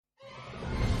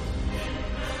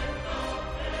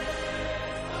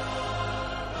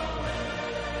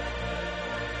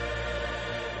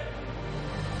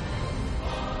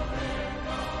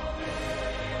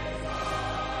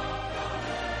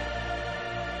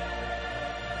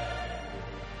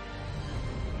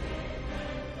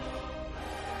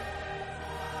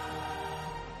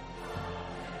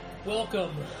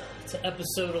Welcome to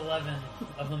episode 11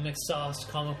 of the McSauce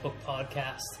Comic Book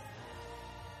Podcast.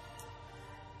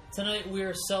 Tonight we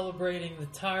are celebrating the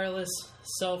tireless,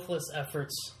 selfless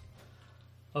efforts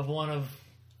of one of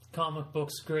comic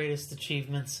book's greatest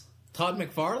achievements. Todd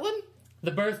McFarlane? The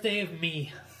birthday of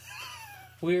me.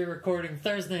 We are recording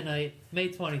Thursday night, May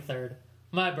 23rd.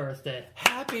 My birthday.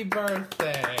 Happy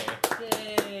birthday!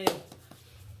 Yay!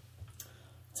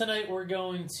 Tonight we're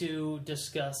going to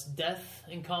discuss death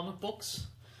in comic books,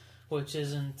 which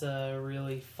isn't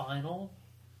really final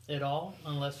at all,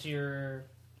 unless you're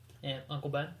Uncle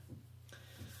Ben.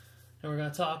 And we're going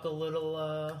to talk a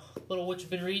little what you've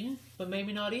been reading, but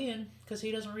maybe not Ian, because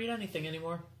he doesn't read anything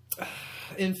anymore.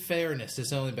 In fairness,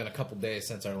 it's only been a couple days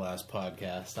since our last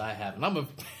podcast. I haven't. I'm a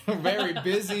very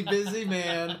busy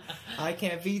man. I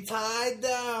can't be tied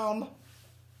down.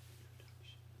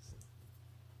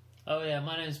 Oh yeah,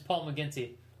 my name is Paul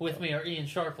McGinty. With me are Ian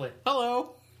Sharpley.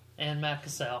 Hello. And Matt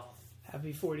Cassell.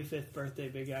 Happy 45th birthday,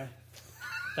 big guy.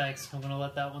 Thanks. I'm going to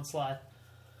let that one slide.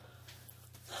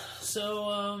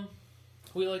 So,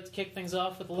 we like to kick things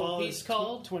off with a little Paul piece is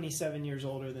called... 27 years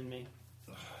older than me.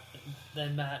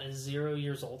 Then Matt is 0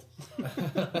 years old.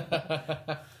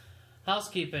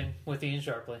 Housekeeping with Ian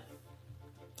Sharpley.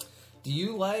 Do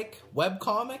you like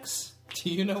webcomics? Do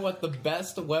you know what the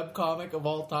best webcomic of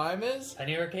all time is?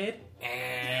 Penny Arcade?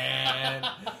 And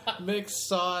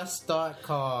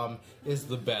McSauce.com is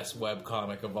the best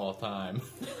webcomic of all time.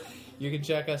 You can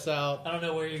check us out. I don't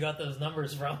know where you got those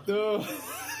numbers from.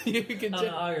 You can I don't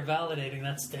know how you're validating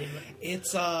that statement.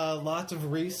 It's lots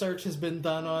of research has been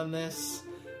done on this.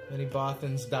 Many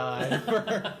Bothans died.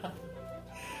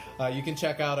 You can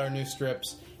check out our new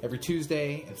strips every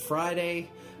Tuesday and Friday.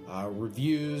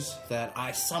 Reviews that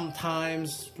I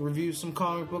sometimes review some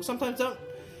comic books, sometimes don't.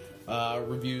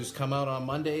 Reviews come out on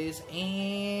Mondays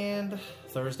and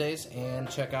Thursdays, and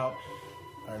check out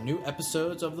our new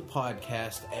episodes of the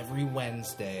podcast every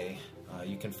Wednesday.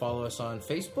 You can follow us on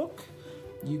Facebook.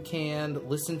 You can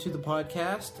listen to the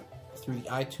podcast through the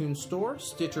iTunes Store,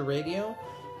 Stitcher Radio,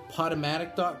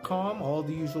 Podomatic.com, all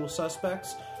the usual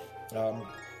suspects.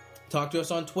 Talk to us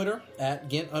on Twitter at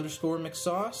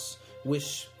Gint_McSauce.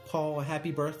 Wish Paul a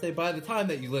happy birthday. By the time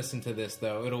that you listen to this,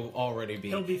 though, it'll already be...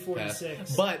 He'll be 46.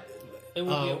 Past. But... It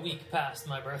will be a week past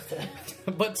my birthday.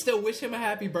 But still, wish him a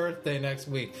happy birthday next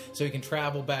week so he can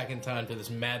travel back in time to this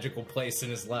magical place in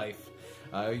his life.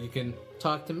 You can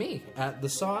talk to me at The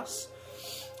Sauce.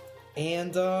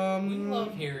 And, we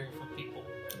love hearing from people.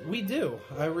 We do.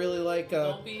 I really like...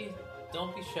 Don't be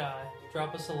shy.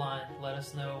 Drop us a line. Let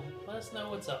us know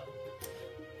what's up.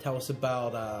 Tell us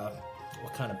about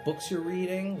what kind of books you're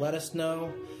reading. Let us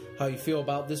know how you feel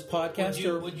about this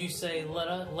podcast. Would you say let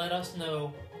us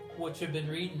know what you've been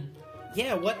reading?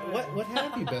 Yeah, what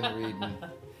have you been reading?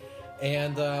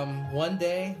 And one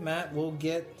day, Matt will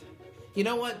get... You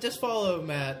know what? Just follow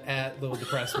Matt at Little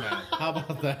Depressed Matt. How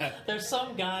about that? There's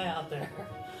some guy out there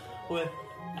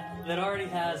that already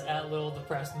has at Little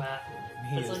Depressed Matt.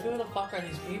 It's like, who the fuck are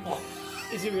these people?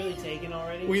 Is it really taken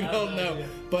already? We don't know.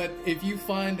 But if you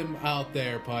find them out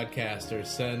there, podcasters,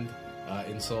 send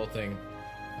insulting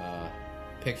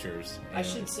pictures. I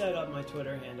should set up my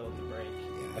Twitter handle at the break.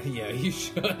 Yeah, you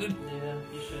should. Yeah,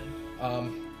 you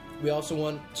should. We also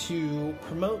want to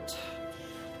promote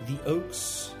the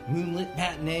Oaks Moonlit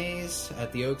Matinees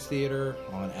at the Oaks Theater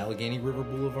on Allegheny River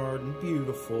Boulevard in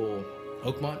beautiful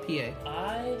Oakmont, PA.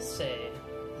 I say,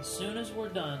 as soon as we're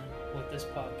done with this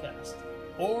podcast,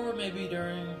 or maybe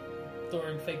during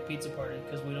fake pizza party,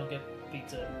 because we don't get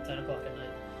pizza at 10 o'clock at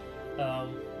night,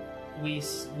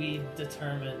 we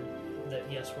determine that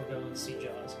yes, we're going to see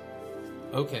Jaws.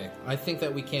 Okay, I think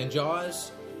that we can.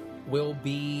 Jaws will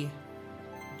be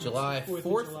July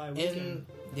 4th and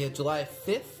July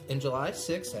 5th and July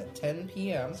 6th at 10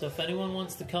 p.m. So if anyone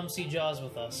wants to come see Jaws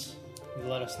with us,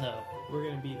 let us know. We're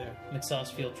going to be there.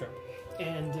 McSauce field trip.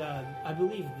 And I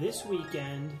believe this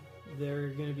weekend they're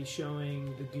going to be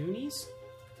showing The Goonies.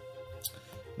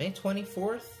 May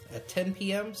 24th at 10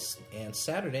 p.m. and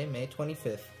Saturday, May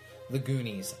 25th. The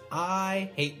Goonies.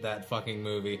 I hate that fucking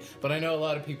movie, but I know a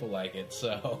lot of people like it,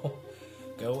 so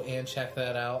go and check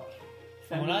that out.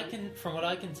 From what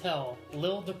I can tell,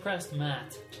 Lil Depressed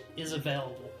Matt is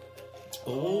available.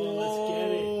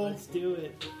 Oh, let's do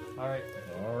it. All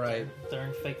right.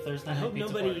 During fake Thursday I night hope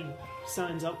pizza nobody party.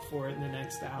 signs up for it in the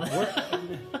next hour.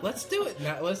 Let's do it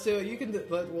now. Let's do it. You can.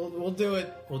 We'll do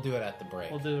it. We'll do it at the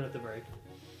break. We'll do it at the break.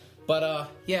 But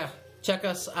yeah. Check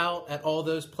us out at all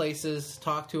those places.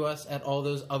 Talk to us at all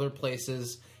those other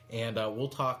places. And we'll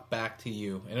talk back to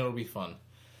you. And it'll be fun.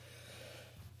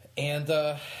 And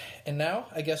now,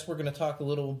 I guess we're going to talk a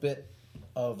little bit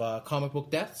of comic book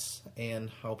deaths and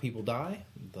how people die,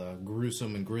 the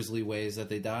gruesome and grisly ways that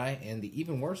they die, and the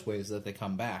even worse ways that they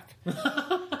come back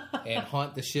and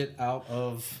haunt the shit out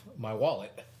of my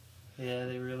wallet. Yeah,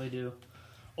 they really do.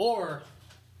 Or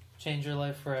change your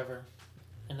life forever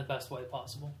in the best way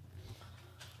possible.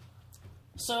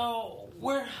 So,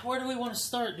 where do we want to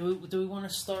start? Do we want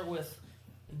to start with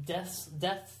deaths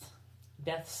that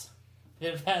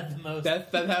have had the most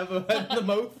Death that have had the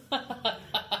most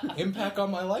impact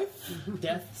on my life?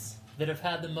 deaths that have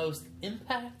had the most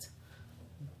impact,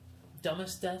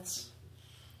 dumbest deaths,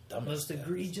 most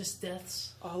egregious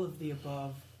deaths. All of the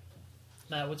above.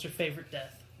 Matt, what's your favorite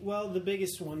death? Well, the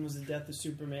biggest one was the death of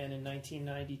Superman in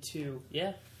 1992.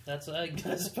 Yeah, I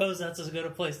suppose that's as good a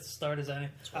place to start as any.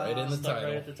 Right in the Start title.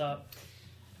 right at the top.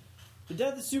 The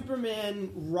death of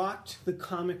Superman rocked the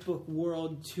comic book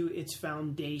world to its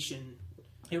foundation,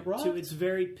 It rocked. to its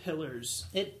very pillars.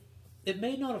 It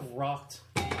may not have rocked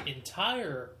the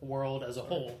entire world as a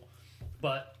whole,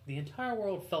 but the entire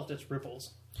world felt its ripples.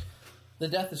 The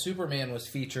death of Superman was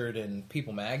featured in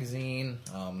People magazine.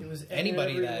 It was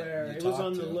Anybody everywhere. that It you was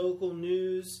on talked the to. local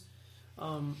news.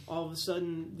 All of a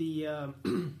sudden,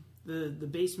 the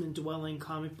basement dwelling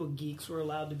comic book geeks were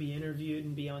allowed to be interviewed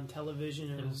and be on television.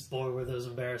 It was Boy, were those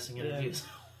embarrassing interviews.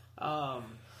 um,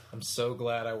 I'm so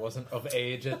glad I wasn't of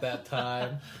age at that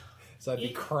time. So I'd be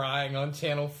crying on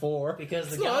Channel 4.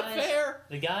 Because It's not fair.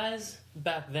 the guys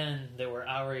back then that were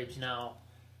our age now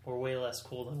were way less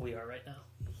cool than we are right now.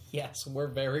 Yes, we're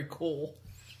very cool.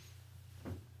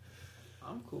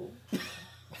 I'm cool.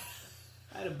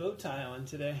 I had a bow tie on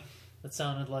today. That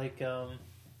sounded like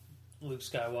Luke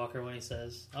Skywalker when he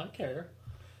says, "I care,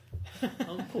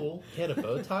 I'm cool." You had a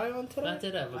bow tie on today? Matt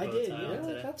did have a I bow did, tie yeah. on Really?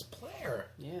 today. That's Blair.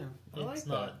 Yeah. I like It's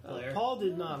not that. Blair. Paul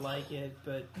did not like it,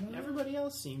 but everybody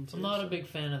else seemed to. I'm not a big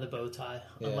fan of the bow tie,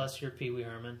 Yeah. unless you're Pee Wee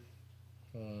Herman.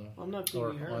 I'm not Pee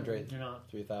Or Wee Herman. Andre You're not.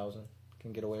 3000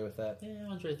 can get away with that. Yeah,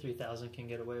 Andre 3000 can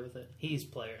get away with it. He's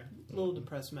player. Little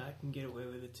Depressed Mac can get away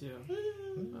with it too.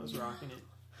 I was rocking it.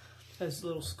 Has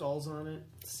little skulls on it.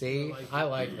 See? I I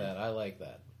like like that. I like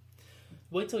that.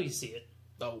 Wait till you see it.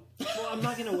 Oh. Well, I'm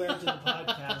not going to wear it to the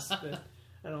podcast, but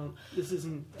I don't. This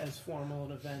isn't as formal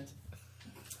an event.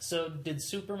 So, did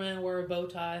Superman wear a bow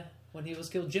tie when he was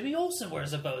killed? Jimmy Olsen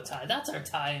wears a bow tie. That's our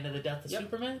tie into the death of Yep.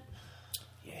 Superman.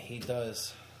 Yeah, he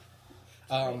does.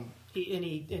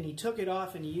 He took it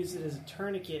off and he used it as a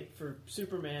tourniquet for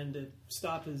Superman to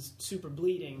stop his super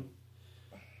bleeding.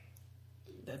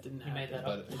 That didn't You happen. made that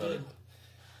up. But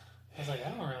I was like, I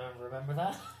don't remember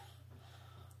that.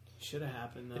 Should have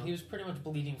happened though. But he was pretty much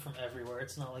bleeding from everywhere.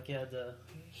 It's not like he had to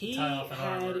He tie off an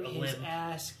arm had or a his limb.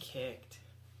 ass kicked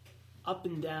up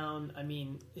and down. I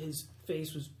mean, his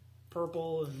face was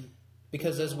purple and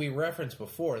because as we referenced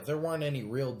before, there weren't any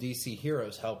real DC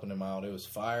heroes helping him out. It was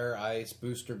Fire, Ice,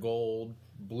 Booster Gold,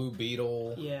 Blue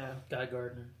Beetle. yeah, Guy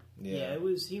Gardner. yeah. It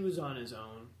was he was on his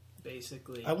own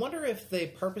basically. I wonder if they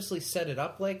purposely set it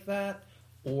up like that,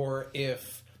 or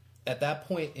if at that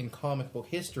point in comic book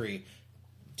history,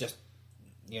 just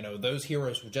those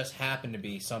heroes just happened to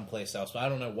be someplace else. I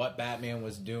don't know what Batman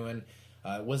was doing.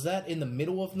 Was that in the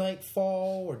middle of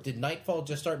Nightfall, or did Nightfall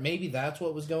just start? Maybe that's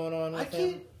what was going on with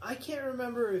him. I can't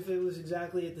remember if it was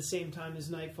exactly at the same time as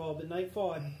Nightfall, but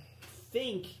Nightfall I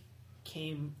think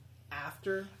came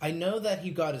after. I know that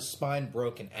he got his spine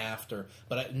broken after,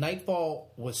 but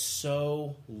Nightfall was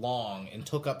so long and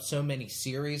took up so many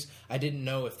series. I didn't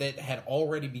know if that had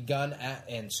already begun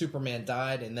and Superman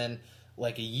died, and then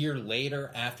like a year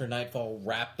later after Nightfall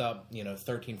wrapped up,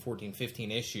 13, 14,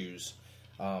 15 issues,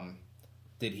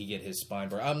 did he get his spine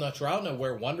broken? I'm not sure. I don't know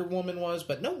where Wonder Woman was,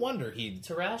 but no wonder he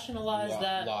To rationalize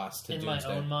that lost to in Doomsday.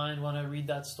 my own mind when I read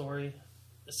that story,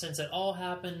 since it all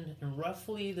happened in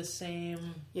roughly the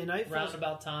same Yeah, Nightfall.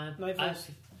 roundabout time, I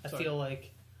sorry. feel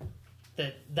like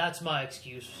that's my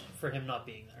excuse for him not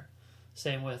being there.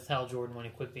 Same with Hal Jordan when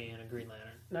he quit being a Green Lantern.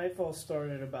 Nightfall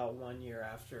started about 1 year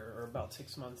after, or about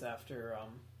 6 months after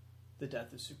the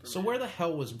death of Superman. So where the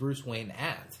hell was Bruce Wayne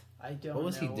at? I don't. what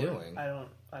was he know. doing? I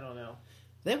don't know.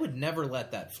 They would never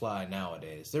let that fly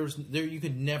nowadays. You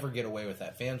could never get away with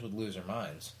that. Fans would lose their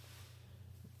minds.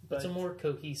 But It's a more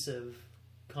cohesive,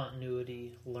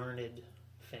 continuity, learned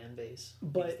fan base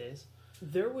But- these days.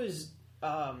 there was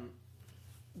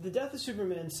the death of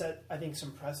Superman set, I think,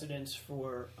 some precedents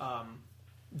for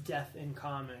death in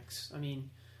comics. I mean,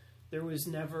 there was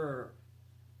never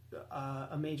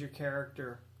a major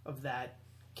character of that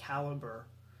caliber,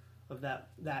 of that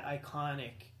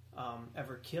iconic,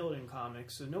 ever killed in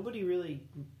comics. So nobody really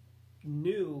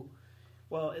knew.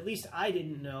 Well, at least I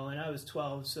didn't know, and I was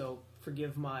 12, so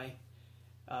forgive my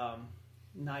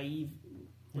naive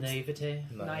Naivete.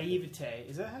 Naivete.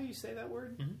 Is that how you say that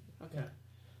word? Mm-hmm. Okay.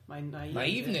 My naivete.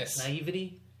 Naiveness.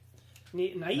 Naivety.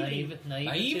 Naivety.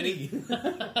 Naivety.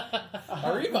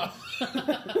 Arriba.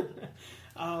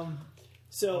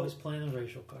 So Always playing the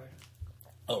racial card.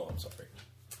 Oh, I'm sorry.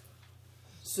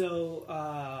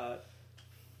 So,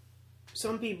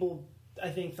 some people, I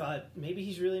think, thought maybe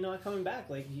he's really not coming back.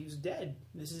 Like, he was dead.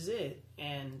 This is it.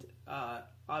 And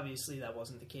obviously that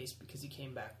wasn't the case because he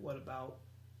came back, what, about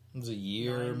It was a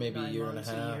year, maybe a 9 year and a months,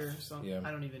 half. year or something. Yeah.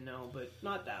 I don't even know, but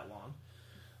not that long.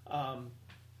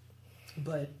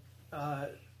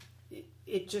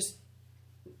 It just,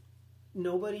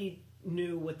 nobody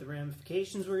knew what the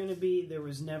ramifications were going to be. There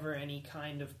was never any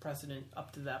kind of precedent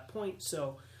up to that point.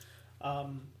 So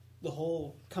the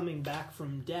whole coming back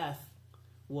from death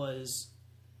was,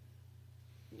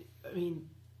 I mean,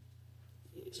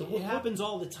 So it what happens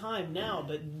all the time now,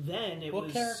 but then it What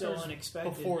was characters so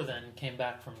unexpected. before then came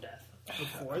back from death?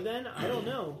 Before then? I don't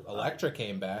know. Elektra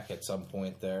came back at some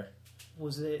point there.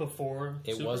 Was it? Before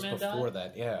It Superman was before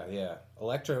died? that. Yeah.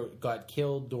 Elektra got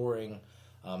killed during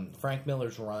Frank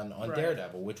Miller's run on Right.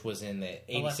 Daredevil, which was in the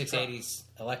 86, 80s.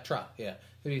 Elektra, yeah.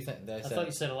 Who do you think? I thought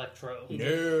you said Electro.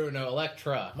 No,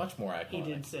 Elektra. Much more iconic. He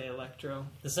did say Electro.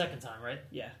 The second time, right?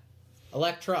 Yeah.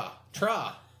 Elektra.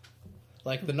 Tra.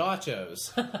 Like the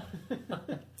nachos.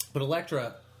 But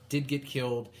Elektra did get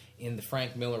killed in the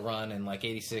Frank Miller run in like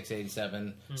 86,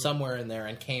 87, somewhere in there,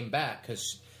 and came back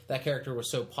because that character was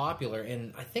so popular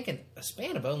in, I think, in a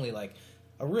span of only like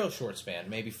a real short span,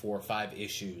 maybe 4 or 5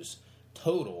 issues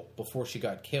total before she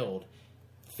got killed.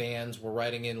 Fans were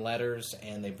writing in letters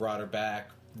and they brought her back,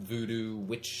 voodoo,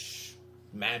 witch,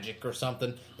 magic or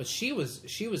something. But she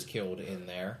was killed in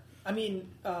there. I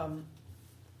mean,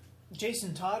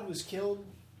 Jason Todd was killed.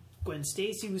 Gwen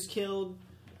Stacy was killed.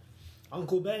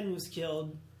 Uncle Ben was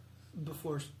killed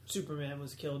before Superman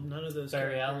was killed. None of those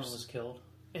Barry Allen characters, was killed.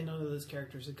 and none of those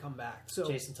characters had come back. So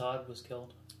Jason Todd was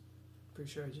killed. pretty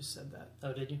sure I just said that.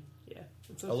 Oh, did you? Yeah,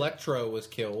 it's okay. Electro was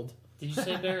killed. Did you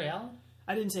say Barry Allen?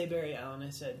 I didn't say Barry Allen. I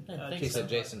said I think She so. said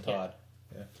Jason Todd.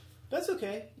 Yeah. That's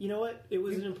okay. You know what? It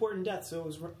was an important death, so it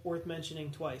was worth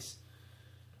mentioning twice.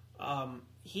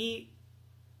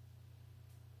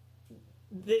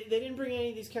 They didn't bring any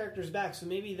of these characters back, so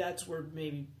maybe that's where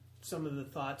maybe some of the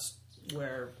thoughts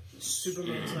where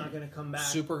Superman's not going to come back.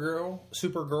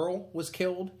 Supergirl was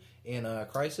killed in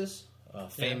Crisis, a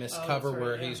famous Oh, cover that's right,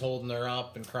 where yeah. he's holding her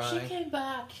up and She crying. came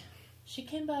back. She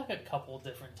came back a couple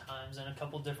different times in a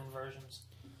couple different versions,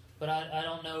 but I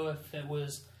don't know if it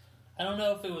was. I don't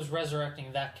know if it was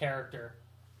resurrecting that character,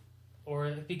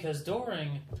 or because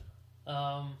during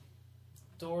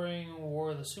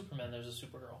War of the Superman, there's a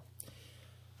Supergirl.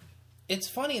 It's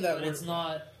funny that But we're,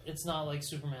 it's not like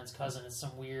Superman's cousin. It's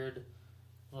some weird,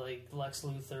 like Lex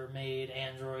Luthor made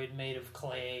android made of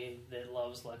clay that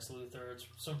loves Lex Luthor. It's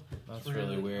That's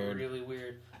really weird. Really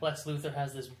weird. Lex Luthor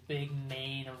has this big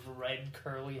mane of red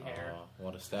curly hair. Oh,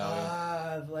 what a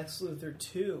stallion. Lex Luthor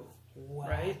 2. Wacky.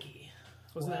 Right?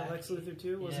 Wasn't that Wacky. Lex Luthor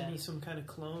 2? Wasn't Yeah. he some kind of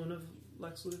clone of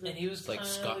Lex Luthor? And he was Like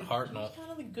kinda Scott the- Hartnell.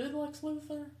 Kind of the good Lex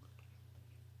Luthor.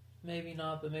 Maybe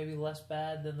not, but maybe less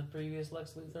bad than the previous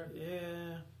Lex Luthor.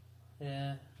 Yeah.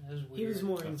 Yeah, it was weird. He was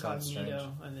more That sounds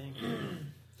incognito, I think.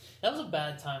 That was a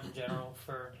bad time in general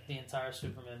for the entire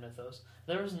Superman mythos.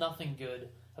 There was nothing good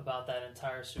about that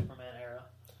entire Superman era.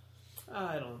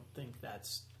 I don't think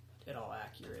that's at all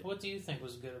accurate. What do you think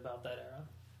was good about that era?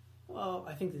 Well,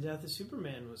 I think the death of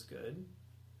Superman was good.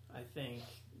 I think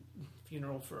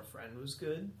Funeral for a Friend was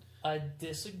good. I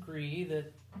disagree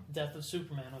that Death of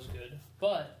Superman was good,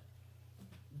 but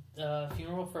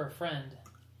Funeral for a Friend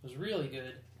was really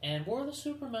good, and War of the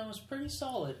Superman was pretty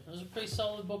solid. It was a pretty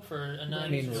solid book for a 90s I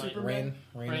mean, run. Superman?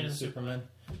 Reign of the Superman.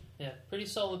 Yeah, pretty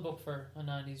solid book for a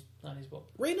 90s book.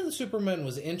 Reign of the Superman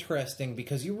was interesting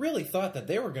because you really thought that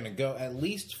they were going to go at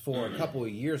least for a couple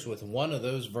of years with one of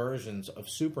those versions of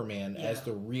Superman as Yeah.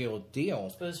 the real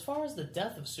deal. But as far as the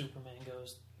Death of Superman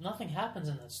goes, nothing happens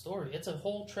in that story. It's a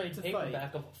whole trade It's a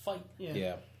paperback of a fight.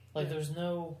 Yeah. Like Yeah. there's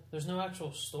no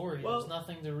actual story. Well- There's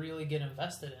nothing to really get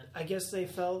invested in. I guess they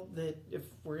felt that if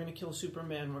we're going to kill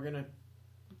Superman, we're going to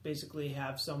basically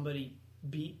have somebody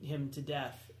beat him to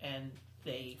death, and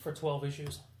they... For 12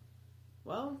 issues.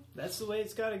 Well, that's the way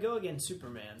it's got to go against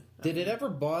Superman. Did it ever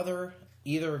bother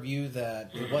either of you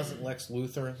that it wasn't Lex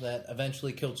Luthor that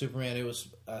eventually killed Superman? It was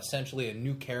essentially a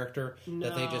new character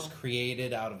that they No. just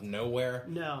created out of nowhere.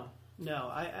 No.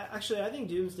 I think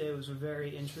Doomsday was a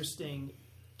very interesting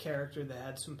character that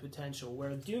had some potential. Where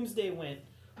Doomsday went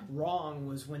wrong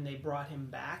was when they brought him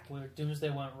back. Where Doomsday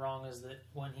went wrong is that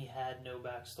when he had no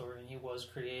backstory and he was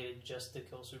created just to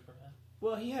kill Superman.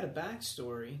 Well, he had a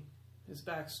backstory. His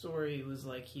backstory was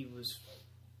like he was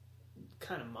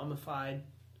kind of mummified.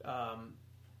 That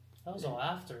was all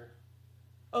after.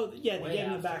 Oh yeah, they Way gave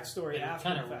him the after. backstory They after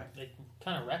kinda, the fact. They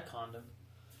kind of retconned him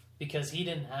because he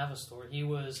didn't have a story. He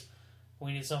was,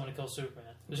 we need someone to kill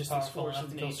Superman. Who's Just this powerful force enough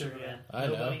of to kill nature, Superman. I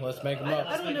know. Nobody- Let's make him I, up.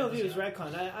 I don't know if he was right.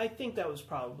 retconned. I think that was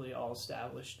probably all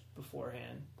established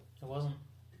beforehand. It wasn't.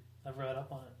 I've read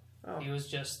up on it. Oh. He was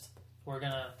just,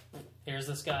 here's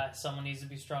this guy. Someone needs to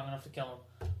be strong enough to kill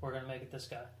him. We're gonna make it this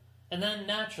guy. And then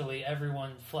naturally,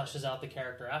 everyone fleshes out the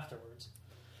character afterwards.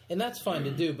 And that's fine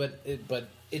to do, but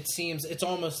it seems it's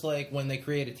almost like when they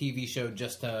create a TV show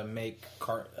just to make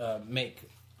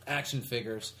action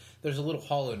figures. There's a little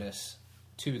hollowness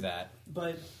to that.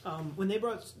 But when they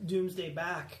brought Doomsday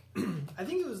back, I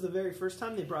think it was the very first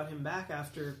time they brought him back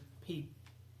after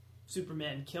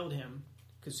Superman killed him,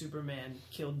 because Superman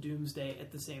killed Doomsday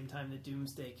at the same time that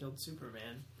Doomsday killed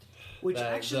Superman. Which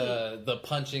actually, the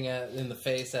punching in the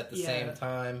face at the same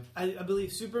time. I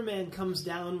believe Superman comes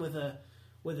down with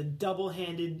a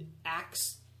double-handed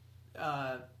axe.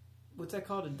 What's that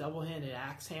called? A double-handed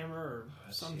axe hammer or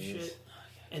some shit.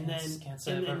 And then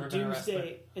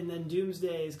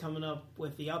Doomsday is coming up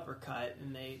with the uppercut,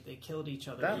 and they killed each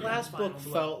other. That last book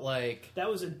felt like that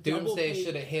was a Doomsday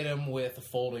should have hit him with a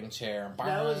folding chair.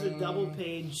 That was a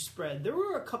double-page spread. There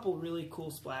were a couple really cool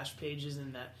splash pages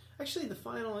in that. Actually, the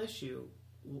final issue,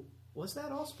 was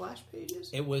that all splash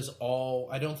pages? It was all.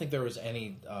 I don't think there was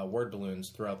any word balloons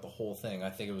throughout the whole thing.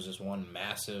 I think it was just one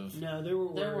massive. No, there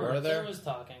were. There was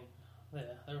talking. Yeah.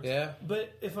 There was Yeah.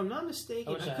 But if I'm not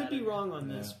mistaken, I could be wrong on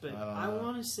this, but I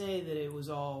want to say that it was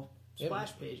all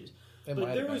splash pages.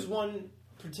 But there was one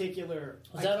particular.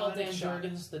 Was that all Dan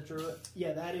Jurgens that drew it?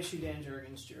 Yeah, that issue Dan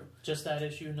Jurgens drew. Just that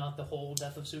issue, not the whole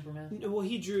Death of Superman? Well,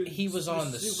 he drew. He was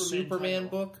on the Superman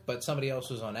title. book, but somebody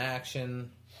else was on Action.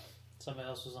 Somebody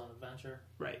else was on Adventure.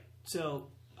 Right. So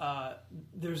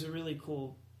there's a really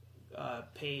cool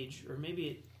page, or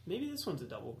maybe this one's a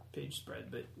double page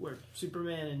spread, but where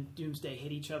Superman and Doomsday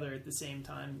hit each other at the same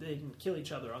time. They didn't kill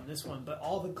each other on this one, but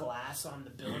all the glass on the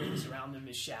buildings around them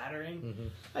is shattering. Mm-hmm.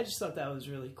 I just thought that was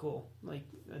really cool, like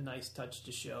a nice touch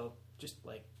to show just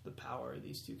like the power of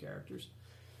these two characters.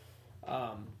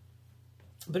 But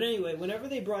anyway, whenever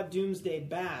they brought Doomsday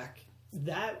back,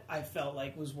 that I felt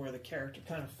like was where the character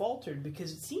kind of faltered,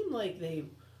 because it seemed like they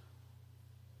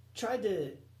tried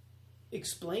to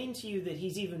explain to you that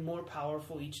he's even more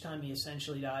powerful each time he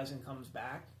essentially dies and comes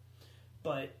back.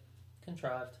 But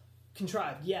contrived,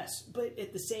 yes, but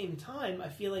at the same time I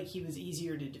feel like he was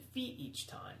easier to defeat each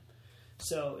time.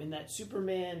 So in that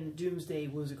Superman Doomsday,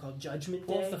 what was it called, Judgment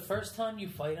Day? Well, if the first time you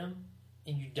fight him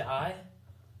and you die,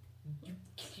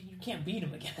 you can't beat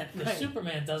him again, because Right.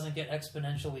 Superman doesn't get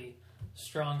exponentially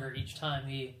stronger each time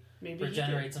he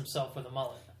regenerates himself with a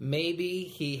mullet. Maybe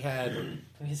he had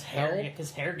His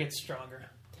hair gets stronger.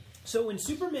 So when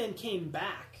Superman came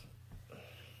back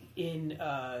in,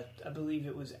 I believe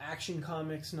it was Action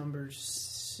Comics number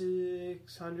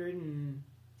 600 and...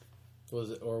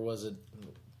 was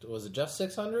it just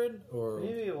 600 or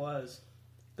Maybe it was.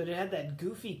 But it had that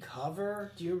goofy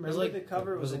cover. Do you remember like- the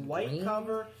cover? It was a was it white green?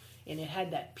 cover, and it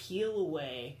had that peel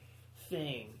away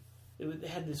thing. It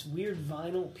had this weird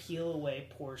vinyl peel away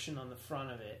portion on the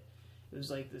front of it. It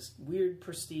was like this weird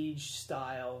prestige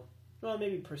style. Well,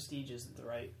 maybe prestige isn't the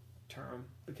right term,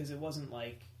 because it wasn't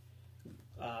like...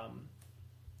 I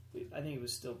think it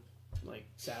was still like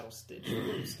saddle stitch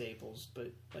staples,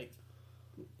 but like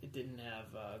it didn't have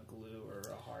glue or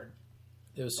a hard...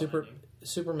 it was binding.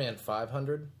 Superman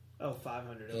 500, Oh,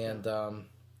 500. Okay. and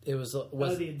it was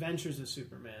The Adventures of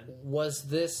Superman. was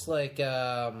this like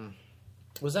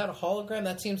was that a hologram?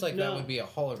 That seems like that No. would be a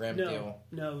hologram deal.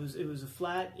 No, it was a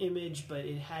flat image, but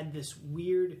it had this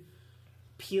weird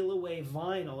peel away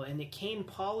vinyl, and it came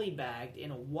polybagged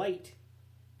in a white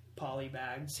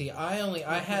polybag. See,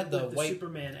 I had the with white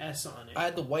Superman S on it. I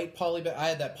had the white polybag. I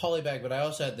had that polybag, but I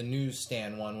also had the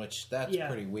newsstand one, which that's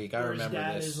pretty weak. I Where remember his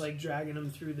dad this. is like dragging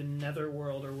him through the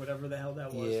netherworld or whatever the hell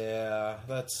that was. Yeah,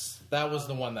 that was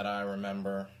the one that I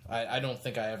remember. I don't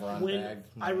think I ever unbagged.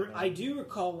 I do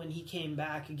recall when he came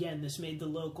back again. This made the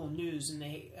local news, and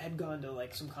they had gone to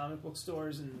like some comic book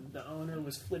stores, and the owner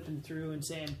was flipping through and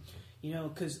saying,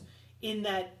 because in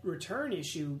that return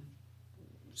issue,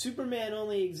 Superman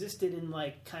only existed in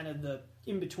like kind of the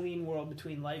in-between world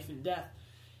between life and death,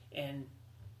 and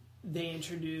they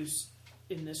introduce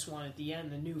in this one at the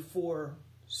end the new 4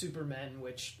 Supermen,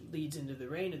 which leads into the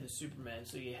reign of the Superman.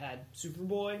 So you had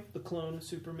Superboy, the clone of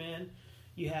Superman.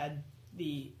 You had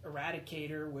the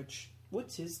Eradicator,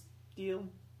 what's his deal,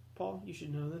 Paul? You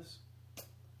should know this.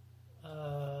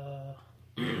 I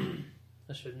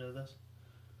should know this.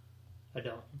 I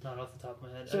don't. Not off the top of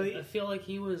my head. So I feel like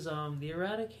he was... the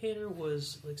Eradicator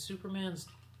was like Superman's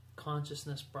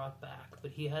consciousness brought back,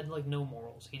 but he had like no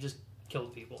morals. He just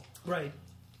killed people. Right.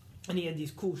 And he had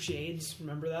these cool shades,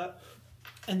 remember that?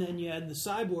 And then you had the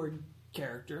Cyborg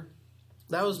character.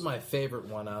 That was my favorite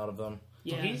one out of them.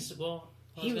 Yeah.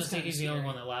 He was kinda he's the only scary.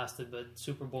 one that lasted, but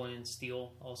Superboy and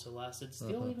Steel also lasted.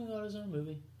 Steel even got his own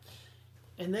movie.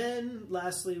 And then,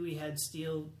 lastly, we had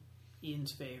Steel,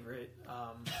 Ian's favorite,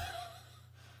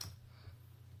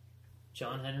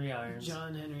 John Henry Irons.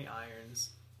 John Henry Irons.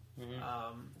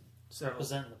 Mhm. So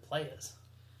Representing the players.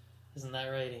 Isn't that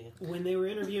right, Ian? when they were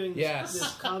interviewing Yes.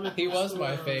 this comic He book was store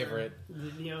my owner, favorite.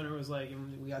 the owner was like,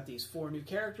 we got these 4 new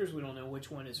characters. We don't know which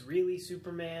one is really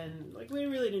Superman. Like, we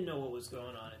really didn't know what was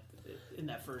going on in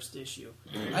that first issue.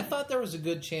 I thought there was a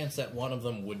good chance that one of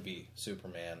them would be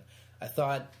Superman. I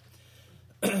thought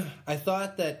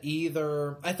that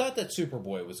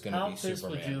Superboy was going to How be pissed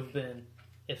Superman. would you have been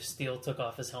if Steel took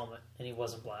off his helmet and he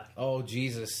wasn't black? Oh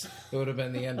Jesus! It would have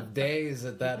been the end of days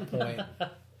at that point.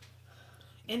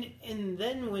 And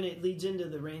then when it leads into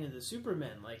the reign of the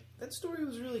Supermen, like, that story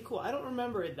was really cool. I don't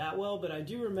remember it that well, but I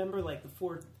do remember, like, the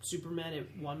 4 Supermen at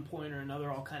one point or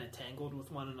another all kind of tangled with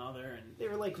one another, and they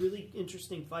were, like, really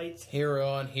interesting fights. Hero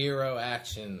on hero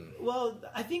action. Well,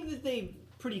 I think that they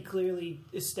pretty clearly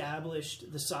established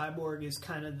the Cyborg as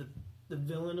kind of the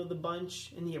villain of the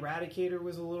bunch, and the Eradicator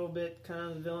was a little bit kind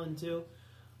of the villain, too.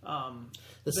 The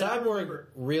But I Cyborg remember-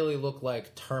 really looked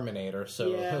like Terminator, so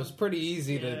Yeah. it was pretty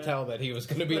easy Yeah. to tell that he was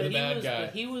going to be But the he bad was, guy.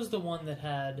 But he was the one that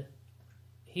had...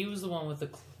 He was the one with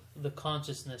the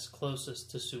consciousness closest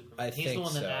to Superman. I He's think the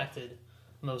one that so. acted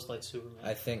most like Superman.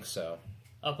 I think so.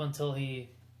 Up until he...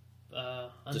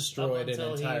 Destroyed an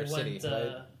entire city,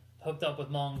 right? Hooked up with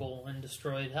Mongol and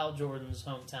destroyed Hal Jordan's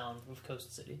hometown of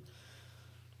Coast City.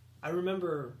 I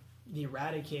remember the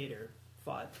Eradicator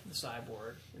fought the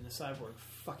Cyborg, and the Cyborg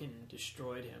fucking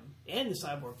destroyed him. And the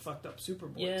Cyborg fucked up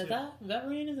Superboy, Yeah, too. that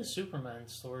Reign of the Superman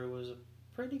story was a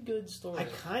pretty good story. I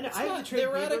kind of... It's I have not- to trade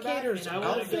the Eradicator's and I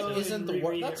want to outfit go isn't and the worst.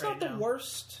 reread it That's right not the now.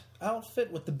 worst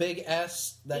outfit with the big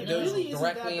S that It goes really isn't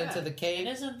directly that into bad. the And cave.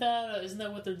 isn't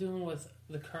that what they're doing with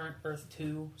the current Earth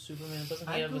 2 Superman? Doesn't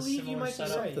he I have a believe you similar might be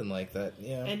setup? right. Something like that,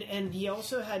 yeah. And he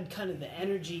also had kind of the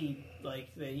energy,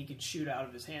 like, that he could shoot out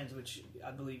of his hands, which I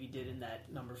believe he did in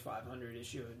that number 500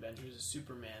 issue of Adventures of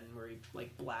Superman, where he,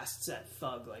 like, blasts that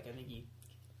thug. Like, I think he,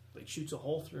 like, shoots a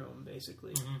hole through him,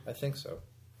 basically. Mm-hmm. I think so.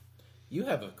 You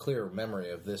have a clearer memory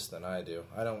of this than I do.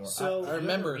 I don't. So- I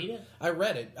remember. Read it? I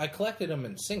read it. I collected them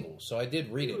in singles, so I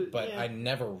did read it, but Yeah. I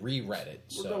never reread it.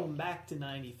 We're So going back to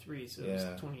 93, so it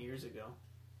Yeah. was 20 years ago.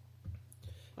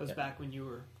 That was Yeah. back when you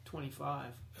were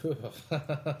 25.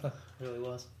 Really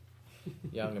was.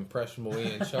 young impressionable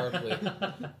Ian Sharpley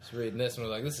was reading this and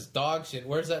was like, "This is dog shit.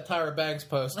 Where's that Tyra Banks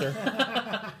poster?"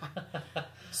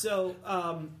 So,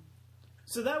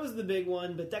 so that was the big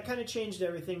one, but that kind of changed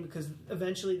everything because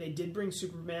eventually they did bring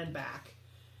Superman back,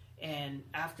 and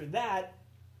after that,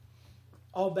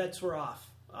 all bets were off.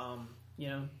 You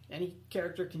know, any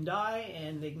character can die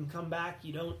and they can come back.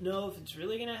 You don't know if it's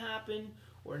really going to happen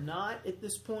or not at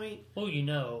this point. Well, you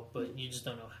know, but you just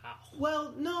don't know how.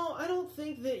 Well, no, I don't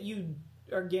think that you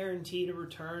are guaranteed a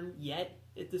return yet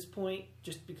at this point,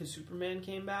 just because Superman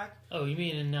came back. Oh, you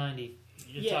mean in 90?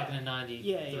 You're Yeah. talking in 90.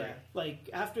 Yeah. Like,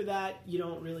 after that, you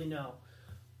don't really know.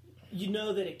 You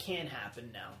know that it can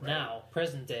happen now, right? Now,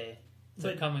 present day,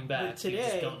 they're But- coming back. but you just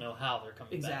today- don't know how they're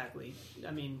coming back. Exactly. I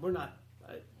mean, we're not...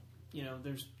 you know,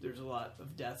 there's a lot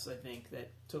of deaths, I think,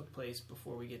 that took place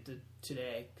before we get to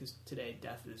today, because today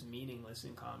death is meaningless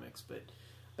in comics. But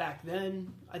back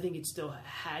then, I think it still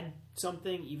had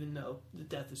something, even though the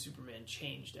death of Superman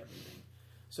changed everything.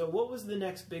 So what was the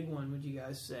next big one, would you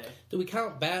guys say? Do we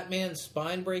count Batman's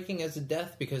spine breaking as a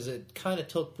death because it kind of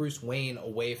took Bruce Wayne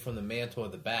away from the mantle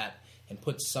of the Bat and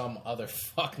put some other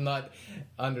fucknut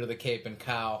under the cape and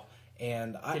cowl?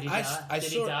 And Did he die? Did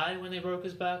he die when they broke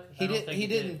his back? He I don't did- think he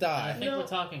didn't die. And I think No. we're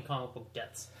talking comic book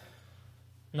deaths,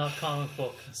 not comic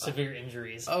book severe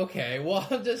injuries. Okay, well,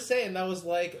 I'm just saying that was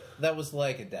like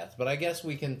a death. But I guess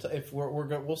we can, if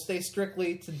we'll stay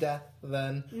strictly to death.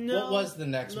 Then what was the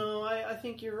next? No, I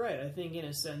think you're right. I think in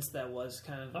a sense that was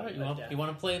kind of All right, a death. you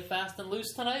want to play fast and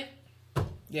loose tonight?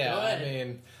 Yeah, Go I ahead.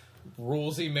 mean,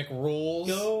 rulesy McRules.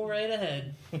 Go right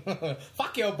ahead.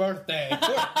 Fuck your birthday.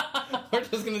 We're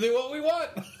just gonna do what we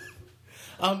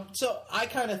want. So I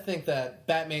kind of think that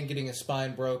Batman getting his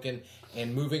spine broken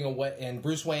and moving away, and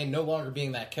Bruce Wayne no longer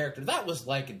being that character, that was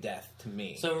like a death to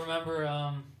me. So remember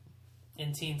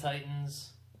in Teen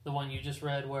Titans, the one you just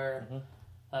read, where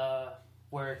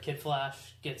where Kid Flash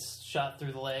gets shot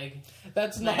through the leg.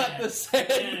 That's not Man. the same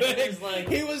Man, it thing. was like-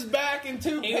 he was back in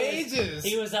 2 pages.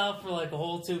 He was out for like a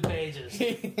whole 2 pages.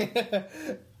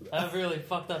 That really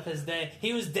fucked up his day.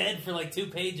 He was dead for like 2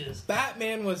 pages.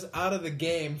 Batman was out of the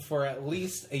game for at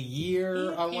least a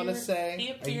year, I want to say. He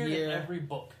a appeared year. in every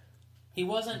book. He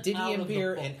wasn't Did out he of the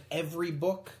appear book. in every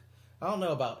book? I don't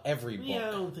know about every book. Yeah,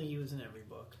 I don't think he was in every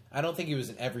book. I don't think he was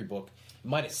in every book. It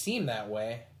might have seemed that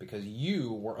way because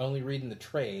you were only reading the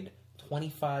trade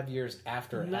 25 years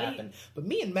after it happened. But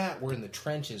me and Matt were in the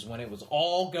trenches when it was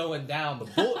all going down.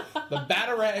 The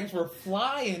batarangs were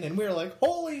flying, and we were like,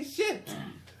 holy shit!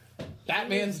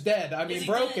 Batman's dead. I mean, he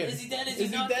broken. dead? Is he dead? Is he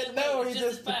not dead? dead? No, Wait, he's it's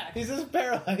just his back. he's just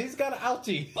paralyzed. He's got an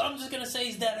ouchie. But I'm just gonna say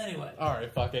he's dead anyway. All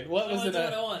right, fuck it. What I was wanna the do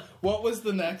what I want. What was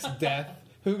the next death?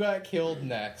 Who got killed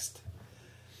next?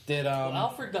 Did Well,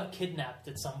 Alfred got kidnapped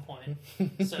at some point.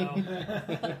 So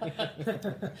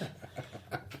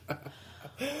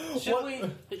should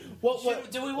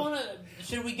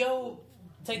we go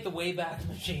take the Wayback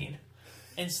Machine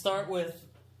and start with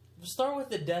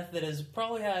the death that has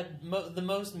probably had the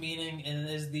most meaning and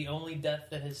is the only death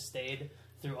that has stayed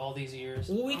through all these years?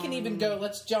 Well, we can even go.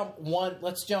 Let's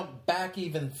jump back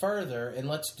even further, and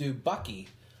let's do Bucky.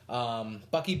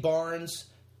 Bucky Barnes,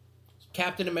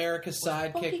 Captain America's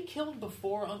sidekick. Bucky killed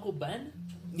before Uncle Ben?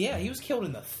 Yeah, he was killed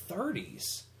in the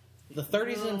 30s, the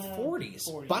 30s and 40s.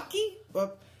 40s. Bucky?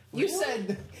 You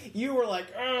said you were like,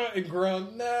 and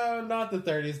groaned. No, not the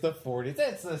 30s, the 40s.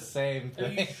 It's the same Are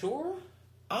thing. you sure?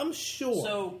 I'm sure.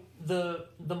 So the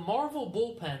Marvel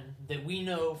bullpen that we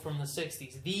know from the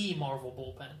 60s, the Marvel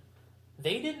bullpen,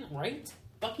 they didn't write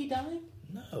Bucky dying?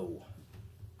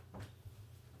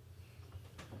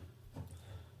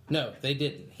 No, they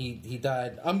didn't. He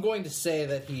died. I'm going to say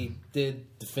that he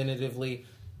did definitively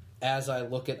as I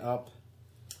look it up.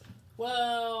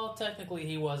 Well, technically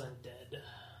he wasn't dead.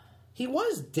 He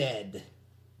was dead.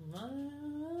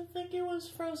 I think he was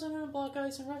frozen in a block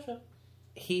ice in Russia.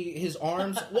 His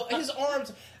arms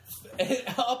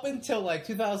up until like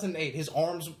 2008,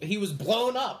 he was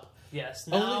blown up. Yes.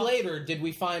 Only later did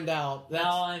we find out.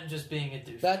 Now I'm just being a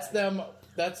douchebag.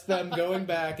 That's them going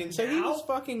back, and so he was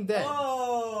fucking dead.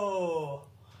 Whoa.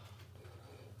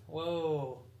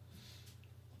 All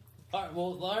right.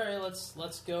 Well, all right.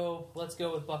 Let's go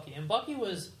with Bucky. And Bucky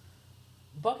was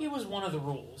one of the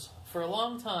rules for a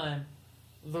long time.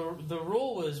 The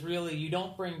rule was really you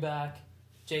don't bring back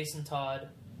Jason Todd,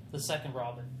 the second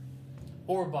Robin,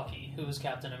 or Bucky, who was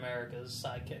Captain America's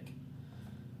sidekick.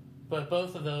 But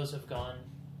both of those have gone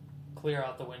clear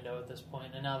out the window at this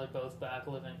point, and now they're both back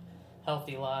living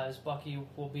healthy lives. Bucky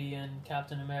will be in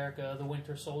Captain America, the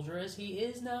Winter Soldier, as he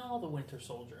is now the Winter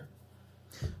Soldier.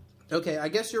 Okay, I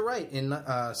guess you're right. In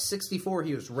 64,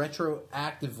 he was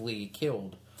retroactively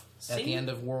killed at the end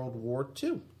of World War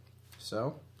II.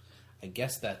 So, I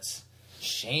guess that's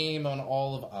shame on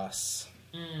all of us.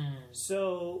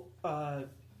 So,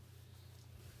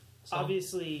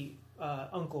 obviously,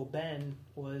 Uncle Ben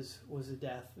was a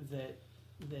death that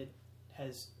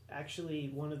has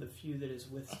actually one of the few that has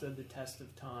withstood the test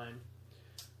of time.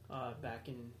 Back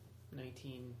in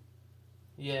 19.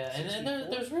 Yeah, and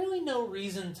there's really no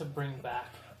reason to bring back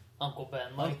Uncle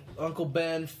Ben. Like Uncle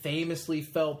Ben famously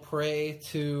fell prey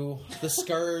to the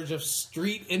scourge of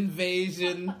street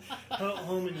invasion.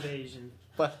 Home invasion.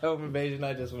 But home invasion,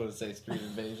 I just want to say street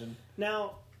invasion.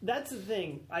 Now, that's the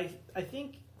thing. I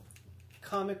think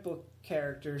comic book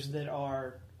characters that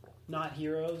are not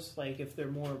heroes, like if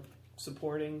they're more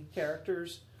supporting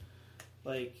characters,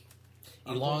 like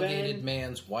Elongated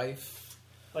Man's wife.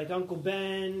 Like Uncle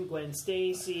Ben, Gwen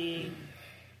Stacy,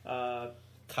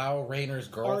 Kyle Rayner's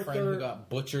girlfriend Arthur, who got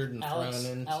butchered and thrown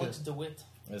into... Alex DeWitt.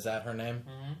 Is that her name?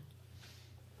 Mm-hmm.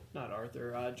 Not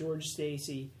Arthur, George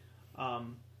Stacy.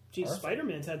 Geez, Arthur?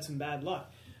 Spider-Man's had some bad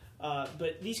luck.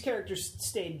 But these characters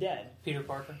stayed dead. Peter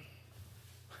Parker.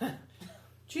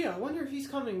 Gee, I wonder if he's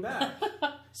coming back.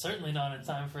 Certainly not in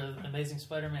time for Amazing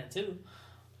Spider-Man 2.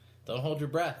 Don't hold your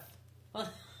breath.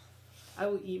 I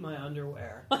will eat my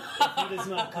underwear if he does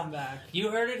not come back.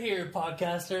 You heard it here,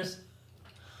 podcasters.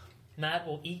 Matt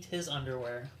will eat his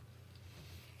underwear.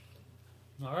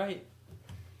 All right.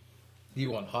 Do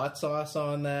you want hot sauce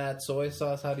on that? Soy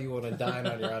sauce? How do you want to dine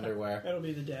on your underwear? That'll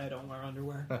be the day I don't wear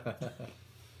underwear.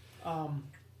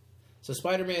 So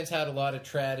Spider-Man's had a lot of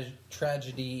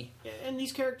tragedy. And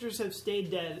these characters have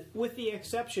stayed dead, with the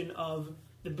exception of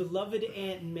the beloved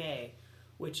Aunt May,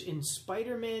 which in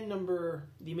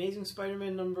The Amazing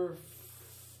Spider-Man number...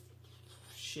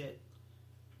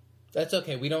 That's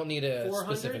okay. We don't need a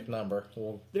 400? specific number.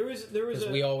 There was Because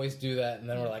we always do that, and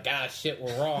then we're like, shit,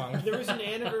 we're wrong. There was an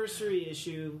anniversary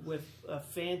issue with a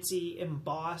fancy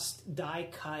embossed die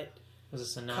cut. Was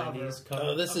this a cover. 90s cover?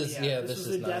 Oh, this is This is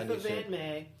was the death 90s of shit. Aunt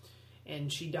May,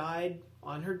 and she died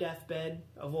on her deathbed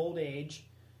of old age.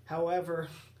 However,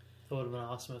 It would have been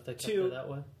awesome if they kept Two. it that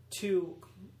way. to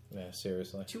Yeah,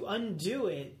 seriously. to undo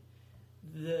it,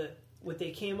 what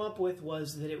they came up with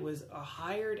was that it was a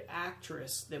hired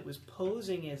actress that was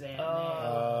posing as Aunt May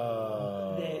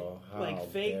Oh, that how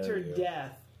faked dare her you.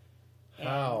 death.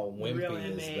 How and the real wimpy Aunt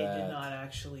is May that? did not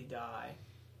actually die.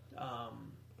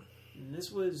 And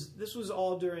this was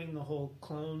all during the whole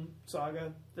Clone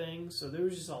Saga thing, so there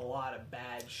was just a lot of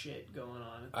bad shit going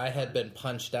on. I had been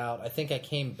punched out. I think I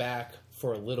came back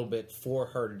for a little bit for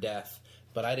her death,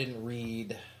 but I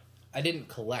didn't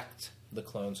collect the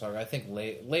Clone Saga. I think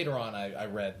later on I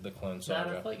read the Clone Matt,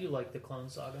 Saga. I thought you liked the Clone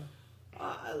Saga.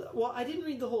 Well, I didn't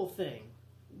read the whole thing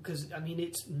because I mean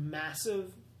it's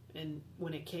massive, and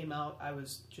when it came out, I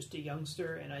was just a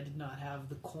youngster and I did not have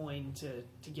the coin to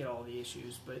get all the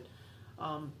issues. But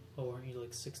Oh, weren't you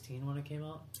like 16 when it came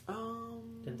out?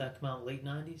 Didn't that come out late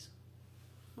 90s?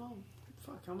 well,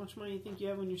 fuck, how much money do you think you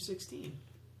have when you're 16?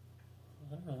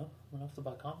 I don't know. Enough to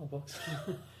buy comic books.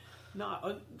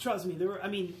 No, trust me.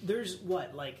 There's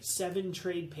what, like 7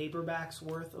 trade paperbacks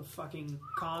worth of fucking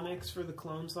comics for the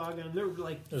Clone Saga, and they're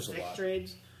like There's a thick lot.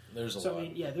 trades. There's a So lot. I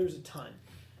mean, yeah, there's a ton.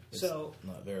 It's so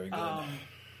not very good.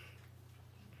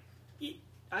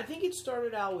 I think it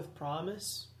started out with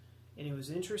promise, and it was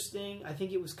interesting. I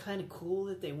think it was kind of cool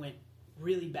that they went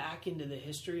really back into the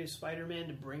history of Spider-Man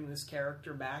to bring this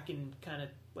character back and kind of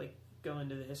like go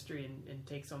into the history and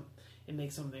take some and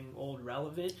make something old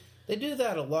relevant. They do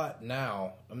that a lot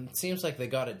now. It seems like they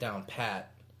got it down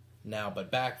pat now,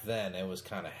 but back then it was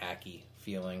kind of hacky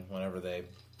feeling whenever they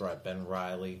brought Ben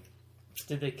Reilly.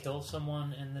 Did they kill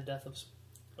someone in the death of,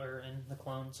 or in the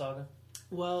Clone Saga?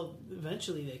 Well,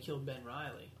 eventually they killed Ben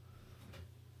Reilly,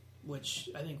 which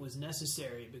I think was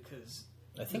necessary because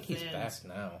I think the he's fans-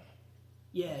 back now.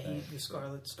 Yeah, he's the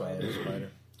Scarlet Spider. Spider.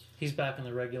 He's back in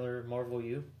the regular Marvel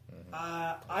U.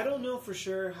 I don't know for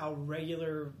sure how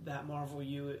regular that Marvel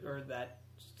U or that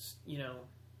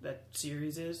that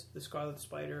series is, the Scarlet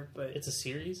Spider, but It's a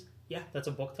series? Yeah. That's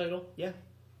a book title? yeah,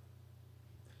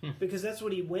 because that's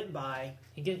what he went by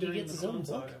He gets during his the own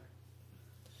Clone book?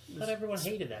 Saga. Not everyone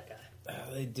hated that guy.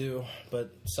 They do,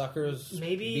 but suckers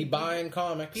Maybe be buying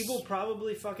comics. People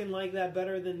probably fucking like that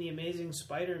better than the Amazing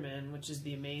Spider-Man, which is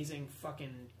the amazing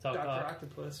fucking Doc Dr. Ock.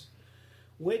 Octopus,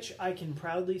 which I can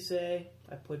proudly say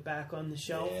I put back on the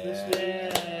shelf this week.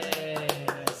 Yay.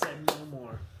 And I said no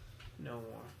more, no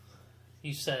more.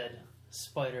 You said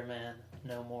Spider-Man,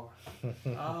 no more. Oh,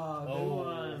 good Oh.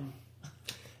 one.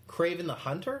 Kraven the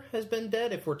Hunter has been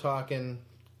dead. If we're talking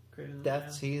Craven,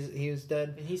 deaths, yeah. he's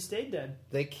dead. And he stayed dead.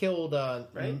 They killed.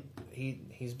 Right?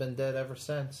 He's been dead ever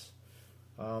since.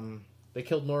 They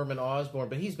killed Norman Osborn,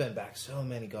 but he's been back so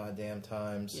many goddamn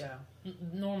times. Yeah.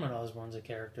 Norman Osborn's a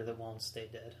character that won't stay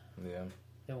dead. Yeah.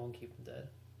 They won't keep him dead.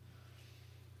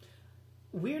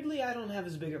 Weirdly, I don't have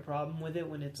as big a problem with it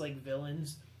when it's like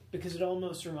villains, because it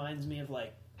almost reminds me of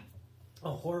like a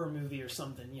horror movie or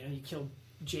something. You know, you killed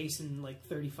Jason like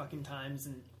 30 fucking times,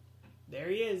 and there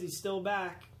he is. He's still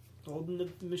back, holding the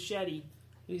machete.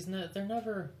 They're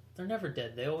never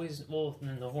dead. They always, well,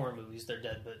 in the horror movies they're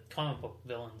dead, but comic book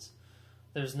villains,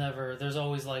 there's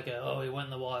always like he went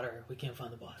in the water, we can't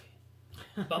find the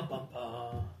body. Bum bum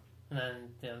bum. And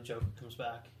then, Joker comes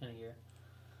back in a year.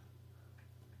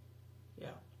 Yeah.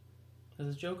 Has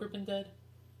the Joker been dead?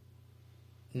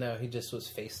 No, he just was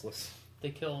faceless.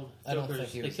 They killed I don't think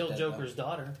he was dead, Joker's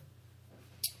daughter.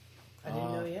 I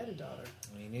didn't know he had a daughter.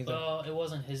 Me neither. Well, it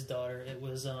wasn't his daughter. It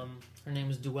was her name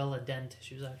was Duella Dent.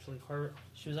 She was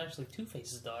actually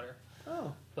Two-Face's daughter,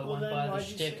 Oh. but Well, went then by the why'd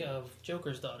you shtick say- of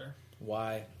Joker's daughter.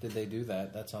 Why did they do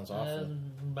that? That sounds awful.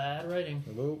 Bad writing.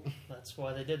 Whoop. That's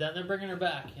why they did that. And they're bringing her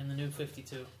back in the new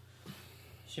 52.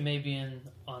 She may be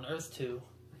on Earth 2,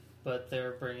 but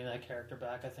they're bringing that character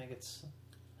back. I think it's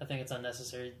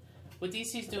unnecessary. What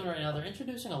DC's doing right now, they're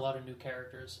introducing a lot of new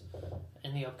characters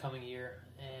in the upcoming year,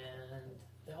 and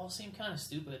they all seem kind of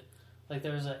stupid. Like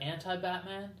there's an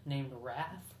anti-Batman named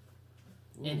Wrath.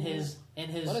 In his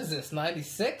What is this?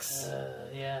 96?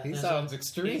 yeah, He there's sounds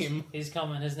extreme. He's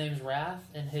coming. His name's Wrath,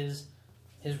 and his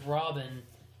Robin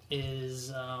is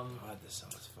God, this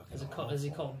sounds fucking. is he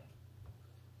awful. called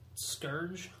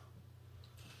Scourge?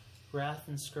 Wrath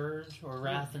and Scourge, or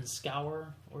Wrath and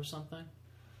Scour, or something.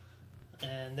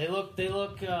 And they look.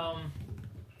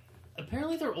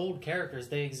 Apparently, they're old characters.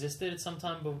 They existed at some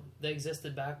time, but they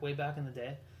existed way back in the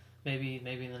day. maybe in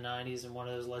the 90s in one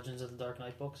of those Legends of the Dark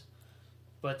Knight books.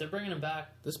 But they're bringing him back.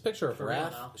 This picture of For real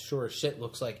Wrath now. sure as shit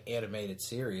looks like animated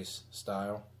series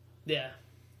style. Yeah.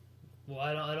 Well,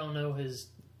 I don't know his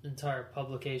entire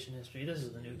publication history. This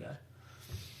is the new guy.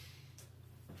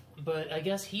 But I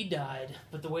guess he died.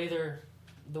 But the way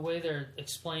they're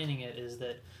explaining it is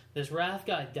that this Wrath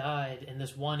guy died in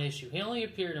this one issue. He only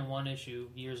appeared in one issue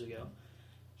years ago.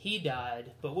 He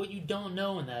died, but what you don't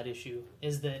know in that issue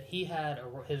is that he had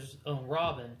his own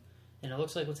Robin, and it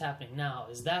looks like what's happening now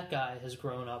is that guy has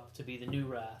grown up to be the new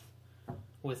Wrath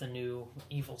with a new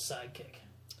evil sidekick.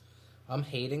 I'm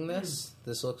hating this.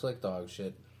 This looks like dog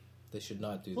shit. They should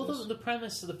not do Well, this. the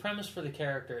premise for the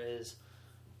character is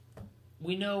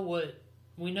we know what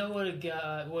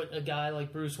a guy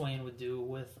like Bruce Wayne would do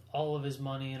with all of his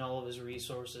money and all of his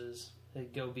resources to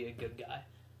go be a good guy.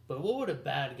 But what would a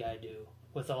bad guy do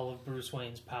with all of Bruce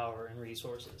Wayne's power and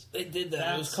resources? They did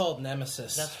that. It was called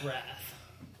Nemesis. That's Wrath.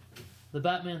 The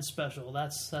Batman special.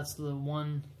 That's the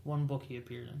one book he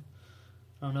appeared in.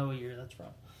 I don't know what year that's from.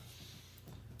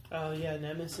 Oh yeah,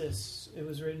 Nemesis. It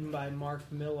was written by Mark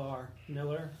Millar,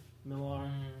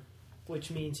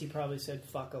 which means he probably said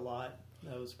 "fuck" a lot.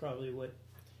 That was probably what.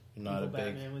 You're not a Evil big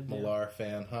Batman would do. Millar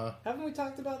fan, huh? Haven't we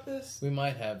talked about this? We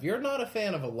might have. You're not a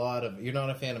fan of You're not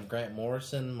a fan of Grant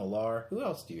Morrison, Millar. Who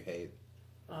else do you hate?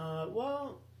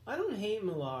 Well, I don't hate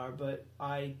Millar, but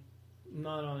I'm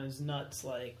not on his nuts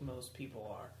like most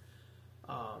people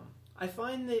are. I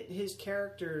find that his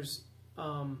characters,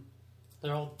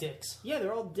 They're all dicks. yeah,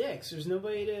 they're all dicks. There's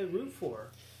nobody to root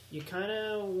for. You kind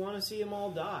of want to see them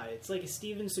all die. It's like a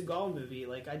Steven Seagal movie.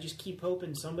 Like, I just keep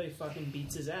hoping somebody fucking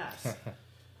beats his ass.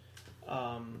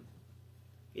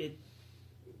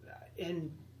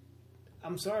 And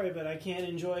I'm sorry, but I can't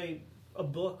enjoy a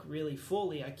book really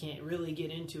fully. I can't really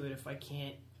get into it if I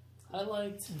can't I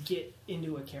liked. get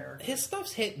into a character. His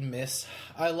stuff's hit and miss.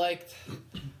 I liked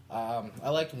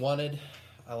Wanted.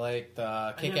 I liked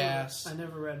Kick-Ass. I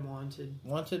never read Wanted.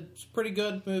 Wanted's pretty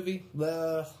good movie.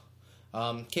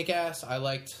 Kick-Ass. I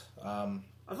liked I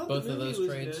thought both the of movie those was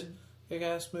trades. good.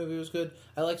 Kick-Ass movie was good.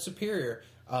 I liked Superior.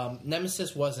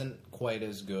 Nemesis wasn't quite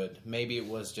as good. Maybe it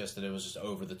was just that it was just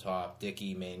over the top.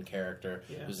 Dickie, main character,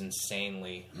 Yeah. It was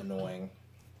insanely annoying.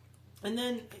 And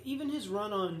then even his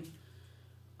run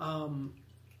on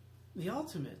the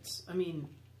Ultimates. I mean,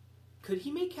 could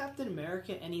he make Captain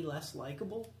America any less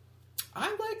likable?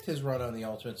 I liked his run on the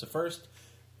Ultimates. The first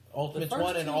Ultimates The first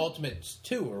 1 and two- Ultimates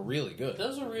 2 are really good.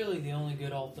 Those are really the only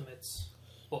good Ultimates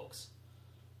books.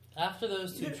 After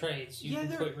those two Yeah, trades, you yeah, can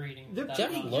they're- quit reading. they're that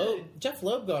pretty much. good. Jeff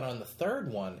Loeb got on the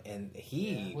third one, and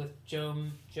Yeah, with Joe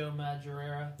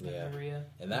Madureira.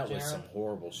 and that was some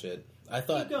horrible shit. I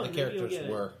thought going, the maybe you'll characters get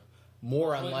it. were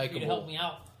more Wait for you to help unlikable. me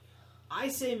out, I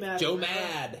say Matt. Joe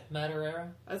Mad.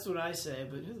 Madureira. That's what I say,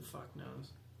 but who the fuck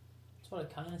knows? That's what I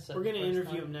kind of said. We're going to the first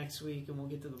interview him next week, and we'll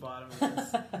get to the bottom of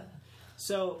this.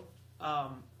 So,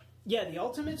 yeah, the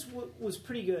Ultimates was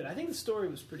pretty good. I think the story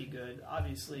was pretty good.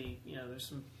 Obviously, there's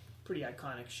some pretty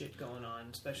iconic shit going on,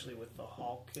 especially with the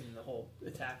Hulk and the whole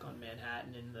attack on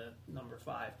Manhattan in the number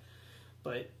 5.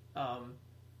 But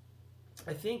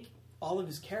I think all of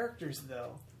his characters,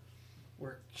 though,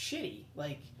 were shitty.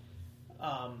 Like,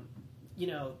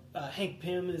 Hank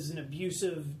Pym is an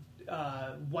abusive,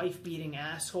 wife-beating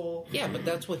asshole. Yeah, but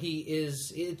that's what he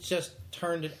is. It's just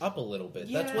turned it up a little bit.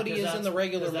 Yeah, that's what he Because is in the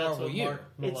regular because that's Marvel what year.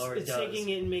 Mark Millar It's does. taking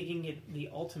it and making it the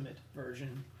ultimate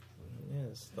version.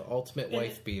 Yes, the ultimate And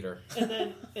wife beater.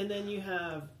 And then you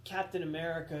have Captain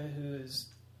America, who is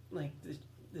like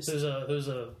this. Who's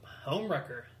a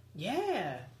homewrecker.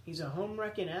 Yeah, he's a home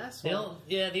wrecking asshole.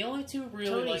 The only two really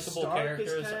Tony likable Stark is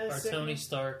characters kinda are sick. Tony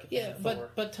Stark Yeah, and Thor.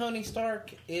 but Tony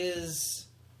Stark is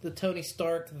the Tony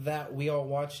Stark that we all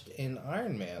watched in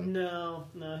Iron Man. No,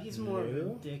 he's more of a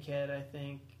No? dickhead. I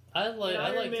think I like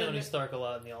Iron Man- Tony Stark a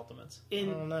lot in the Ultimates. I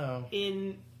don't know.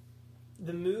 in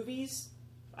the movies,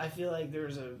 I feel like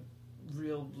there's a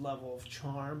real level of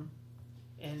charm,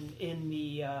 and in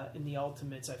the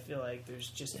Ultimates, I feel like there's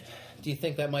just Do you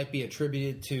think that might be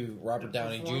attributed to Robert The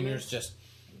Downey Jr.'s performance? just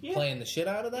yeah. playing the shit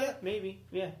out of Yeah, that? maybe.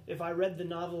 Yeah, if I read the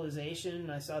novelization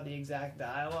and I saw the exact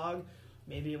dialogue,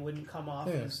 maybe it wouldn't come off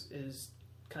Yeah. as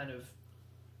kind of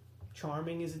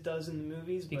charming as it does in the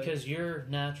movies. But Because you're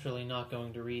naturally not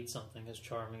going to read something as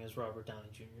charming as Robert Downey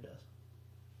Jr. does.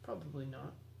 probably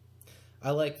not. I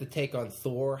like the take on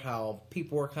Thor, how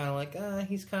people were kind of like,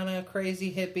 he's kind of a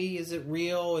crazy hippie. Is it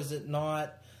real? Is it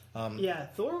not? Yeah,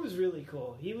 Thor was really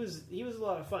cool. He was a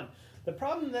lot of fun. The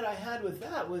problem that I had with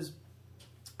that was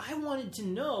I wanted to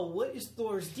know what is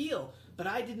Thor's deal. but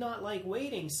I did not like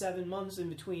waiting 7 months in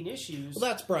between issues. Well,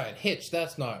 that's Brian Hitch.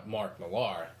 That's not Mark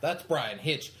Millar. That's Brian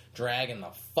Hitch dragging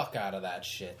the fuck out of that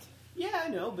shit. Yeah, I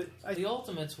know, but The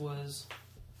Ultimates was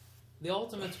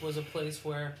a place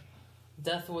where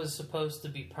death was supposed to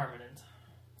be permanent.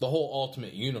 The whole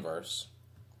Ultimate Universe.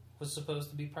 Was supposed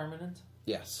to be permanent?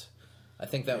 Yes. I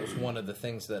think that was one of the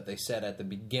things that they said at the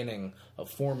beginning of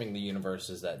forming the universe,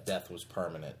 is that death was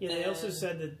permanent. yeah, they also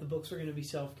said that the books were going to be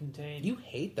self-contained. You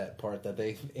hate that part that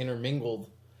they intermingled.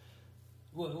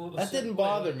 That So- didn't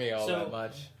bother wait, me all so that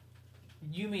much.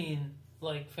 You mean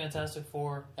like Fantastic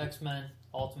Four, X-Men,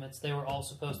 Ultimates? They were all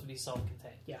supposed to be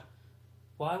self-contained. Yeah.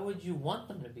 Why would you want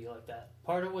them to be like that?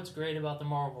 Part of what's great about the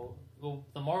Marvel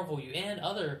and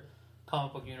other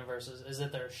comic book universes is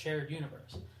that they're a shared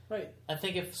universe. Right. I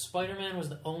think if Spider-Man was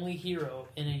the only hero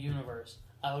in a universe,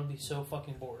 I would be so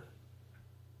fucking bored.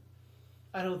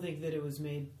 I don't think that it was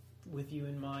made with you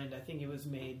in mind. I think it was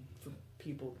made for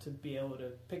people to be able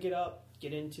to pick it up,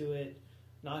 get into it,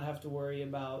 not have to worry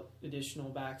about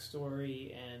additional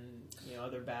backstory and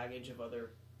other baggage of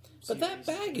other. But that series and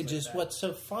things baggage like is that. what's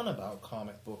so fun about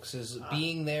comic books, is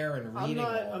being there and reading all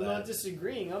I'm that. not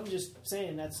disagreeing. I'm just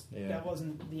saying Yeah. that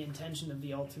wasn't the intention of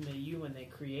the Ultimate You when they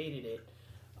created it.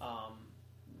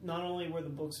 Not only were the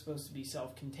books supposed to be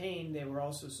self-contained, they were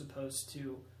also supposed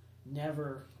to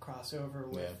never cross over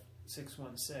with Yeah.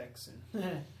 616,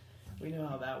 and we know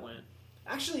how that went.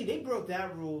 Actually, they broke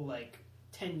that rule like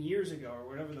 10 years ago or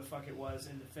whatever the fuck it was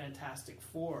in the Fantastic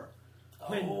Four.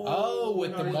 When-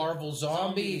 with the when- Marvel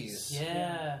Zombies.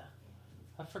 Yeah.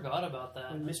 I forgot about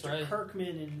that. When That's Mr. right.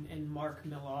 Kirkman and Mark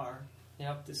Millar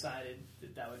Yep. decided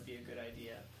that would be a good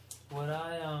idea. What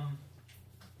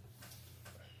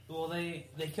well, they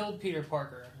killed Peter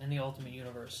Parker in the Ultimate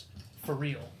Universe for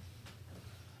real,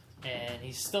 and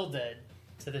he's still dead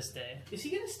to this day. Is he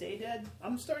gonna stay dead?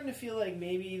 I'm starting to feel like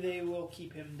maybe they will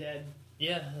keep him dead.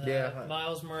 Yeah. Yeah.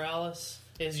 Miles Morales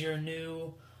is your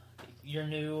new,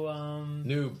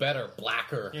 New, better,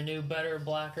 blacker. your new better,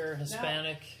 blacker,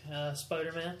 Hispanic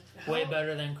Spider-Man. Way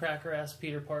better than cracker ass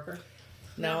Peter Parker.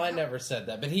 No, I never said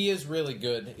that, but he is really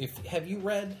good. Have you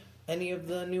read any of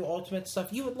the new Ultimate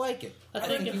stuff? You would like it. I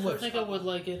think you I would. think I would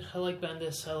like it. I like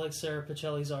Bendis. I like Sarah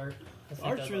Pacelli's art. I think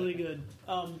Art's I'd really like it.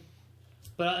 good.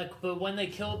 But when they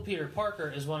killed Peter Parker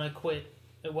is when I quit.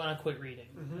 When I quit reading.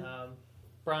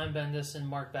 Brian Bendis and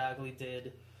Mark Bagley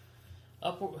did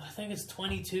I think it's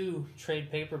 22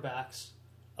 trade paperbacks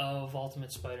of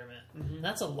Ultimate Spider-Man.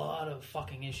 That's a lot of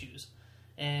fucking issues,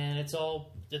 and it's all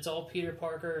Peter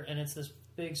Parker, and it's this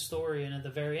big story. And at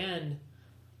the very end,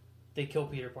 they kill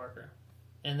Peter Parker,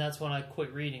 and that's when I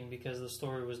quit reading because the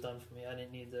story was done for me. I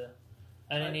didn't need to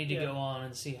Yeah. go on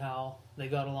and see how they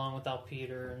got along without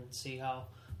Peter and see how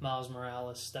Miles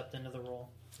Morales stepped into the role.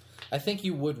 I think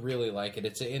you would really like it.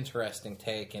 It's an interesting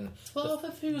take, and Well,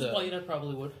 if he was white, I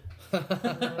probably would.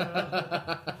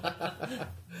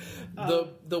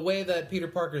 the way that Peter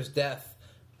Parker's death,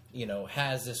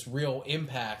 has this real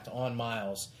impact on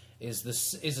Miles is a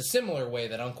similar way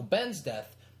that Uncle Ben's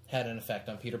death had an effect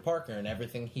on Peter Parker and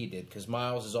everything he did, because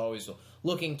Miles is always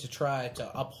looking to try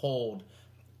to uphold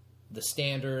the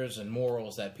standards and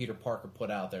morals that Peter Parker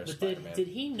put out there as But Spider-Man. did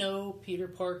he know Peter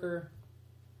Parker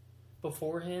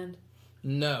beforehand?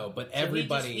 No, but So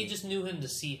everybody... he just knew him to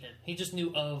see him. He just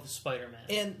knew of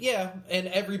Spider-Man. And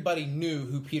everybody knew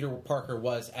who Peter Parker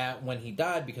was when he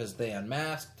died because they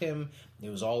unmasked him. It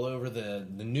was all over the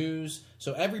news.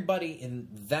 So everybody in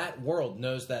that world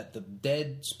knows that the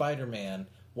dead Spider-Man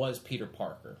was Peter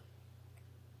Parker.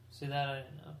 See, that I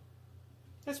didn't know.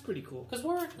 That's pretty cool.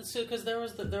 Because there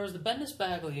was the Bendis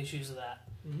Bagley issues of that,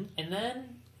 and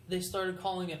then they started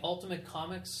calling it Ultimate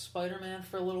Comics Spider-Man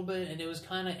for a little bit, and it was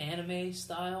kind of anime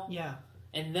style. Yeah,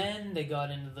 And then they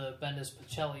got into the Bendis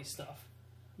Pacelli stuff.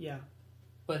 yeah.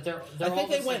 But they're I all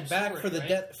think the they went same back story,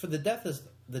 for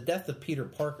the death of Peter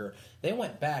Parker. They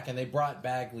went back and they brought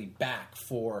Bagley back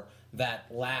for that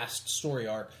last story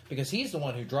arc because he's the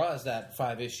one who draws that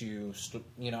 5-issue.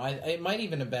 It might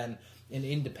even have been an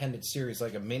independent series,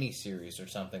 like a mini series or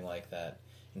something like that,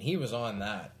 and he was on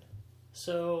that.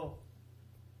 So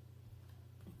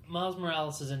Miles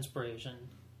Morales' inspiration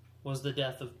was the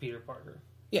death of Peter Parker.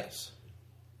 Yes.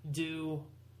 Do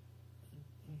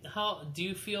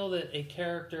you feel that a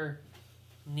character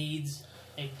needs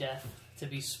a death to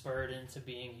be spurred into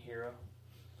being a hero?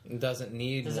 It doesn't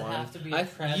need Does it one. have to be a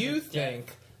tragic You death?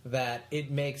 think that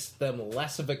it makes them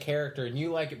less of a character, and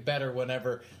you like it better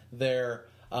whenever they're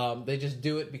they just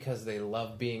do it because they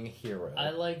love being a hero. I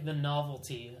like the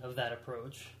novelty of that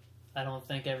approach. I don't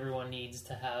think everyone needs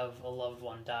to have a loved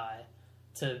one die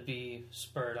to be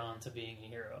spurred on to being a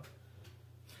hero.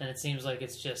 And it seems like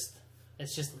it's just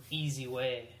it's just an easy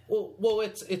way. Well,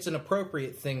 it's an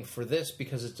appropriate thing for this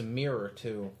because it's a mirror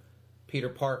to Peter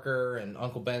Parker and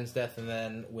Uncle Ben's death, and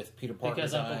then with Peter Parker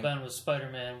Because dying. Uncle Ben was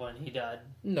Spider-Man when he died.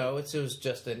 No, it was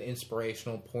just an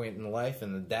inspirational point in life,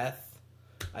 and the death.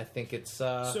 I think it's.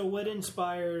 So what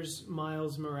inspires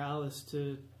Miles Morales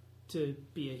to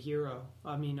be a hero?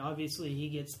 I mean, obviously he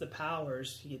gets the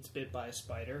powers. He gets bit by a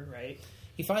spider, right?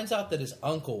 He finds out that his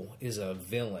uncle is a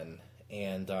villain,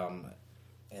 and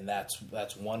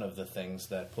that's one of the things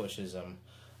that pushes him.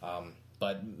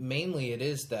 But mainly it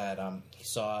is that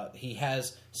he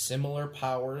has similar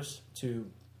powers to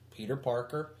Peter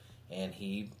Parker, and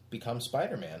he becomes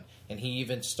Spider-Man. And he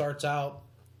even starts out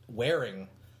wearing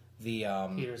the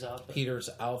Peter's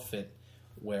outfit,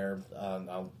 where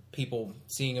people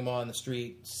seeing him on the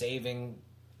street, saving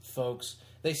folks,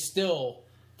 they still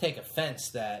take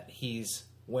offense that he's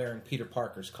wearing Peter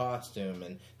Parker's costume,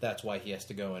 and that's why he has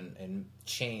to go and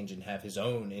change and have his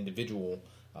own individual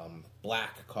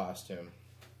black costume.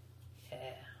 Yeah,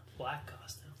 black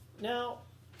costume. Now,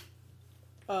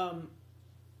 so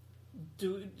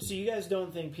you guys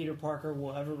don't think Peter Parker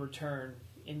will ever return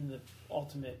in the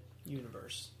Ultimate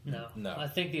Universe? No. I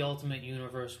think the Ultimate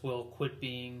Universe will quit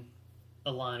being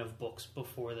a line of books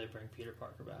before they bring Peter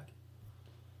Parker back.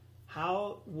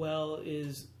 How well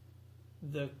is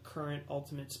the current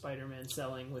Ultimate Spider-Man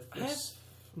selling with this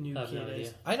new I have no kid?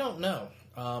 idea. I don't know.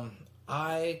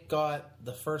 I got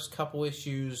the first couple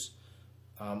issues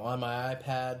on my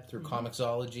iPad through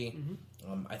Comixology.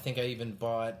 Mm-hmm. I think I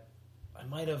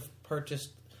might have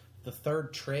purchased the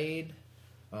third trade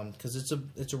because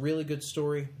it's a really good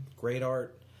story, great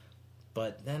art.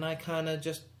 But then I kind of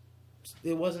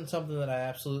it wasn't something that I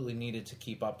absolutely needed to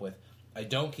keep up with. I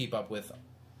don't keep up with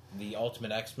the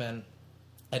Ultimate X-Men.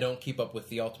 I don't keep up with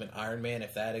the Ultimate Iron Man,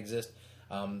 if that exists.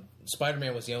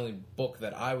 Spider-Man was the only book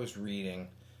that I was reading,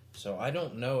 so I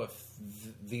don't know if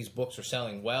these books are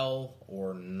selling well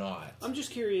or not. I'm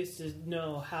just curious to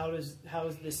know how is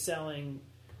this selling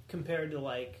compared to,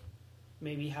 like,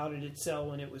 maybe how did it sell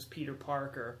when it was Peter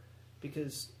Parker?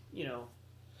 Because, you know,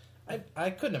 I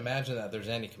couldn't imagine that there's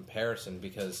any comparison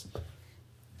because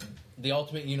the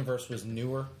Ultimate Universe was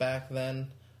newer back then.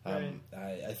 Right.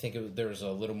 I think there was a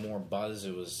little more buzz.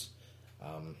 It was,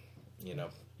 You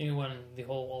mean when the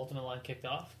whole Ultimate line kicked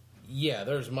off? Yeah,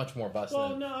 there's much more buzz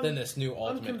than this new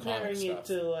Ultimate I'm comparing comic it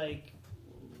stuff. to, like,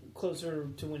 closer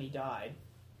to when he died.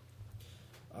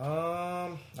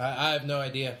 I have no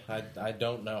idea. I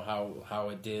don't know how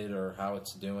it did or how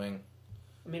it's doing.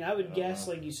 I mean, I would guess,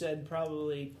 like you said,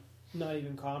 probably not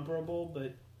even comparable,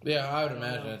 but Yeah, I would I don't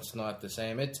imagine know. it's not the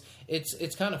same.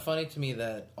 It's kind of funny to me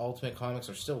that Ultimate Comics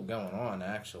are still going on.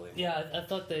 Actually, Yeah, I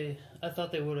thought they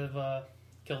would have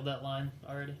killed that line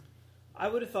already. I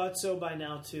would have thought so by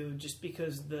now too, just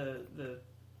because the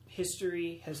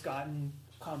history has gotten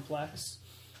complex,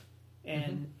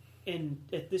 and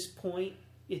at this point,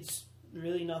 it's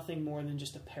really nothing more than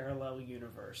just a parallel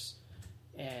universe,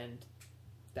 and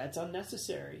that's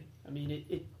unnecessary. I mean,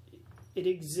 it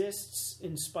exists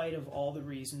in spite of all the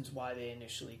reasons why they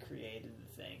initially created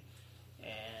the thing,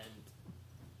 and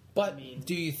but I mean-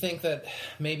 do you think that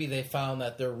maybe they found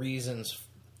that their reasons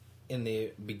in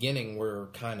the beginning were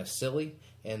kind of silly,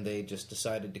 and they just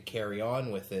decided to carry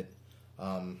on with it?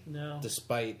 no.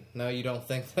 No, you don't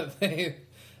think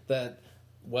that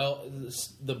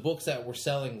the books that were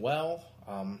selling well,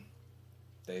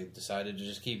 they decided to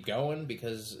just keep going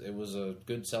because it was a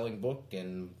good selling book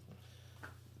and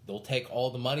they'll take all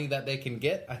the money that they can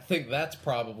get. I think that's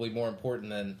probably more important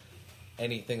than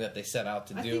anything that they set out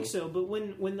to do. I think so, but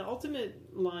when the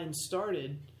Ultimate line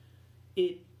started,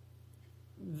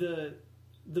 the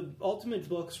Ultimate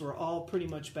books were all pretty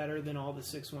much better than all the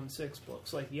 616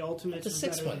 books. Like the Ultimates, The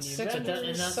were better than the 616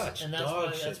 Avengers. such and that's dog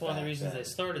why shit that's one of the back reasons then. they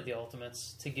started the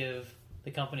Ultimates, to give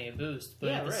the company a boost. But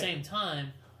Yeah, at the right. same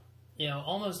time,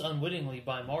 almost unwittingly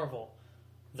by Marvel,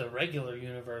 the regular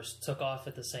universe took off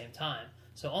at the same time.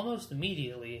 So almost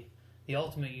immediately, the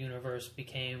Ultimate Universe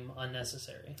became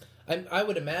unnecessary. I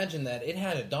would imagine that it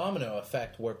had a domino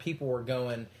effect where people were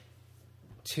going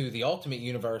to the Ultimate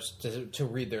Universe to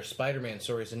read their Spider-Man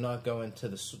stories and not going to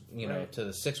the Right. to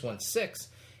the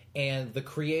 616. And the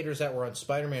creators that were on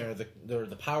Spider-Man or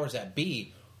the powers that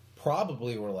be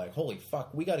probably were like, holy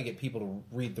fuck, we got to get people to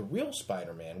read the real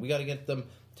Spider-Man. We got to get them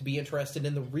to be interested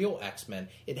in the real X-Men.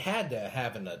 It had to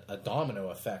have a domino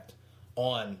effect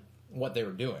on what they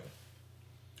were doing.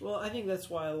 Well, I think that's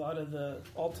why a lot of the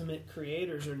Ultimate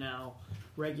creators are now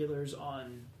regulars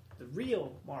on the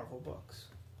real Marvel books.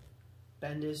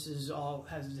 Bendis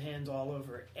has his hands all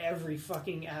over every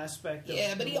fucking aspect of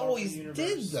Yeah, but the he Marvel always universe.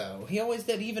 did, though. He always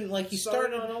did. Even like he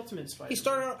started started on Ultimate Spider. He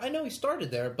started. I know he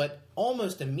started there, but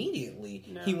almost immediately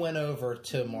No. he went over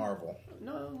to Marvel,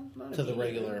 No, not to the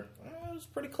immediately. regular. It was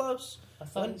pretty close. I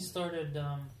thought When- he started.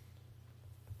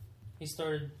 He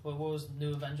started. What was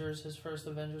New Avengers? His first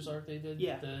Avengers arc they did.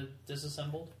 Yeah. The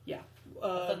Disassembled. Yeah.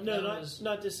 thought No, that not was-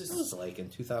 not It was like in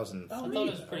 2000. Oh, I thought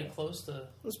it was pretty close to It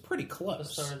was pretty the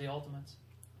close. start of the Ultimates.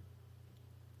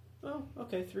 Oh,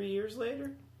 okay. 3 years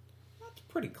later. That's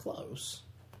pretty close.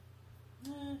 I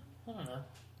don't know.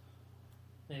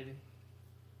 Maybe.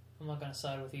 I'm not going to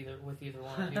side with either one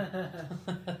of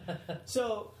you.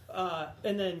 So,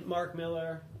 and then Mark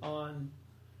Miller on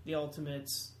the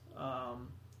Ultimates.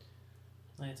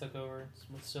 And he took over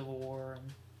with Civil War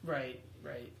and Right.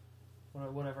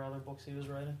 whatever other books he was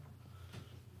writing.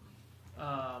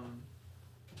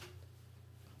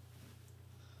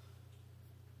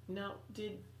 Now,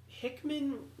 did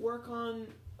Hickman work on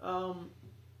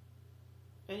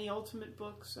any Ultimate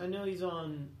books? I know he's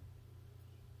on.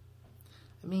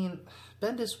 I mean,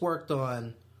 Bendis worked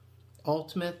on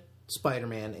Ultimate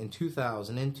Spider-Man in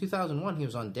 2000. In 2001, he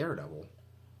was on Daredevil.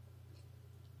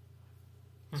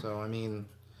 So, I mean...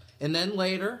 And then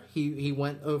later, he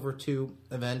went over to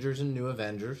Avengers and New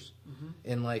Avengers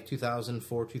in, like,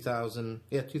 2004,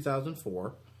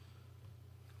 2004.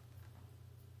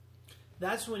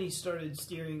 That's when he started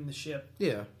steering the ship.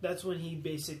 Yeah. That's when he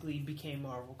basically became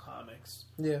Marvel Comics.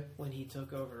 Yeah. When he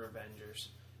took over Avengers.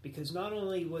 Because not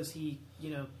only was he,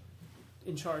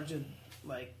 in charge of,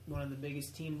 like, one of the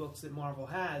biggest team books that Marvel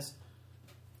has,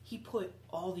 he put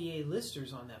all the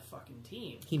A-listers on that fucking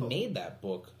team. He made that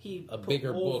book He a put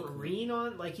bigger book. Wolverine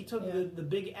on, like he took the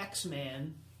big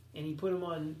X-Man and he put him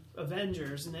on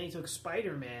Avengers, and then he took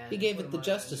Spider-Man. He and gave put it him the on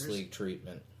Justice Avengers. League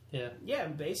treatment. Yeah. Yeah,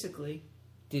 basically.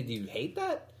 Did you hate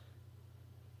that?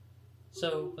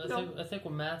 So No. I think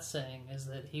what Matt's saying is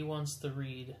that he wants to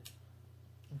read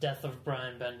Death of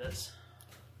Brian Bendis.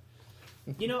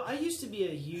 I used to be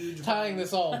a huge Tying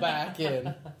this all back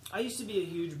in. I used to be a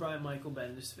huge Brian Michael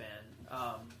Bendis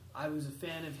fan. I was a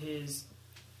fan of his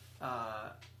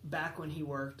back when he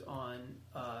worked on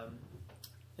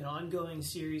an ongoing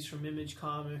series from Image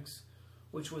Comics,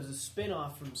 which was a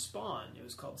spin-off from Spawn. It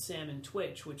was called Sam and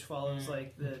Twitch, which follows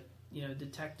like the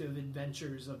detective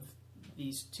adventures of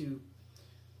these two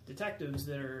detectives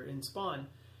that are in Spawn,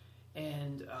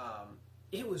 and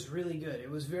it was really good. It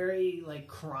was very like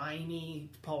crimey.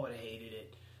 Paul would have hated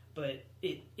it, but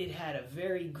it had a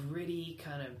very gritty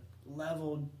kind of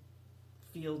leveled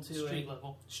feel to Street it.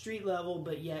 level. Street level,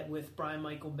 but yet with Brian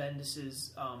Michael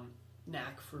Bendis's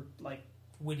knack for like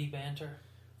Witty banter.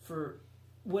 for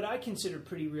what I consider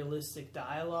pretty realistic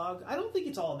dialogue. I don't think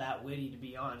it's all that witty, to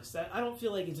be honest. I don't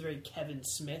feel like it's very Kevin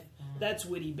Smith. That's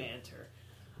witty banter.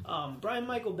 Brian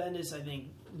Michael Bendis, I think,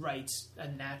 writes a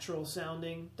natural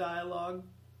sounding dialogue.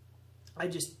 I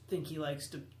just think he likes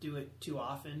to do it too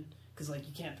often. Because, like,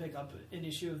 you can't pick up an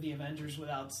issue of the Avengers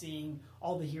without seeing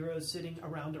all the heroes sitting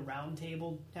around a round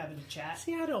table having a chat.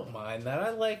 See, I don't mind that. I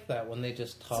like that when they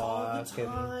just It's all the talk. and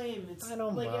time. It's I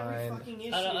don't like every mind. fucking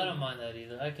issue. I don't mind that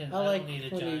either. I like don't need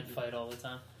a when giant you- fight all the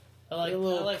time. I a like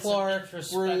little some Clark,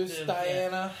 Bruce, introspective-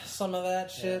 Diana, some of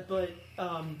that shit. But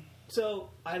so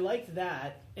I liked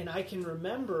that, and I can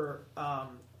remember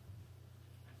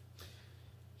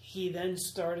he then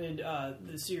started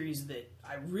the series that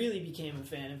I really became a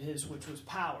fan of his, which was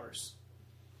Powers.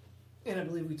 And I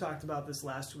believe we talked about this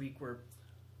last week, where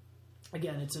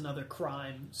again it's another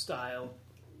crime style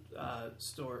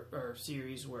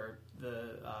series where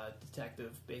the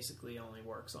detective basically only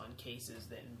works on cases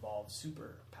that involve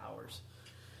superpowers.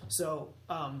 So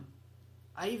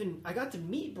I got to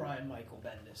meet Brian Michael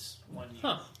Bendis one year,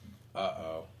 Huh.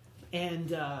 Uh-oh.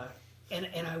 and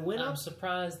I went I'm up,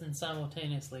 surprised and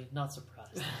simultaneously not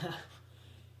surprised.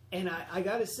 and I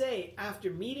got to say, after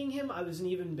meeting him, I was an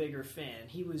even bigger fan.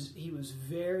 He was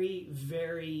very,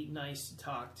 very nice to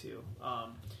talk to,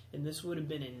 and this would have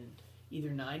been in either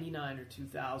 '99 or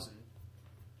 2000.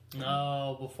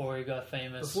 No, before he got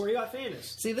famous. Before he got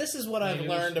famous. See, this is what I've Maybe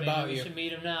learned about we you. should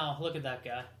meet him now. Look at that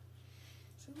guy.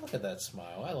 See, look at that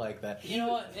smile. I like that. You know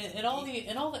what? In all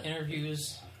the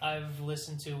interviews I've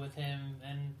listened to with him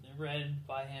and read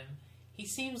by him, he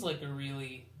seems like a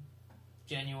really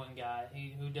genuine guy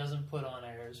who doesn't put on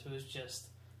airs, who's just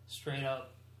straight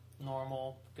up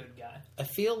normal good guy. I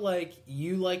feel like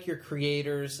you like your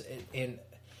creators, and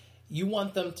you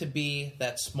want them to be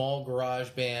that small garage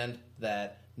band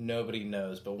that nobody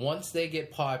knows. But once they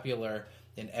get popular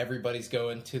and everybody's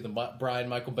going to the Brian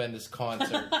Michael Bendis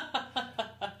concert,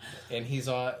 and he's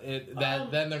on it.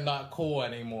 Then they're not cool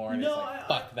anymore. And No, it's like,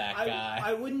 fuck that guy.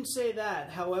 I wouldn't say that.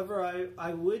 However,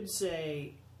 I would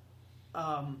say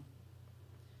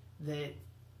that.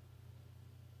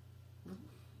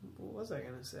 What was I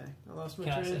going to say? I lost my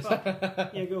Can I train of say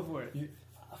thought. Yeah, go for it.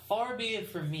 Far be it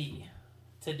from me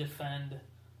to defend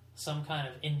some kind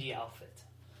of indie outfit,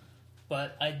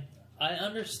 but I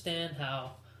understand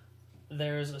how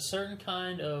there's a certain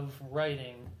kind of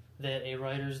writing that a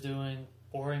writer's doing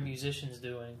or a musician's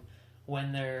doing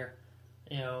when they're,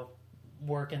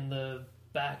 working the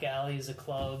back alleys of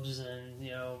clubs and,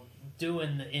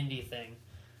 doing the indie thing,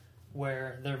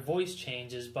 where their voice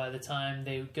changes by the time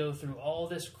they go through all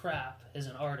this crap as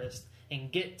an artist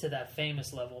and get to that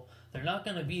famous level. They're not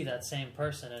going to be that same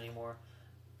person anymore,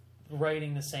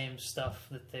 writing the same stuff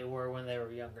that they were when they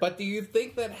were younger. But do you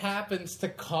think that happens to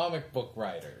comic book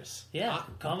writers? Yeah,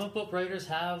 comic book writers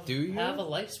have a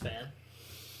lifespan.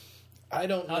 I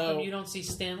don't know. How come you don't see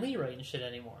Stan Lee writing shit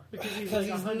anymore? Because he's, Because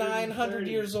like he's 130. 900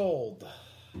 years old.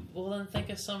 Well, then think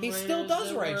of some He writers still does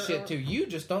that write were- shit too. You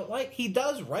just don't like. He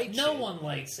does write shit. No one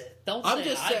likes it. Don't I'm say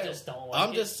just I saying. just don't like it.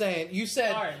 I'm just saying. You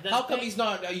said, All right, then how come pick- he's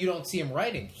not? You don't see him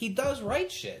writing. He does write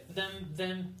shit.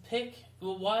 Then pick.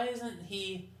 Well, why isn't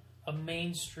he a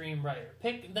mainstream writer?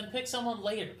 Pick someone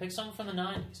later. Pick someone from the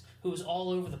 '90s who was all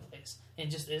over the place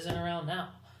and just isn't around now.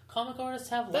 Comic artists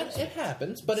have That lifespans. it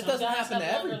happens, but it Some doesn't guys happen to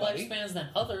have longer everybody. lifespans than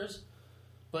others,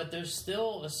 but there's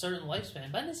still a certain lifespan.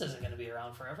 Bendis isn't going to be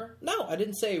around forever. No, I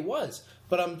didn't say it was.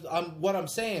 But what I'm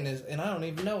saying is, and I don't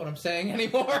even know what I'm saying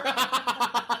anymore.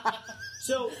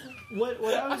 So what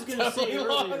I was going to say Totally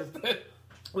earlier. lost it.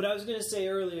 What I was going to say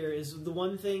earlier is the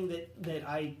one thing that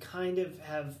I kind of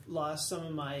have lost some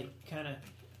of my kind of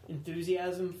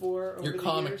enthusiasm for over Your the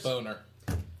comic years. boner.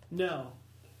 No.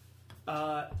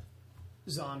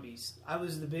 Zombies. I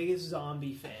was the biggest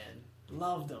zombie fan.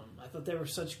 Loved them. I thought they were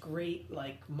such great,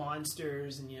 like,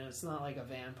 monsters, and, it's not like a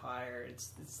vampire.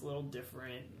 It's a little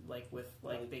different,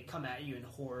 they come at you in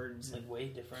hordes. Like way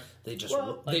different. They just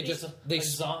Well,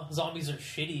 Zombies are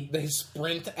shitty. they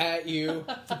sprint at you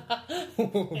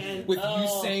And- with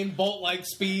Usain Bolt like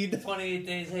speed. 28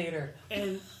 Days Later.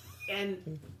 And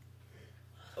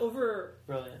over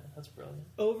Brilliant. That's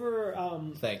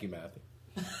brilliant. Thank you, Matthew.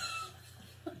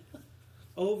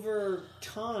 over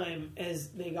time, as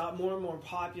they got more and more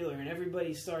popular and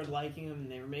everybody started liking them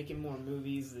and they were making more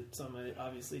movies that some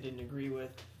obviously didn't agree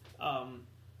with,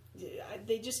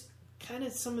 they just kind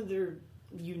of, some of their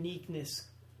uniqueness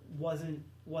wasn't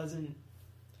Was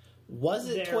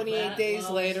it There, 28 Matt Days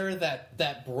Wells. Later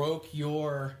that broke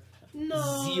your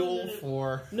zeal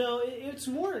for... No, it's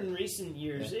more in recent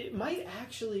years. It might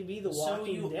actually be The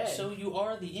Walking Dead. So you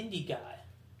are the indie guy.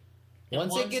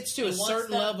 Once it gets to a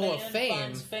certain level of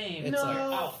fame, it's no, like,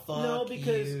 oh, fuck no,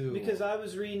 you. because I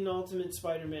was reading Ultimate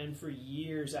Spider-Man for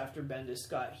years after Bendis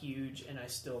got huge, and I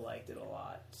still liked it a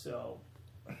lot. So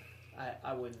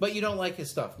I wouldn't. But you don't like his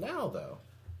stuff now, though.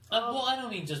 Well, I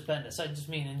don't mean just Bendis. I just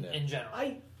mean in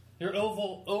general. Your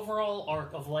overall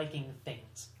arc of liking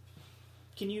things.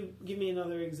 Can you give me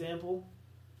another example?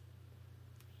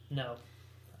 No.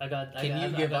 I got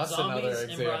give us Zombies another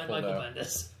and Brian example, Michael though?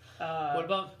 Bendis. What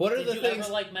about? What are did the you things-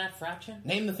 ever like Matt Fraction?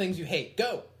 Name the things you hate.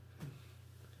 Go!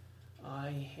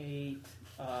 I hate.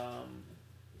 Bow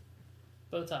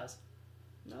ties.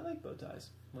 I like bow ties,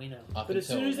 We know. Up but as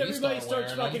until soon as we everybody start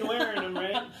starts wearing fucking them. wearing them,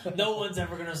 right? No one's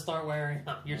ever gonna start wearing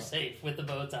them. You're safe with the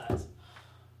bow ties.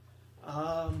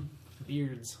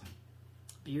 Beards.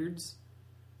 Beards.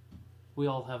 We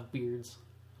all have beards.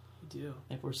 I do. I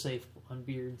think we're safe on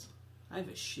beards. I have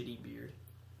a shitty beard.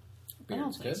 I don't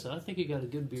Beard's think good. so. I think you got a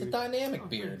good It's a beard. dynamic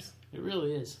beard. It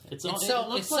really is. It It looks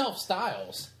like-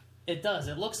 self-styles. It does.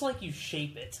 It looks like you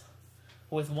shape it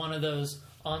with one of those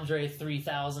Andre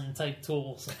 3000 type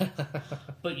tools.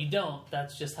 But you don't.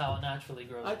 That's just how it naturally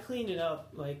grows. I cleaned it up,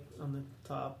 like, on the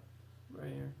top,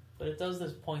 right here. But it does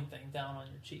this point thing down on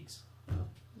your cheeks.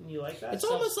 You like that? It's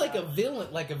almost like a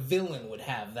villain. Like a villain would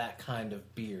have that kind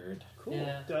of beard. Cool.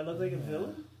 Yeah. Do I look like a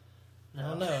villain? I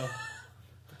don't know.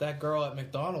 But that girl at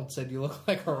McDonald's said you look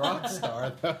like a rock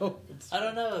star, though. I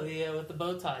don't know. With the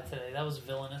bow tie today, that was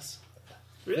villainous.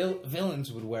 Really?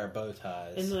 Villains would wear bow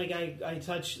ties. And like I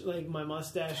touch like my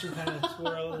mustache and kind of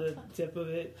twirl the tip of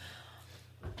it.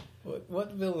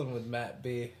 What villain would Matt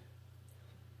be?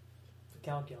 The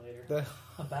calculator. The-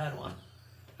 A bad one.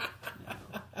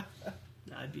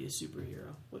 No, I'd be a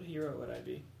superhero. What hero would I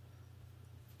be?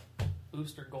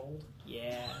 Booster Gold.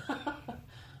 Yeah,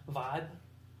 Vibe.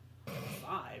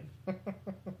 Vibe.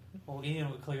 Well, Ian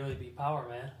would clearly be Power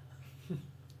Man.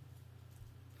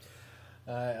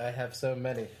 I have so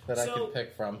many that I So- can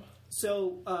pick from.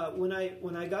 So when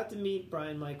I got to meet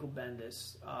Brian Michael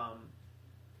Bendis,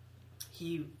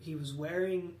 he was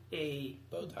wearing a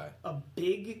Bow tie.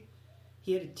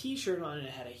 He had a T-shirt on and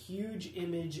it had a huge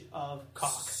image of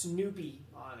Cock. Snoopy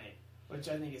on it, which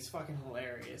I think is fucking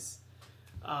hilarious.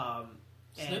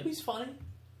 Snoopy's funny.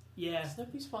 Yeah,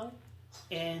 Snoopy's funny.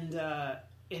 and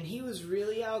he was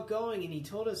really outgoing, and he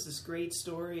told us this great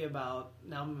story about.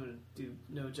 Now I'm going to do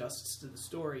no justice to the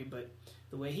story, but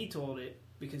the way he told it,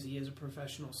 because he is a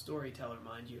professional storyteller,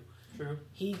 mind you. True.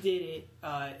 He did it,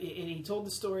 and he told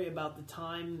the story about the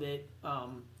time that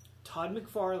Todd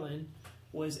McFarlane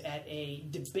was at a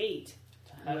debate.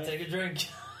 Had to take a drink.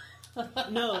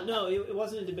 No, it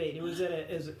wasn't a debate. It was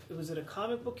at a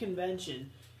comic book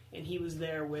convention, and he was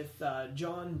there with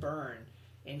John Byrne,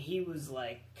 and he was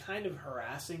like kind of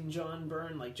harassing John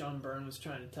Byrne. Like John Byrne was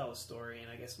trying to tell a story,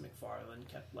 and I guess McFarlane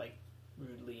kept like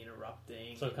rudely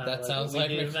interrupting. So kind That of sounds what like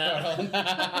we do, Matt.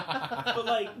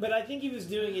 McFarlane. but I think he was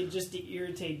doing it just to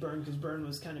irritate Byrne, because Byrne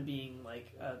was kind of being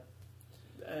like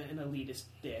an elitist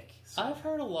dick. So, I've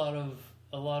heard a lot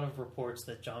of reports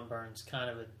that John Byrne's kind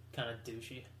of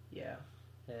douchey. yeah.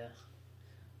 Yeah.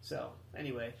 So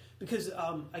anyway, because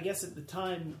I guess at the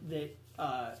time that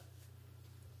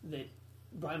that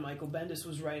Brian Michael Bendis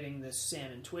was writing this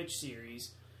Sam and Twitch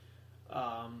series,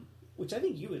 which I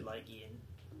think you would like, Ian,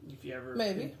 if you ever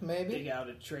Maybe. dig out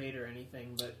a trade or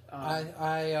anything. But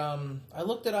I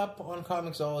looked it up on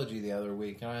Comixology the other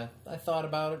week, and I thought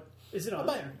about it. is it on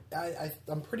But there?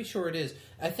 I'm pretty sure it is.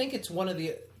 I think it's one of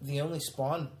the only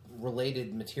Spawn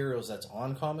related materials that's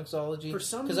on Comixology. For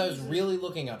some because I was reason- really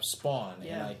looking up Spawn, and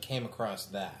Yeah. I came across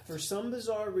that. For some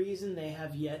bizarre reason, they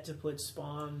have yet to put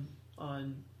Spawn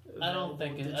on. I don't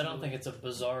think digitally. it's a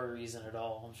bizarre reason at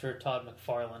all. I'm sure Todd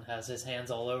McFarlane has his hands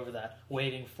all over that,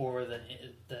 waiting for the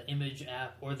Image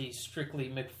app or the strictly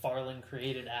McFarlane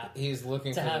created app He's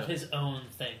looking to for have his own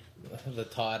thing. the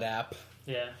Todd app.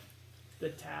 Yeah. the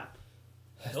tap.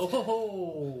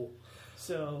 Oh.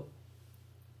 So,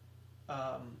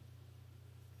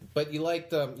 But you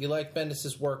liked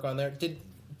Bendis' work on there.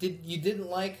 You didn't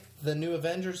like the new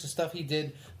Avengers, the stuff he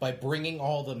did by bringing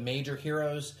all the major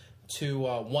heroes to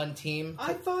one team?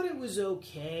 I thought it was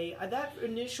okay. That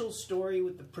initial story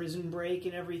with the prison break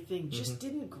and everything just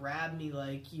didn't grab me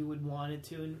like you would want it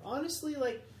to. And honestly,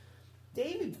 like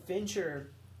David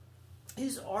Fincher,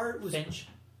 his art was Finch,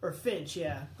 Finch.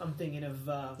 Yeah, I'm thinking of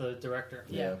the director.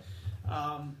 yeah.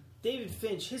 David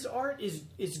Finch. His art is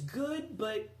good,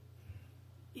 but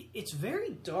it's very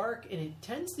dark and it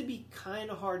tends to be kind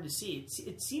of hard to see.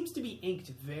 It seems to be inked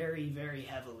very, very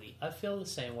heavily. I feel the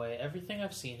same way. Everything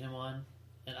I've seen him on,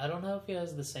 and I don't know if he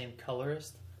has the same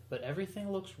colorist, but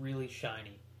everything looks really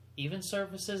shiny. Even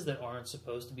surfaces that aren't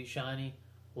supposed to be shiny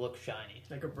look shiny.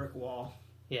 Like a brick wall.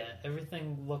 Yeah,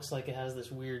 everything looks like it has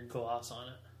this weird gloss on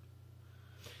it.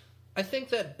 I think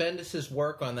that Bendis'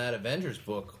 work on that Avengers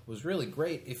book was really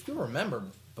great. If you remember,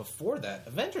 before that,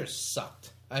 Avengers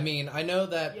sucked. I mean, I know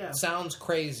that sounds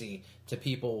crazy to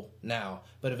people now,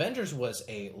 but Avengers was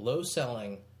a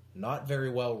low-selling, not very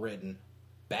well-written,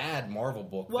 bad Marvel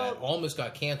book that almost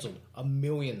got canceled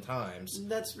 1,000,000 times.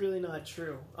 That's really not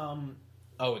true.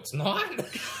 Oh, it's not?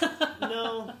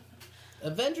 No.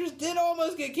 Avengers did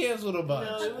almost get canceled a bunch.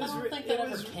 No, it was. I don't think it that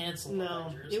was ever canceled No,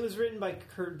 Avengers. it was written by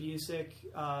Kurt Busiek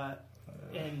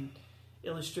and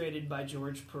illustrated by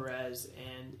George Perez,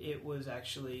 and it was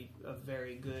actually a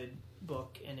very good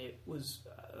book, and it was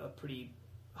a pretty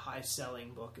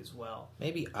high-selling book as well.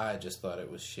 Maybe I just thought it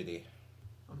was shitty.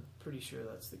 I'm pretty sure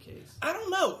that's the case. I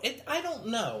don't know. I don't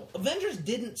know. Avengers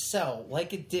didn't sell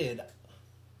like it did.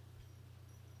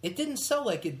 It didn't sell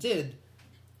like it did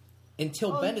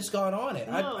until Bendis got on it.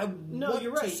 No,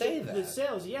 you're right. To say that. The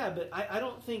sales, yeah, but I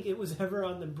don't think it was ever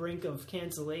on the brink of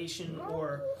cancellation,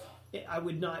 or I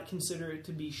would not consider it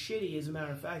to be shitty. As a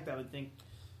matter of fact, I would think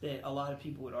that a lot of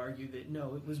people would argue that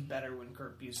no, it was better when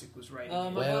Kurt Busiek was writing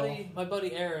it. My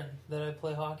buddy Aaron that I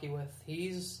play hockey with,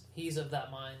 he's of that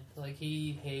mind. Like,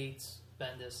 he hates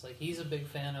Bendis. Like, he's a big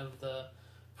fan of the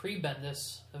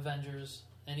pre-Bendis Avengers,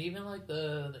 and even like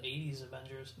the 80s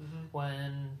Avengers,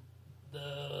 when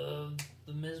the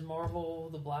Ms. Marvel,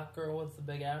 the black girl with the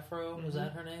big afro, was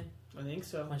that her name? I think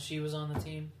so. When she was on the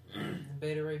team, and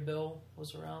Beta Ray Bill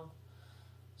was around.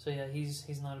 So yeah,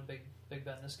 he's not a big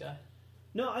Bendis guy.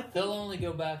 No, I think They'll only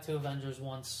go back to Avengers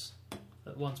once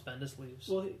Bendis leaves.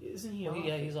 Well, isn't he off?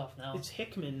 Yeah, he's off now. It's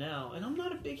Hickman now, and I'm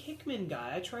not a big Hickman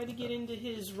guy. I tried to get into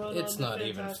his run It's on not the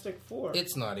even- Fantastic Four.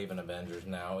 It's not even Avengers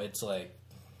now. It's like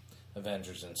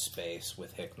Avengers in space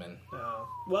with Hickman. Oh.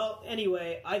 Well,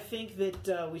 anyway, I think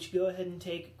that we should go ahead and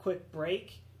take a quick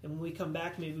break, And when we come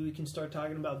back, maybe we can start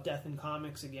talking about death in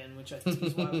comics again, which I think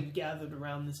is why we've gathered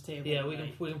around this table. Yeah,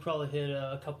 tonight. we can probably hit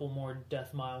a couple more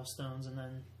death milestones and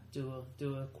then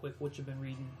do a quick what you've been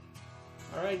reading.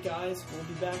 All right, guys, we'll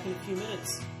be back in a few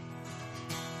minutes.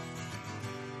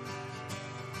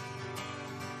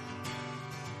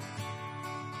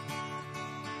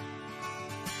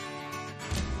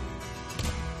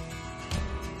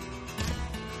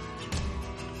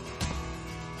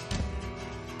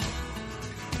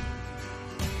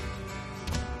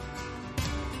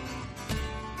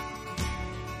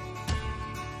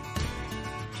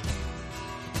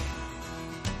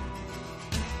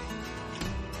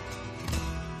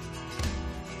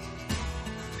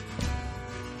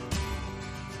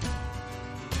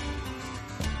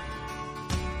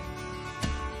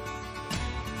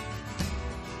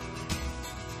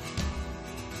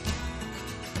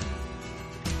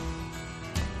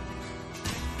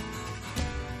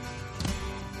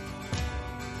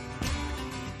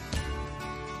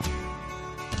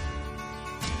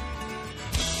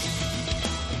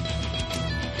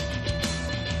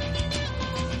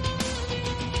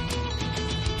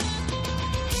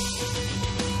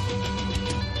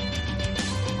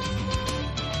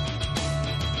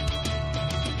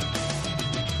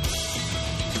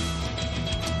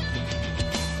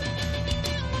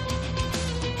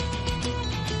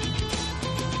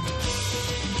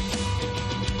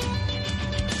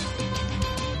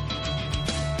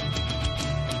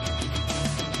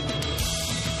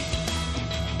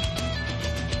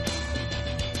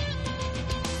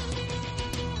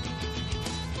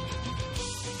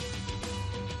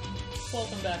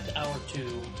 Welcome back to Hour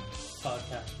 2,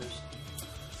 podcasters.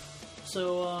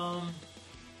 So,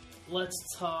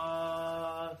 let's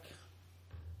talk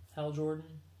Hal Jordan,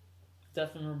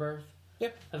 Death and Rebirth.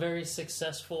 Yep. A very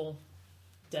successful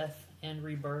death and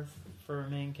rebirth for a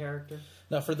main character.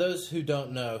 Now, for those who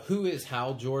don't know, who is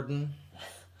Hal Jordan?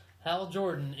 Hal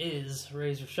Jordan is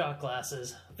Razor Shot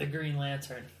Glasses, the Green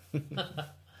Lantern.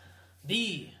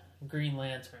 The Green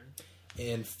Lantern.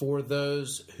 And for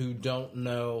those who don't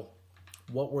know,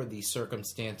 what were the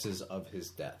circumstances of his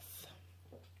death?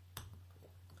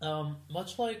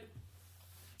 Much like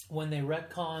when they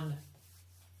retconned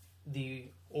the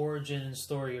origin and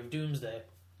story of Doomsday,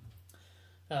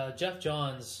 Jeff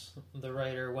Johns, the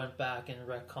writer, went back and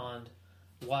retconned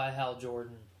why Hal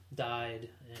Jordan died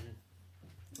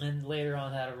and later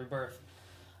on had a rebirth.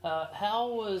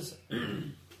 Hal was,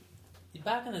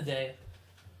 back in the day,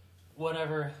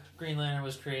 whenever Green Lantern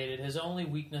was created, his only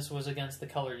weakness was against the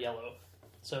color yellow.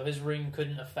 So his ring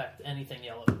couldn't affect anything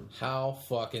yellow. How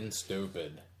fucking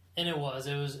stupid. And it was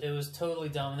totally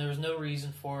dumb. There was no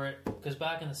reason for it, because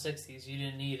back in the 60s, you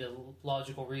didn't need a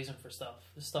logical reason for stuff.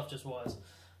 This stuff just was.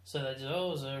 So that just, it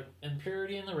was an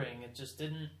impurity in the ring. It just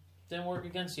didn't work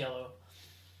against yellow.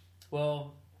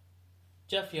 Well,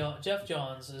 Jeff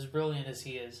Johns, as brilliant as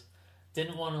he is,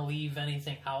 didn't want to leave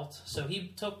anything out. So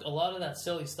he took a lot of that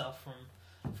silly stuff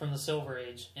from the Silver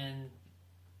Age and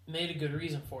made a good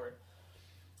reason for it.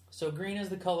 So green is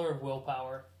the color of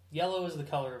willpower. Yellow is the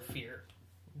color of fear.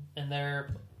 And they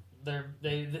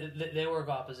work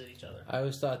opposite each other. I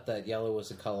always thought that yellow was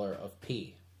the color of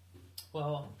pee.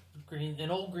 Well,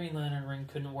 an old Green Lantern ring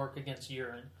couldn't work against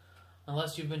urine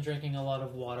unless you've been drinking a lot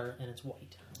of water and it's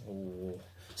white. Oh.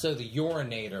 So the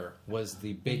Urinator was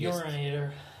the biggest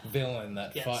Urinator villain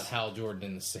that Yes. fought Hal Jordan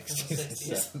in the 60s and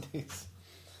 70s.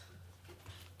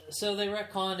 So they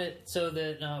retconned it so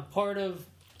that part of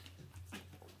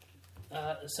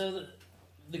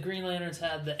the Green Lanterns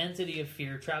had the entity of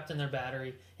fear trapped in their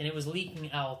battery, and it was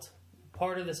leaking out.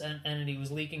 Part of this entity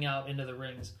was leaking out into the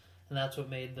rings, and that's what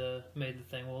made the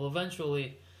thing. Well,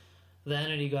 eventually, the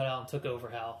entity got out and took over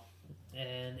Hal.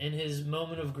 And in his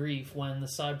moment of grief, when the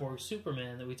cyborg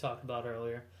Superman that we talked about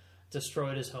earlier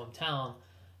destroyed his hometown,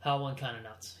 Hal went kind of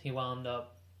nuts. He wound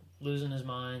up losing his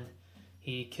mind.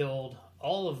 He killed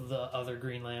all of the other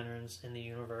Green Lanterns in the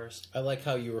universe. I like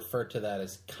how you refer to that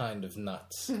as kind of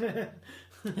nuts.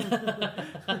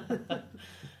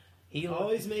 He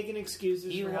Always making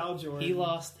excuses for Hal Jordan.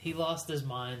 He lost his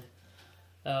mind.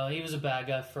 He was a bad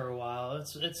guy for a while.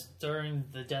 It's during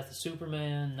the death of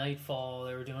Superman, Nightfall.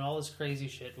 They were doing all this crazy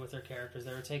shit with their characters.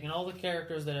 They were taking all the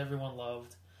characters that everyone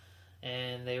loved,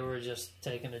 and they were just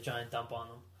taking a giant dump on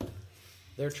them.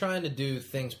 They're trying to do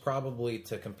things probably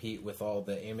to compete with all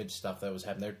the Image stuff that was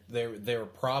happening. They were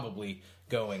probably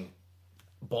going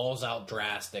balls out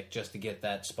drastic just to get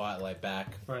that spotlight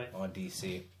back on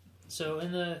DC. So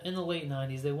in the late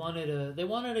 90s, they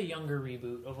wanted a younger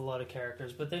reboot of a lot of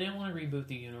characters, but they didn't want to reboot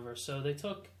the universe. So they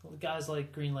took guys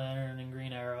like Green Lantern and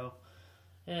Green Arrow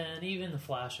and even the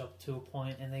Flash up to a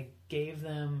point, and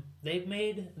they've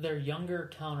made their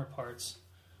younger counterparts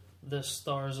the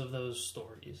stars of those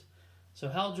stories. So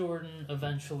Hal Jordan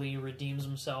eventually redeems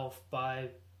himself by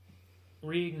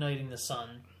reigniting the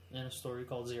sun in a story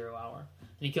called Zero Hour. And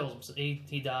he kills himself.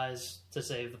 He dies to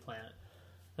save the planet.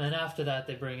 And then after that,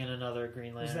 they bring in another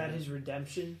Green Lantern. Is that his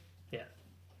redemption? Yeah.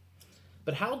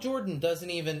 But Hal Jordan doesn't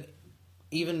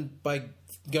even by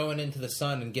going into the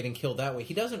sun and getting killed that way,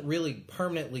 he doesn't really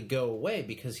permanently go away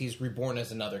because he's reborn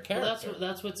as another character. Well,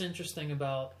 that's what's interesting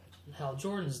about Hal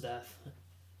Jordan's death.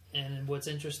 And what's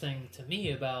interesting to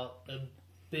me about a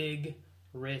big,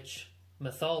 rich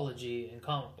mythology in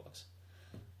comic books.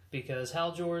 Because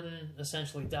Hal Jordan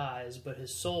essentially dies, but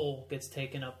his soul gets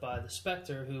taken up by the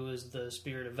Spectre, who is the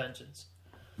spirit of vengeance.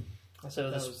 I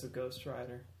thought that was the Ghost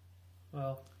Rider.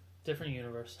 Well, different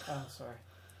universe. Oh, sorry.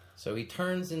 So he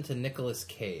turns into Nicolas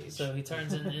Cage. So he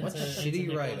turns into shitty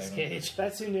Nicolas writing. Cage.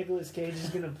 That's who Nicolas Cage is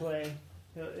going to play.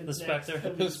 The Spectre.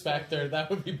 The Spectre, that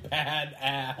would be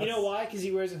badass. You know why? Because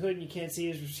he wears a hood and you can't see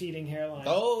his receding hairline.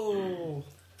 Oh!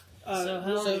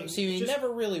 Warning, So he never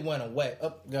really went away.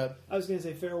 Oh, God. I was going to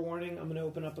say, fair warning, I'm going to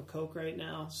open up a Coke right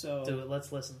now, so... Do it,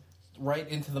 let's listen. Right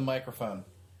into the microphone.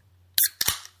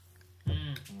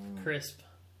 Crisp.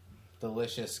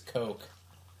 Delicious Coke.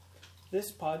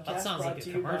 This podcast That sounds brought like a to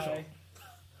you commercial. by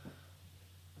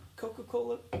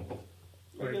Coca-Cola.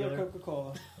 Regular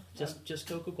Coca-Cola. Just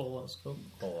Coca-Cola.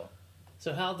 Coca-Cola.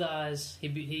 So Hal dies.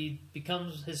 He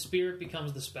becomes, his spirit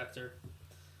becomes the Spectre,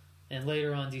 and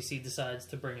later on DC decides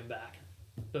to bring him back.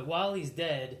 But while he's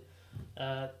dead,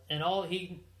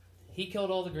 he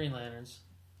killed all the Green Lanterns.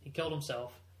 He killed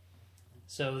himself.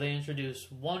 So they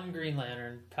introduced one Green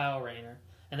Lantern, Kyle Rayner,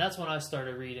 and that's when I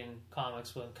started reading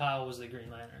comics when Kyle was the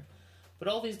Green Lantern. But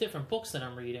all these different books that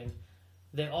I'm reading,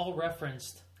 they all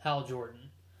referenced Hal Jordan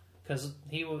because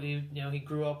he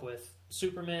grew up with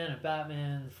Superman and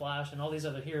Batman, and Flash, and all these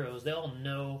other heroes. They all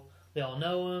know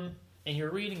him, and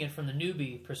you're reading it from the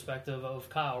newbie perspective of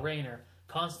Kyle Rayner,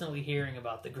 constantly hearing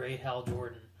about the great Hal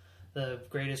Jordan, the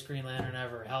greatest Green Lantern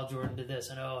ever. Hal Jordan did this,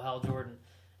 and Hal Jordan.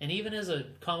 And even as a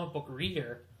comic book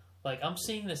reader, like, I'm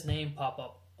seeing this name pop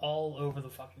up all over the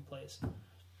fucking place.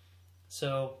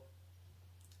 So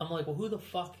I'm like, well, who the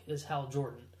fuck is Hal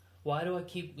Jordan? Why do I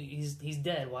keep... He's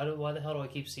dead. Why the hell do I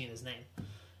keep seeing his name?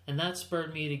 And that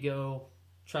spurred me to go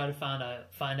try to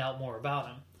find out more about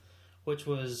him, which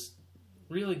was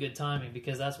really good timing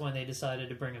because that's when they decided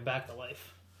to bring him back to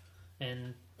life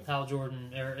in Hal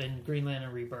Jordan, in Green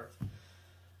Lantern Rebirth.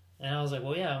 And I was like,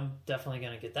 well, yeah, I'm definitely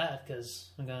going to get that because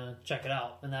I'm going to check it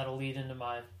out. And that'll lead into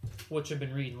which I've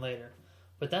been reading later.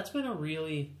 But that's been a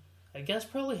really... I guess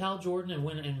probably Hal Jordan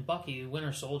and Bucky,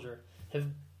 Winter Soldier, have...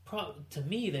 to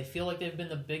me, they feel like they've been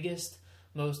the biggest,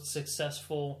 most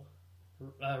successful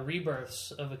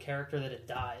rebirths of a character that had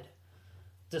died.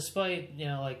 Despite,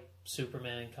 like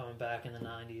Superman coming back in the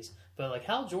 90s. But like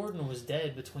Hal Jordan was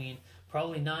dead between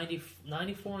probably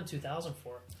 94 and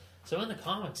 2004. So in the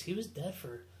comics, he was dead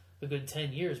for a good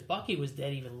 10 years. Bucky was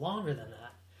dead even longer than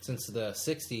that. Since the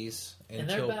 60s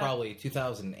until probably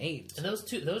 2008. And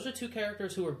those are two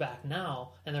characters who are back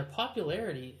now, and their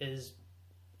popularity is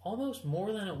almost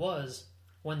more than it was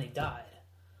when they died.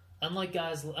 Unlike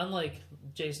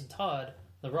Jason Todd,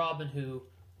 the Robin who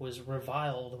was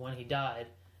reviled when he died,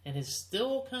 and is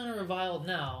still kind of reviled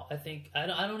now. I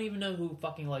don't even know who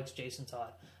fucking likes Jason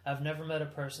Todd. I've never met a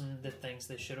person that thinks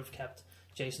they should have kept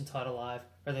Jason Todd alive,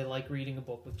 or they like reading a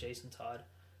book with Jason Todd.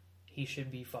 He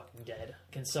should be fucking dead.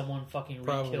 Can someone fucking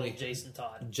re-kill Jason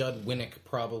Todd? Judd Winnick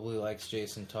probably likes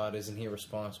Jason Todd. Isn't he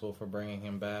responsible for bringing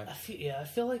him back? I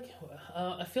feel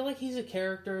like he's a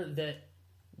character that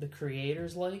the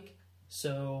creators like,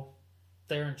 so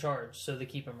they're in charge, so they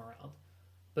keep him around.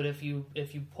 But if you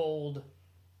polled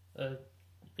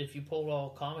all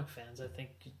comic fans, I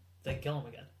think they'd kill him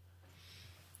again.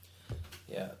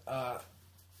 Yeah.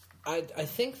 I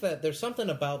think that there's something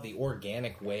about the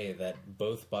organic way that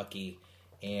both Bucky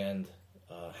and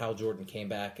Hal Jordan came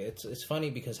back. It's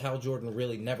funny because Hal Jordan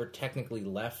really never technically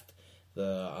left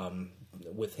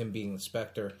with him being the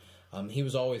Spectre. He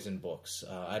was always in books.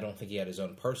 I don't think he had his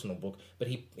own personal book, but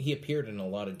he appeared in a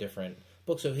lot of different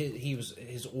books. So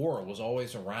his aura was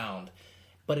always around,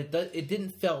 but it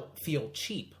didn't feel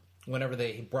cheap whenever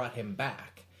they brought him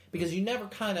back. Because you never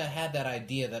kind of had that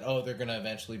idea that, they're going to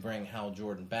eventually bring Hal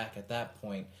Jordan back. At that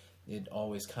point, it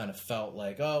always kind of felt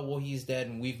like, he's dead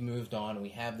and we've moved on and we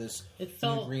have this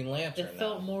new Green Lantern It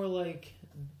felt more like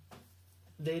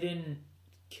they didn't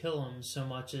kill him so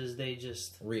much as they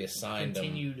just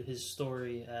continued his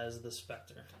story as the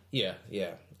Spectre. Yeah.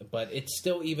 But it's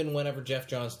still, even whenever Jeff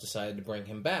Johns decided to bring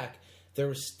him back, there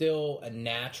was still a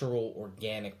natural,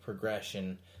 organic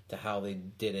progression to how they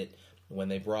did it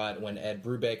when Ed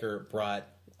Brubaker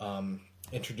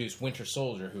introduced Winter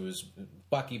Soldier, who was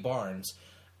Bucky Barnes.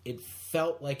 It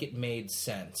felt like it made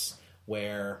sense,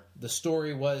 where the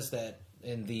story was that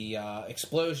in the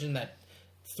explosion that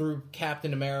threw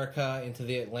Captain America into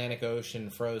the Atlantic Ocean,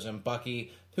 frozen,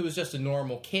 Bucky, who was just a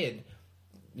normal kid,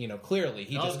 clearly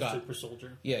he just got super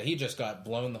soldier. Yeah, he just got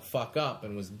blown the fuck up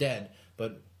and was dead.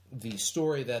 But the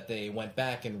story that they went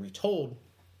back and retold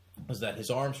was that his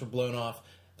arms were blown off.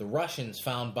 The Russians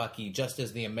found Bucky just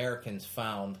as the Americans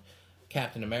found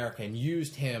Captain America and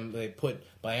used him. They put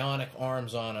bionic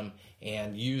arms on him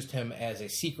and used him as a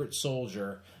secret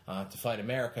soldier to fight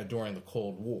America during the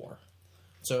Cold War.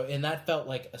 So, and that felt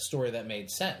like a story that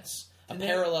made sense. A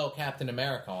parallel Captain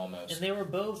America almost. And they were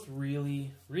both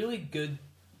really, really good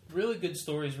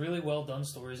stories, really well done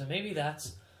stories. And maybe that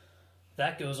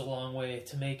goes a long way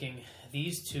to making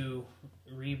these two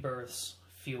rebirths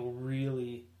feel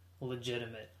really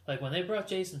legitimate. Like when they brought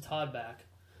Jason Todd back,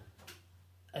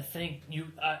 I think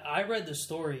I read the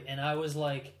story and I was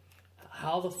like,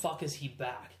 how the fuck is he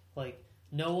back? Like,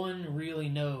 no one really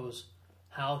knows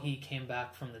how he came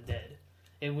back from the dead.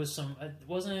 It was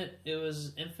it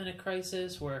was Infinite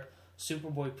Crisis where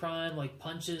Superboy Prime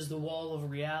punches the wall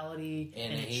of reality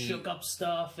and it shook up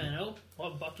stuff and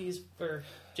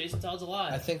Jason Todd's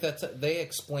alive. I think they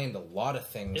explained a lot of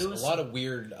things, a lot of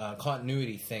weird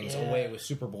continuity things away with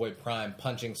Superboy Prime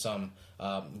punching some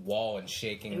wall and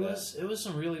shaking. It was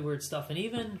some really weird stuff, and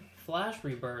even Flash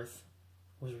Rebirth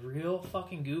was real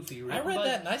fucking goofy. I read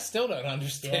that and I still don't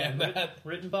understand that.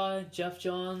 Written by Jeff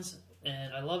Johns,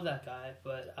 and I love that guy,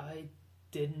 but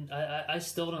I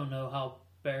still don't know how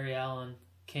Barry Allen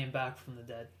came back from the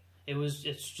dead. It was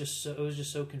just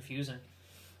so confusing.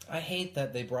 I hate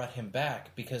that they brought him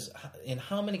back, because in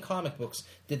how many comic books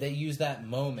did they use that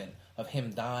moment of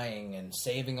him dying and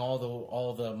saving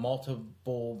all the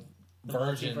multiple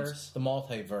versions, the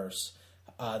multiverse?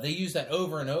 They used that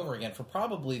over and over again for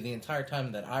probably the entire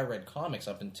time that I read comics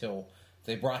up until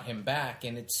they brought him back,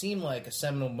 and it seemed like a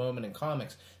seminal moment in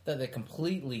comics that they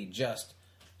completely just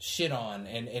shit on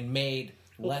and made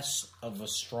less of a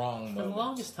strong moment. For the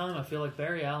longest time, I feel like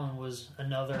Barry Allen was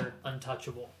another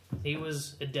Untouchable. He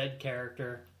was a dead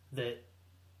character that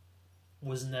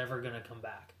was never going to come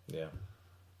back. Yeah.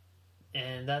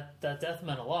 And that death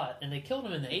meant a lot. And they killed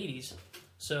him in the 80s.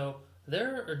 So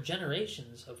there are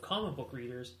generations of comic book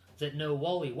readers that know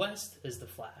Wally West is the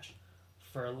Flash.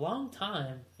 For a long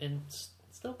time, and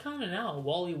still kind of now,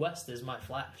 Wally West is my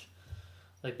Flash.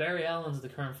 Like, Barry Allen's the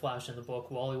current Flash in the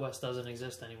book. Wally West doesn't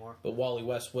exist anymore. But Wally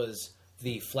West was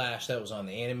the Flash that was on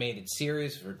the animated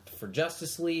series for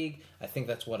Justice League. I think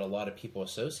that's what a lot of people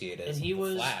associate as the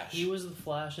Flash. He was the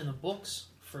Flash in the books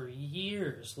for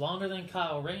years, longer than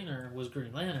Kyle Rayner was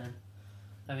Green Lantern.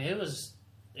 I mean, it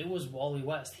was Wally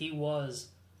West. He was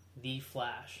the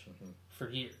Flash for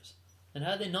years. And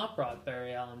had they not brought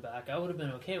Barry Allen back, I would have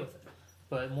been okay with it.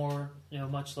 But more,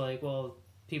 much like,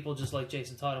 people just like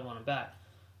Jason Todd and want him back.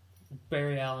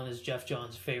 Barry Allen is Jeff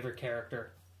Johns' favorite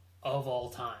character of all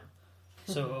time.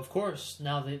 So, of course,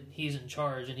 now that he's in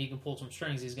charge and he can pull some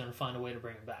strings, he's going to find a way to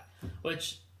bring him back.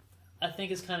 Which I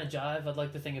think is kind of jive. I'd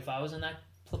like to think if I was in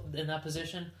that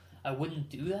position, I wouldn't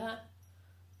do that.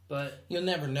 But you'll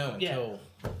never know until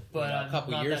a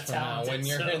couple years from now when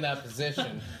you're in that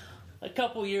position. A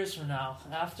couple years from now,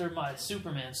 after my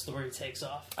Superman story takes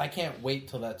off. I can't wait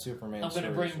till that Superman story.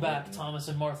 I'm going to bring back Thomas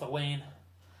and Martha Wayne.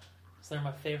 They're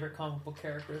my favorite comic book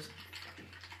characters.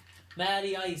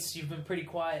 Matty Ice, you've been pretty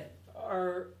quiet.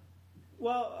 I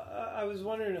was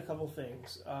wondering a couple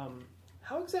things.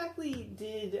 How exactly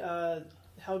did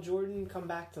Hal Jordan come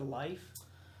back to life?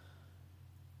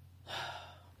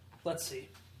 Let's see.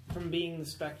 From being the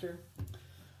Spectre?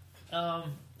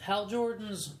 Hal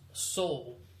Jordan's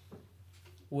soul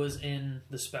was in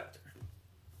the Spectre.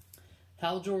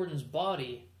 Hal Jordan's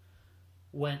body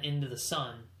went into the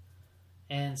sun.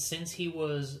 And since he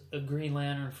was a Green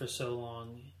Lantern for so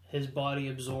long, his body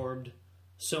absorbed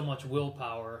so much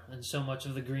willpower and so much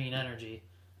of the green energy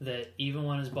that even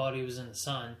when his body was in the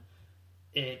sun,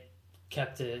 it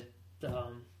kept it,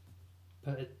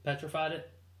 it petrified it.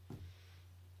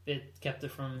 It kept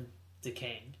it from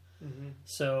decaying. Mm-hmm.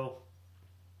 So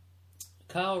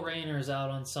Kyle Rayner is out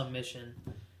on some mission,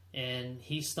 and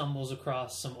he stumbles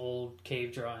across some old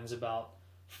cave drawings about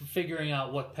figuring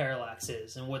out what parallax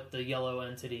is and what the yellow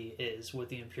entity is, what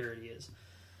the impurity is.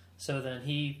 So then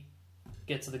he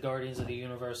gets to the Guardians of the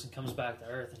Universe and comes back to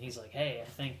Earth, and he's like, "Hey, I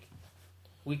think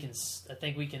we can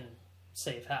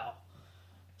save Hal."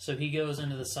 So he goes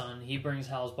into the sun. He brings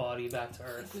Hal's body back to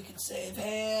Earth. We can save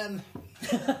Han.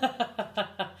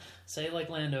 Say it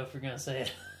like Lando if you're gonna say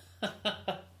it.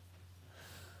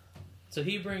 So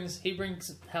he brings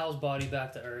Hal's body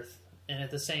back to Earth, and at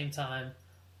the same time,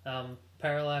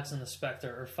 Parallax and the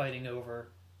Spectre are fighting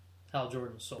over Hal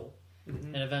Jordan's soul,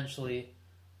 and eventually,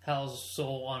 Hal's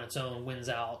soul on its own wins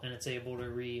out, and it's able to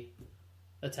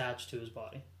reattach to his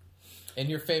body. And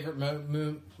your favorite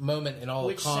moment in all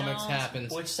the comics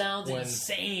happens. Which sounds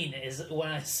insane is when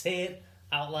I say it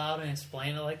out loud and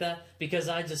explain it like that, because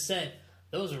I just said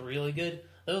those are really good.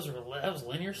 That was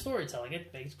linear storytelling.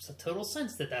 It makes total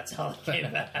sense that that's how it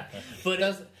came back.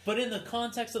 But in the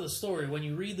context of the story, when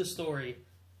you read the story,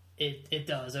 it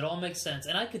does. It all makes sense,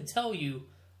 and I could tell you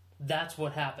that's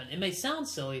what happened. It may sound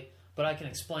silly, but I can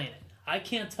explain it. I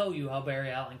can't tell you how Barry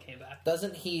Allen came back.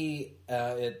 Doesn't he,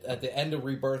 at the end of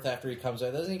Rebirth after he comes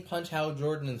out, doesn't he punch Hal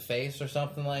Jordan in the face or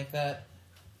something like that?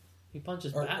 He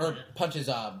punches Or Batman. punches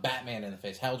Batman in the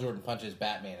face. Hal Jordan punches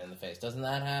Batman in the face. Doesn't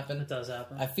that happen? It does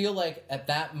happen. I feel like at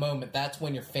that moment, that's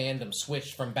when your fandom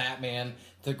switched from Batman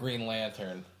to Green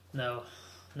Lantern. No,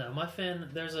 my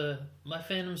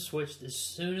fandom switched as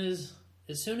soon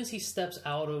as he steps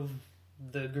out of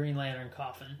the Green Lantern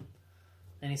coffin,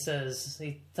 and he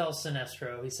tells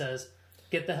Sinestro, he says,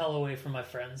 "Get the hell away from my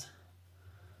friends."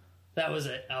 That was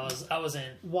it. I was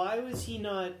in. Why was he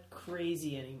not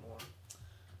crazy anymore?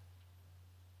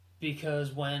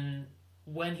 Because when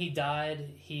he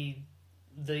died,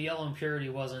 the yellow impurity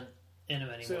wasn't in him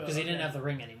anymore, because he didn't have the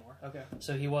ring anymore. Okay.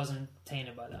 So he wasn't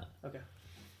tainted by that. Okay.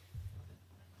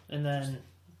 And then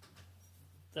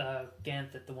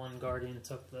Ganthet, the one Guardian,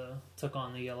 took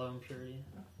on the yellow impurity.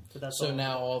 But that's So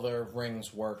now all their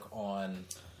rings work on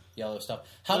yellow stuff.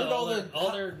 How did all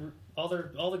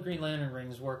the Green Lantern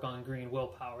rings work on green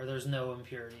willpower? There's no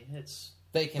impurity. It's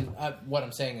they can? What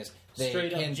I'm saying is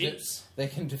straight up juice. They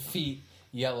can defeat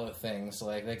yellow things.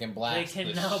 Like they can blast They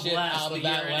can the now shit blast out of the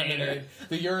that urinator. lemonade.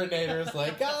 The urinator's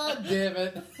like, God damn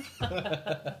it.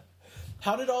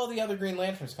 How did all the other Green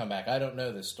Lanterns come back? I don't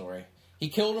know this story. He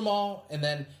killed them all, and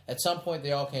then at some point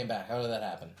they all came back. How did that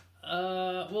happen?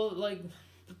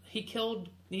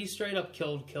 He straight up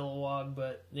killed Kilowog,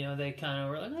 but they kind of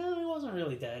were like, he wasn't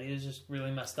really dead. He was just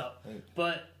really messed up.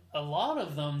 But a lot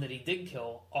of them that he did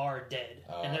kill are dead,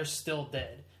 and they're still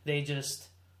dead. They just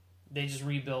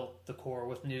rebuilt the Corps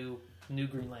with new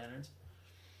Green Lanterns.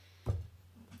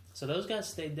 So those guys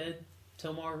stayed dead.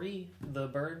 Tomar Ree, the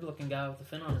bird-looking guy with the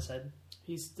fin on his head,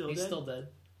 He's still dead?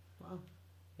 Wow.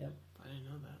 Yep. I didn't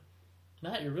know that.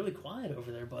 Matt, you're really quiet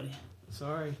over there, buddy.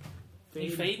 Sorry.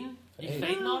 You fading? You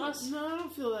fading on us? No, I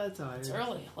don't feel that tired. It's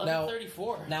early.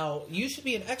 11:34. Now, you should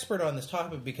be an expert on this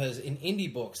topic because in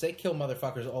indie books, they kill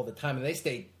motherfuckers all the time and they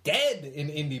stay dead in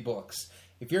indie books.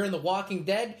 If you're in The Walking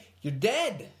Dead, you're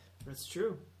dead. That's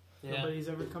true. Yeah. Nobody's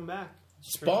ever come back.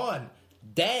 Spawn,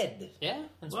 dead. Yeah,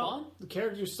 and Spawn. The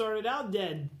character started out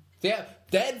dead. Yeah,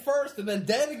 dead first and then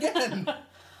dead again.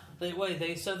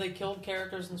 They said they killed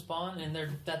characters in Spawn, and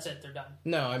that's it. They're done.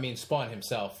 No, I mean Spawn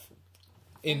himself.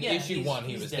 In issue 1,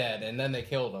 he was dead, and then they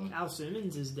killed him. Al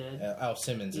Simmons is dead. Al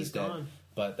Simmons is dead. Gone.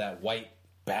 But that white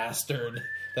bastard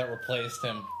that replaced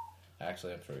him...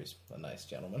 Actually, I'm sure he's a nice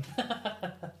gentleman.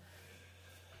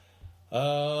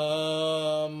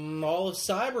 All of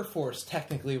Cyberforce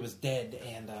technically was dead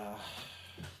and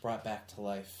brought back to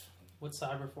life. What's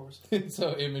Cyberforce? It's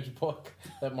an Image book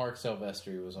that Mark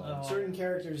Silvestri was on. Certain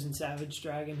characters in Savage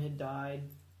Dragon had died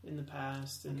in the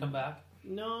past. And come back?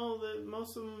 No,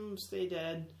 most of them stay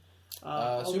dead.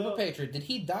 Super Patriot, did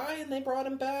he die and they brought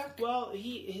him back? Well,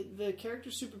 the character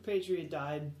Super Patriot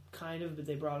died, kind of, but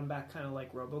they brought him back kind of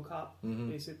like RoboCop,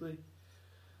 basically.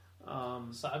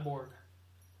 Cyborg.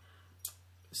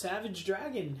 Savage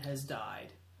Dragon has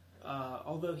died,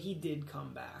 although he did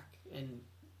come back. And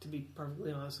to be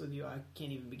perfectly honest with you, I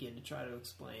can't even begin to try to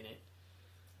explain it.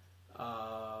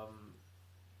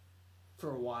 For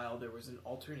a while, there was an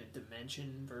alternate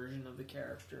dimension version of the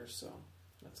character, so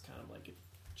that's kind of like a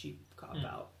cheap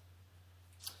cop-out.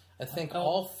 I think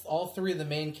all three of the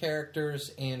main characters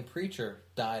in Preacher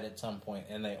died at some point,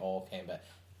 and they all came back.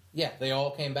 Yeah, they all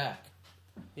came back.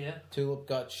 Yeah. Tulip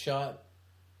got shot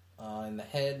in the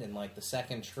head in like the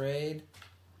second trade.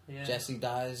 Yeah. Jesse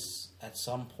dies at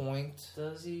some point.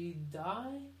 Does he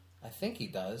die? I think he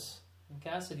does. And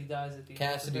Cassidy dies at the end.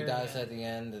 Cassidy dies at the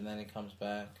end, and then he comes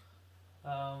back.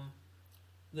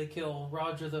 They kill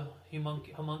Roger the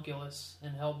Homunculus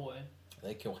in Hellboy.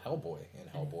 They kill Hellboy in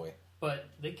Hellboy. But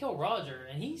they kill Roger,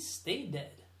 and he stayed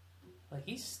dead. Like,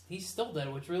 he's still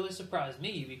dead, which really surprised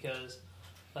me, because,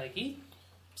 like, he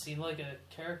seemed like a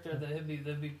character that'd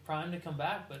be primed to come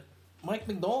back, but Mike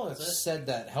Mignola said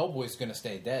that Hellboy's going to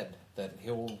stay dead. That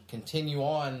he'll continue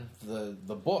on the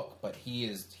book, but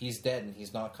he's dead and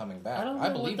he's not coming back. I don't know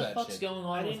believe what the that fuck's shit. going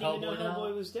on I with didn't even know Hellboy now.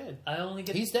 Hellboy was dead. I only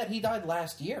get He's dead. He died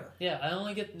last year. yeah. I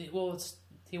only get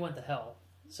he went to hell,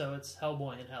 so it's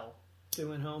Hellboy in hell. They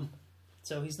went home.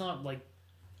 So he's not like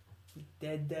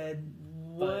dead.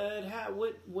 What?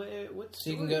 What? So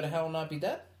you can go to hell and not be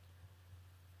dead?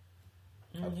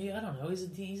 Yeah, I don't know.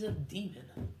 He's a demon.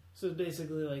 So it's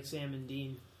basically like Sam and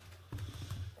Dean.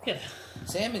 Yeah,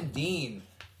 Sam and Dean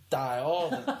die all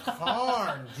the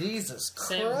time. Jesus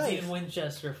Sam Christ. Dean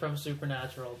Winchester from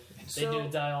Supernatural. They So- do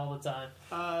die all the time.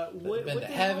 What, Been what to did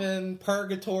heaven,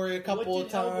 purgatory a couple what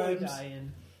of did Hellboy times. die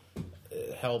in?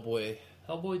 Hellboy.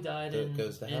 Hellboy died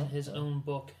Goes to in hell? his own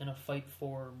book in a fight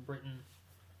for Britain.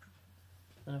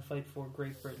 In a fight for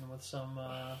Great Britain with some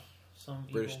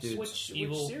British evil, dudes. Which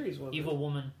evil, series was evil it?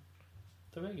 woman.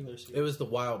 The regular series. It was the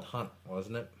Wild Hunt,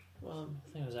 wasn't it? Well,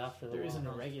 I think it was after the there isn't a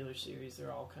Wild Hunt. regular series.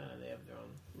 They're all kind of, they have their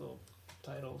own little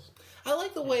titles. I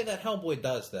like the way that Hellboy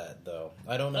does that, though.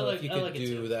 I don't know if you I could like it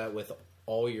do too. that with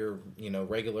all your,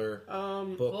 regular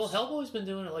Um, books. Well, Hellboy's been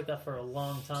doing it like that for a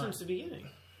long time. since the beginning.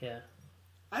 Yeah.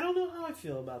 I don't know how I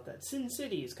feel about that. Sin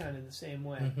City is kind of the same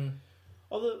way. Mhm.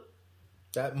 Although,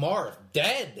 That Marv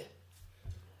dead,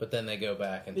 but then they go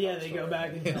back and yeah, tell they the go story.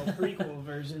 back and tell prequel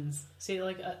versions. See,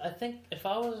 like I think if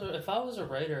I was a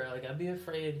writer, like I'd be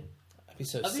afraid. I'd be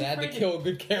so I'd be sad to afraid kill a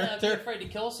good Yeah, I'd be character. afraid to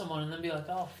kill someone and then be like,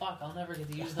 oh fuck, I'll never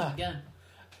get to use them again.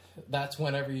 That's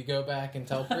whenever you go back and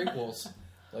tell prequels,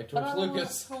 like But George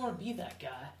Lucas. I don't want to be that guy.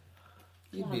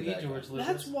 I You'd don't be want to that be George guy. Lucas.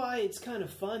 That's why it's kind of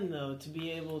fun, though, to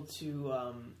be able to,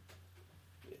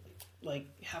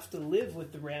 have to live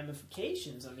with the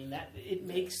ramifications. I mean, that it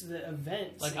makes the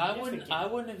event Like I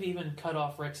wouldn't have even cut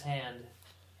off Rick's hand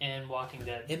in Walking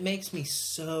Dead. It makes me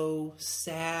so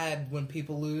sad when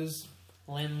people lose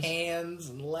Limbs. hands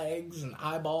and legs and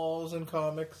eyeballs in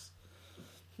comics.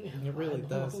 It really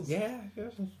does. Yeah,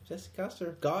 Jesse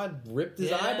Custer. God ripped his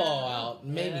Yeah. eyeball out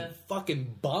and made Yeah. me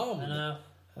fucking bummed. I know.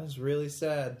 That was really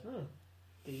sad. Huh.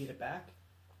 Did you get it back?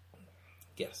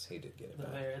 Yes, he did get it The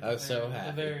back. very, I was so At happy.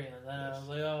 the very end. I know. I was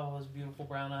like, oh, those beautiful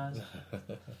brown eyes.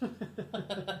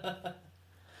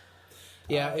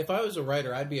 Yeah, if I was a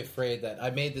writer, I'd be afraid that I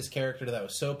made this character that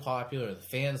was so popular, the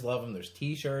fans love him, there's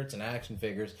t-shirts and action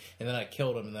figures, and then I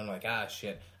killed him, and then I'm like,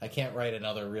 shit, I can't write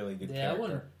another really good Yeah,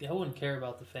 character. I wouldn't care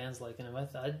about the fans liking him.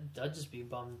 I'd just be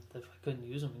bummed if I couldn't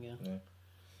use him again. You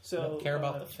So don't care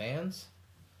about the fans?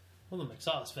 Well, the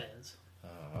McSauce fans.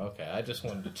 Oh, okay, I just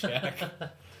wanted to check.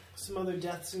 some other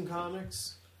deaths in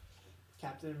comics.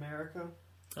 Captain America.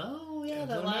 Oh yeah, Captain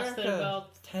that lasted America.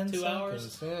 about 10 2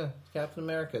 hours. seconds. Yeah, Captain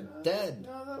America, dead.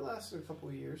 No, that lasted a couple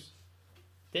of years.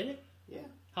 Did it? Yeah,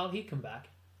 How'd he come back?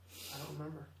 I don't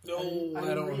remember. No, I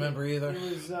didn't don't read remember it. either. It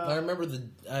was, I remember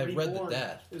I read the Reborn.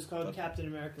 death. It was called but- Captain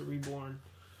America Reborn.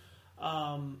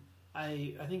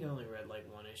 I think I only read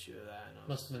like one issue of that. And I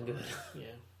Must was have been good. Yeah.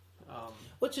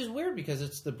 Which is weird because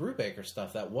it's the Brubaker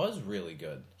stuff that was really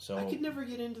good. So I could never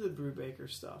get into the Brubaker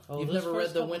stuff. You've those never read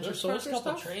first the couple- Winter those Soldier first couple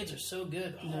stuff? trades are so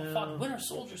good. Oh No. fuck, Winter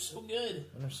Soldier's so good.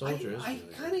 Winter Soldier is I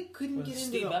really kind of couldn't With get into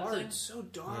Steve the art. Epting? It's so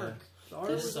dark. Yeah. The art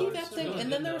There's was so- Steve always so Epting, good.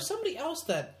 and then there was somebody else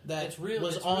that It's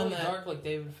was it's on really that. dark like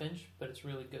David Finch, but it's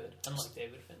really good. Unlike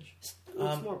David Finch. It's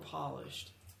more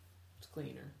polished. It's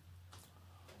cleaner.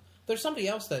 There's somebody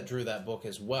else that drew that book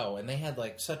as well, and they had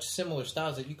like such similar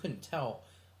styles that you couldn't tell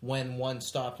when one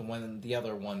stopped and when the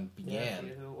other one Yeah, I began.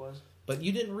 forget who it was. But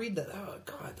you didn't read that. Oh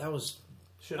God, that was.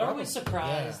 Are we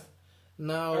surprised?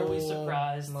 No, Are we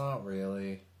surprised? Not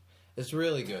really. It's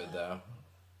really good though.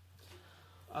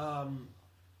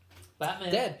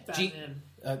 Batman. Dead. Batman.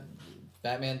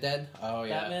 Batman dead. Oh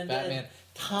yeah, Batman dead.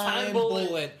 Time, Time bullet.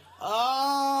 bullet.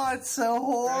 Oh, it's so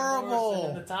Grant Morrison horrible.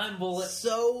 and the Time Bullet.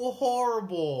 So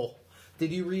horrible.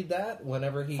 Did you read that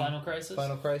whenever he Final Crisis.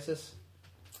 Final Crisis?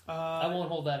 I won't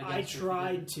hold that I against you if you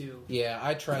tried to. Yeah,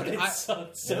 I tried. did. I, It's so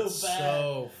it's bad.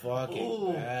 so fucking Ooh,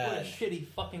 what a bad. shitty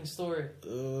fucking story.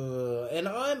 And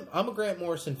I'm a Grant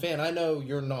Morrison fan. I know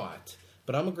you're not,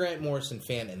 but I'm a Grant Morrison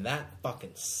fan, and that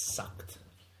fucking sucked.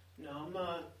 No, I'm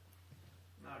not.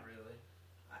 Not really.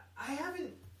 I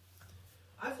haven't.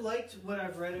 I've liked what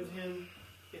I've read of him.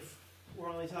 If we're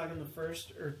only talking the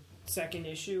first or second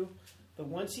issue, but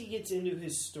once he gets into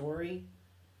his story,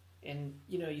 and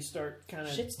you start kind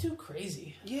of Shit's too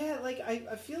crazy. yeah, like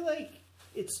I feel like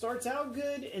it starts out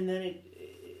good, and then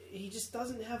he just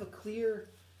doesn't have a clear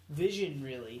vision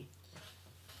really,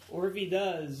 or if he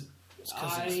does,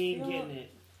 'cause I he's- ain't getting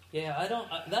it. Yeah, I don't.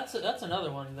 That's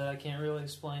another one that I can't really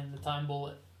explain. The Time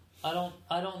Bullet. I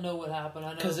don't know what happened. I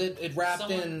know Because it wrapped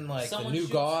someone- in like the someone New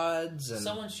shoots- Gods and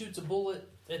someone shoots a bullet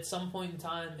at some point in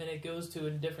time, and it goes to a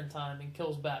different time and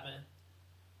kills Batman.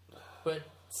 But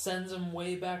sends him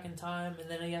way back in time, and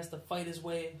then he has to fight his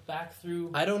way back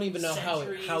through. I don't even know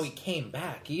centuries. how he came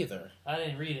back either. I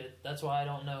didn't read it. That's why I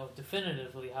don't know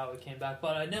definitively how he came back.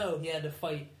 But I know he had to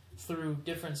fight through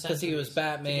different centuries. Because he was to get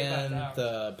Batman, back to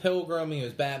ours. the Pilgrim. He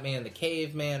was Batman, the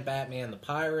Caveman. Batman, the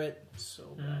Pirate. So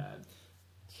bad.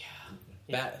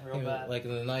 Yeah, real he was, bad. like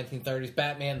in the 1930s,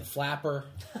 Batman, the Flapper.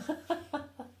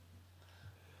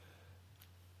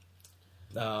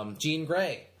 Jean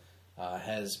Grey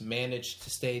has managed to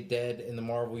stay dead in the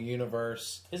Marvel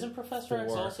Universe. Isn't Professor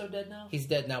X also dead now? He's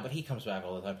dead now, but he comes back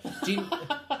all the time.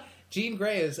 Jean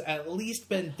Grey has at least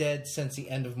been dead since the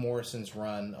end of Morrison's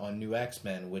run on New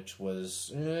X-Men, which was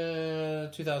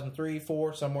 2003,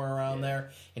 4, somewhere around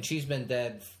there. And she's been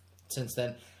dead since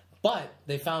then. But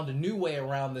they found a new way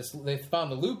around this. They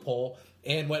found a loophole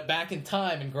and went back in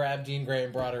time and grabbed Jean Grey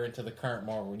and brought her into the current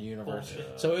Marvel Universe.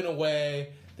 Bullshit. So in a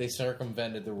way, they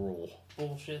circumvented the rule.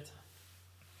 Bullshit.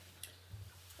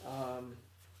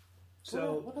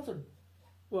 So, what other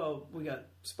well, we got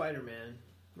Spider-Man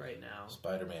right now.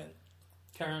 Spider-Man.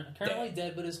 currently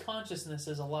dead, but his consciousness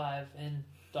is alive in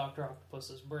Dr.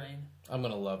 Octopus's brain. I'm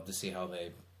going to love to see how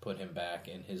they put him back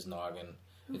in his noggin.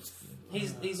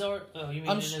 He's already. Oh, you mean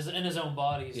I'm in his own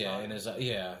body? Yeah, in his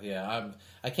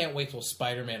I can't wait till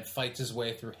Spider-Man fights his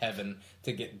way through heaven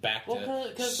to get back to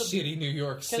shitty New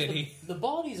York City. The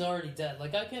body's already dead.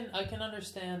 Like I can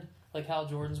understand like Hal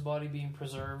Jordan's body being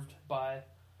preserved by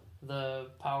the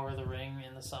power of the ring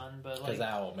and the sun, but like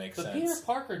that will make sense. But Peter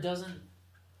Parker doesn't.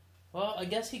 Well, I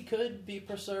guess he could be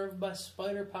preserved by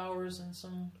spider powers in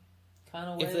some kind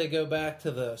of way. If they go back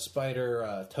to the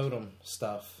spider totem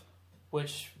stuff.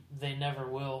 Which they never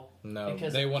will. No,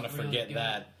 because they want to really forget good.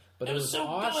 that. But it was so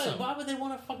awesome. good. Why would they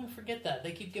want to fucking forget that?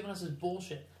 They keep giving us this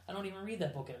bullshit. I don't even read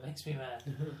that book and it makes me mad.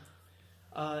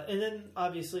 And then,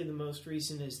 obviously, the most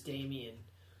recent is Damien.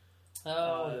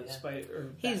 Oh,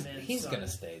 yeah. He's going to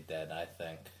stay dead, I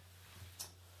think.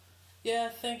 Yeah,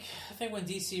 I think when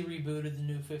DC rebooted the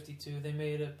New 52, they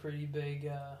made a pretty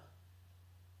big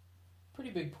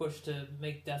push to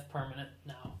make death permanent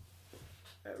now.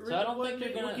 So I don't think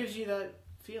they're gonna. What gives you that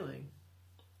feeling?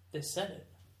 They said it.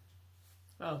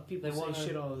 Oh, people say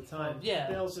shit all the time. Yeah.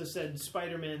 They also said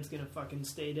Spider-Man's gonna fucking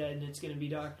stay dead and it's gonna be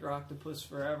Dr. Octopus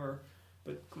forever.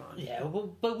 But come on. Yeah,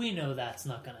 but we know that's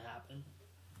not gonna happen.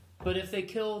 But if they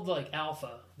killed like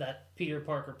Alpha, that Peter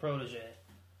Parker protege,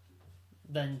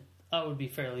 then I would be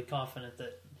fairly confident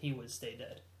that he would stay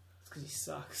dead. It's because he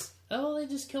sucks. Oh, they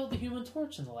just killed the Human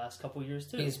Torch in the last couple years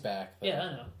too. He's back, though. Yeah,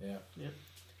 I know. Yeah.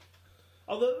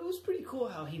 Although it was pretty cool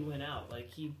how he went out. Like,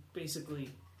 he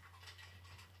basically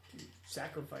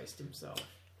sacrificed himself.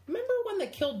 Remember when they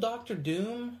killed Doctor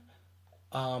Doom?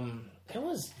 It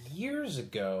was years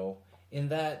ago in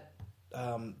that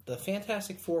the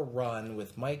Fantastic Four run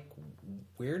with Mike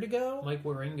Wieringo,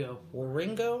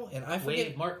 and I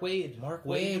forget Mark Waid. Mark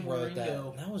Waid wrote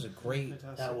that. That was a great.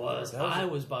 I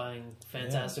was buying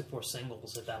Fantastic Four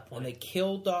singles at that point. And they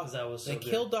killed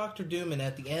killed Doctor Doom, and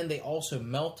at the end they also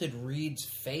melted Reed's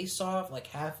face off. Like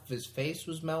half of his face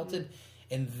was melted,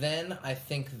 and then I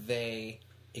think they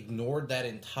ignored that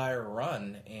entire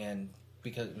run, and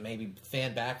because maybe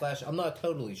fan backlash, I'm not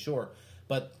totally sure,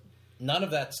 but none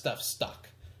of that stuff stuck.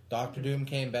 Doctor Doom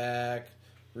came back.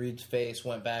 Reed's face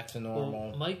went back to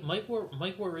normal. Well, Mike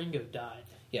Wieringo died.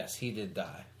 Yes, he did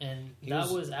die. And that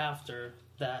was after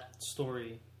that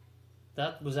story.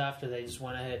 That was after they just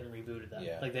went ahead and rebooted that.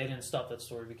 Yeah. Like, they didn't stop that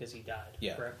story because he died.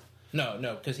 Yeah. Correct? No,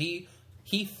 because he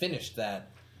finished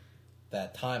that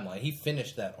timeline. He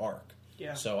finished that arc.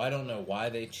 Yeah. So I don't know why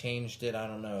they changed it. I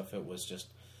don't know if it was just...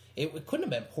 It couldn't have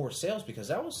been poor sales because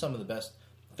that was some of the best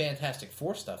Fantastic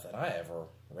Four stuff that I ever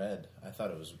read. I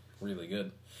thought it was really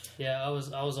good. Yeah, I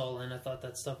was all in. I thought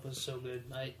that stuff was so good.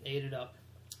 I ate it up.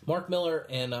 Mark Millar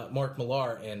and Mark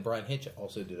Millar and Brian Hitch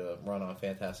also did a run on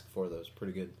Fantastic Four that was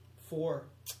pretty good. 4.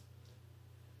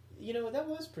 You know, that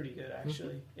was pretty good,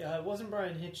 actually. Yeah, it wasn't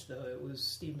Brian Hitch, though. It was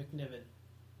Steve McNiven.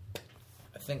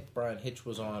 I think Brian Hitch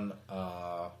was on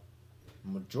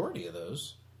majority of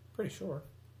those. Pretty sure.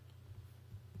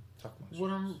 What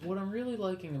I'm really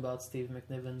liking about Steve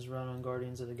McNiven's run on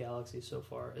Guardians of the Galaxy so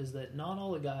far is that not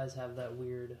all the guys have that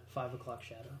weird 5 o'clock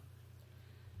shadow.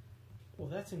 Well,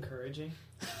 that's encouraging.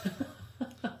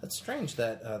 That's strange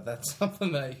that that's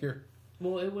something that you're...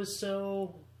 Well, it was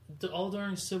so... All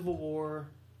during Civil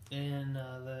War and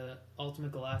the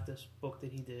Ultimate Galactus book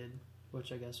that he did,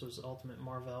 which I guess was Ultimate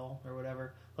Marvel or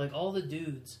whatever, like all the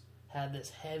dudes had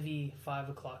this heavy 5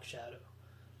 o'clock shadow.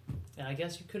 And I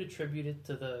guess you could attribute it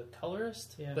to the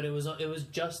colorist, but it was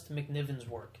just McNiven's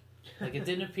work. Like, it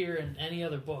didn't appear in any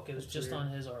other book. It was That's just weird. on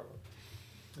his artwork.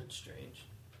 That's strange.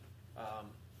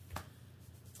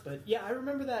 But yeah, I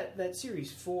remember that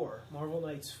series 4, Marvel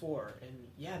Knights 4, and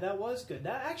yeah, that was good.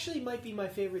 That actually might be my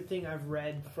favorite thing I've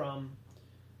read from.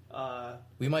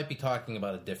 We might be talking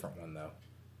about a different one though,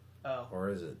 Oh, or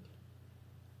is it?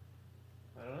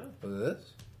 I don't know. Was it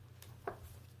this?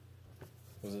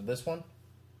 Was it this one?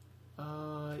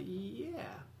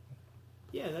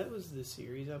 Yeah, that was the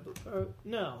series.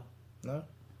 No, No.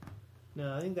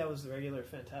 I think that was the regular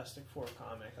Fantastic Four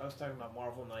comic. I was talking about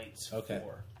Marvel Knights Okay.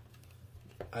 4.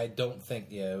 I don't think.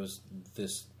 Yeah, it was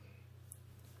this.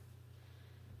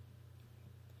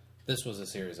 This was a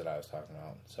series that I was talking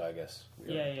about, so I guess we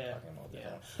were Yeah. talking about Yeah.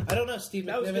 different one. I don't know. Steve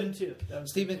That was McNiven. good too. That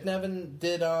was Steve good, too. McNiven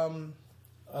did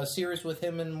a series with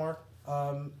him and Mark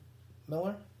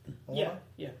Miller. Yeah.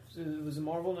 So it was a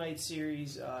Marvel Knights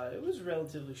series. It was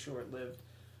relatively short-lived.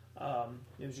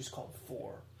 It was just called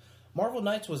 4. Marvel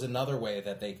Knights was another way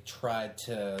that they tried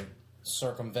to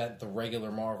circumvent the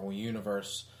regular Marvel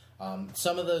universe.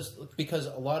 Some of those, because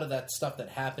a lot of that stuff that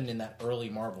happened in that early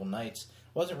Marvel Knights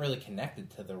wasn't really connected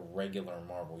to the regular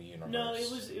Marvel universe. No,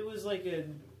 it was like a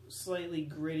slightly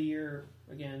grittier,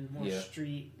 again, more Yeah.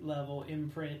 street level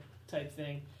imprint type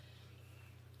thing.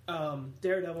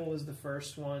 Daredevil was the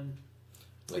first one.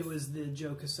 It was the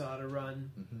Joe Quesada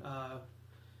run,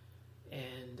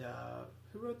 and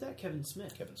who wrote that? Kevin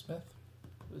Smith. Kevin Smith.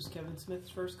 It was Kevin Smith's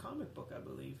first comic book, I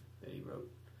believe, that he wrote.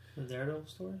 The Daredevil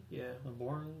story? Yeah. The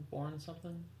Born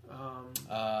something?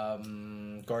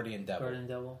 Guardian Devil. Guardian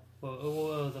Devil.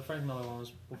 Well, the Frank Miller one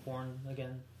was Born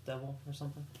Again Devil or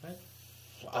something, right?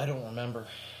 I don't remember.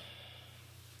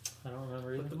 I don't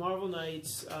remember either. But the Marvel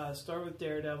Knights started with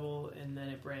Daredevil, and then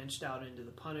it branched out into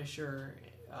the Punisher,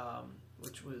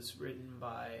 which was written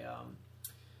by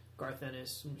Garth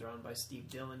Ennis and drawn by Steve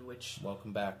Dillon. Which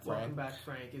Welcome back, Frank. Welcome Back,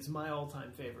 Frank is my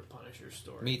all-time favorite Punisher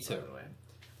story. Me too. By the way.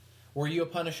 Were you a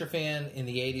Punisher fan in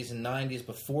the 80s and 90s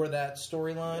before that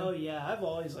storyline? Oh yeah, I've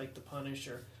always liked the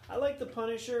Punisher. I like the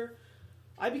Punisher.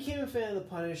 I became a fan of the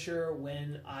Punisher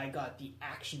when I got the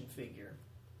action figure.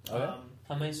 Okay.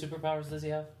 How many superpowers does he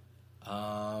have?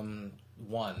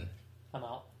 One. I'm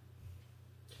out.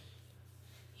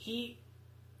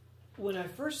 When I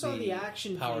first saw the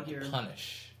action power figure, to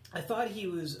punish. I thought he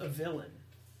was a villain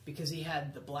because he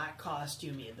had the black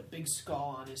costume, he had the big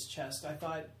skull on his chest. I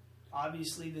thought,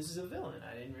 obviously, this is a villain.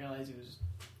 I didn't realize he was.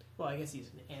 Well, I guess he's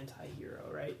an anti-hero,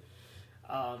 right?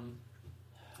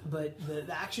 But the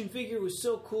action figure was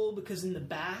so cool because in the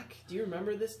back, do you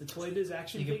remember this? The Toy Biz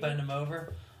action You figure. can bend him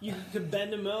over. You could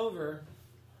bend him over.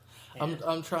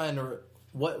 I'm trying to.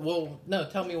 What? Well, no.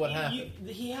 Tell me what happened.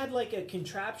 He had like a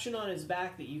contraption on his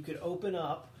back that you could open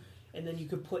up, and then you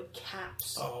could put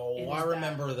caps. in Oh, his I back.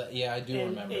 remember that. Yeah, I do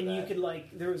remember and that. you could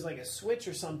like there was like a switch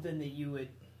or something that you would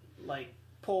like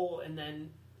pull, and then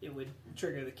it would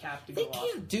trigger the cap to They go off.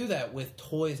 can't do that with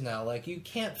toys now. Like, you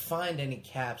can't find any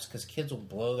caps because kids will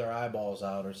blow their eyeballs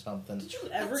out or something. Did you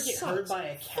ever That get sucks. hurt by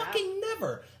a cap? Fucking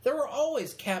never. There were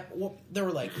always well, there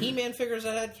were like He-Man figures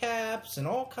that had caps and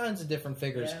all kinds of different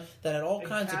figures Yeah. that had all And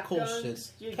kinds of cap cool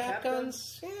guns? shit. You had Cap cap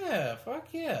guns? Yeah, fuck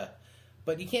yeah.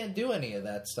 But you can't do any of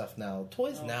that stuff now.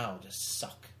 Toys No. now just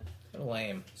suck. They're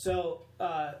lame. So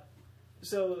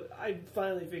I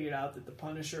finally figured out that the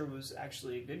Punisher was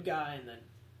actually a good guy, and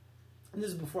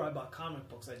this is before I bought comic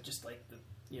books. I just liked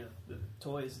the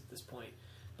toys at this point.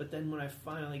 But then when I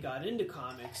finally got into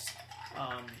comics,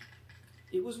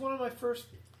 it was one of my first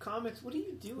comics. What are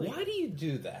you doing? Why do you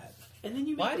do that? And then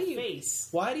you Why make do the you- face.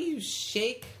 Why do you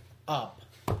shake up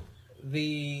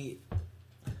the...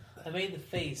 I made the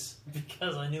face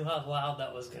because I knew how loud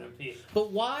that was going to be.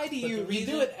 But why do But you... the You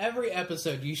do reason- it every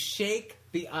episode. You shake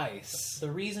the ice.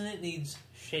 The reason it needs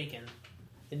shaken,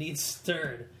 it needs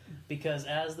stirred, because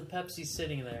as the Pepsi's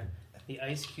sitting there, the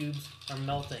ice cubes are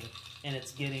melting and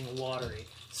it's getting watery.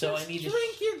 So Just I need to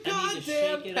drink your I need to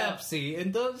goddamn shake it up. Pepsi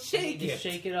and don't I need shake to it.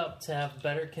 shake it up to have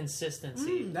better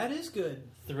consistency That is good.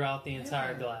 throughout the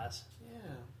entire Yeah. glass. Yeah.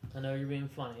 I know you're being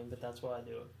funny, but that's why I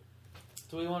do it.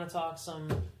 Do we want to talk some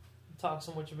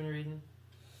what you've been reading?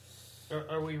 Or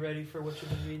are we ready for what you've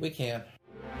been reading? We can.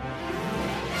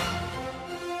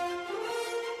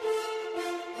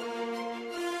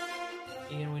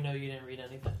 Ian, we know you didn't read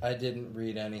anything. I didn't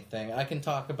read anything. I can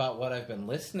talk about what I've been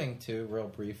listening to real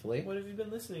briefly. What have you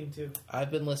been listening to? I've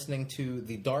been listening to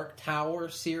the Dark Tower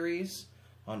series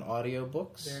on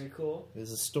audiobooks. Very cool. It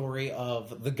is a story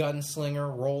of the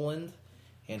gunslinger Roland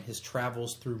and his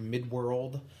travels through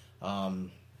Midworld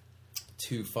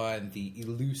to find the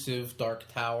elusive Dark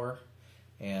Tower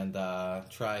and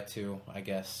try to, I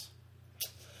guess,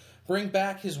 bring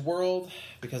back his world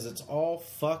because it's all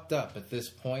fucked up at this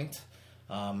point.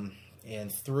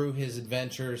 And through his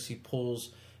adventures, he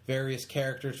pulls various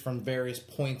characters from various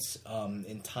points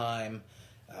in time.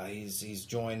 He's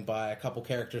joined by a couple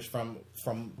characters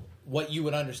from what you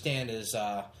would understand is,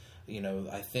 I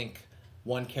think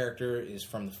one character is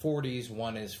from the 40s,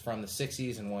 one is from the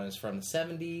 60s, and one is from the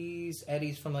 70s.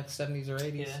 Eddie's from like the 70s or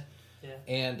 80s. Yeah.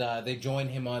 And they join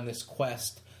him on this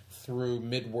quest through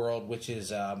Midworld, which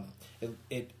is,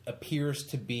 it appears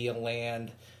to be a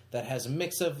land that has a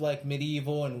mix of like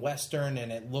medieval and Western,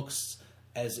 and it looks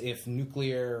as if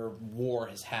nuclear war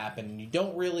has happened. You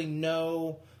don't really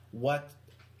know what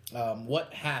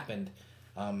happened.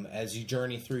 As you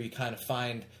journey through, you kind of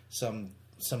find some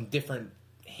different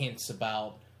hints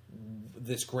about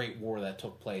this great war that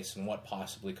took place and what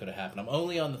possibly could have happened. I'm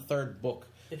only on the third book,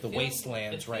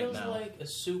 Wastelands, right now. It feels like a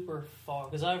super far,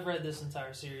 because I've read this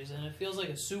entire series, and it feels like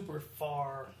a super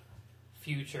far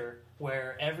future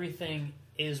where everything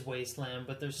is wasteland,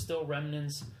 but there's still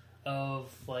remnants of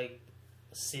like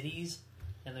cities,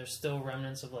 and there's still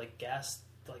remnants of like gas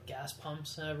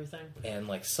pumps and everything, and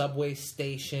like subway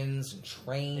stations and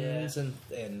trains, and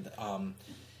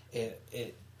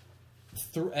it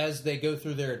through as they go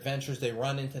through their adventures, they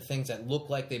run into things that look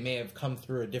like they may have come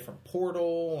through a different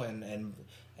portal, and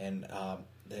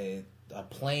a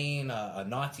plane, a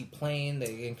Nazi plane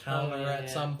they encounter at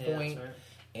some point. That's right.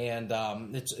 And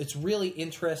it's really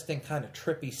interesting, kind of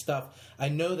trippy stuff. I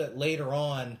know that later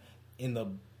on in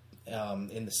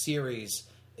the series,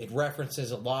 it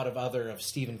references a lot of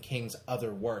Stephen King's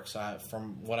other works.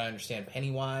 From what I understand,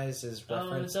 Pennywise is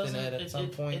referenced in it at some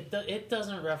point. It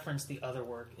doesn't reference the other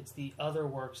work. It's the other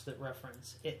works that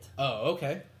reference it. Oh,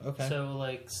 okay. So,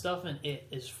 like, stuff in it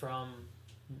is from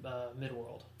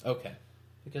Midworld. Okay.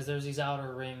 Because there's these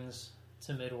outer rings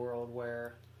to Midworld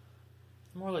where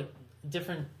more like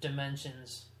different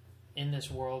dimensions in this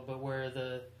world, but where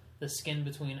the skin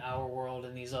between our world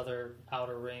and these other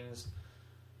outer rings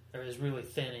is really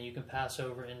thin, and you can pass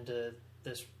over into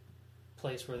this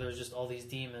place where there's just all these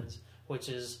demons, which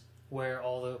is where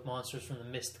all the monsters from the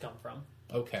mist come from.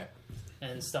 Okay.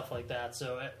 And stuff like that.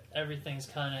 So everything's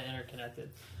kind of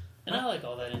interconnected. And I like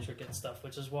all that intricate stuff,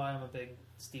 which is why I'm a big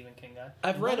Stephen King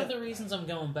guy. One of the reasons I'm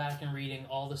going back and reading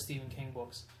all the Stephen King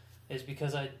books is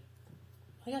because I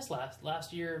guess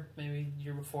last year, maybe the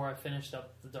year before, I finished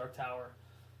up The Dark Tower.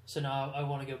 So now I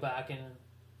want to go back and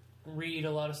read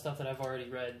a lot of stuff that I've already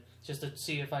read, just to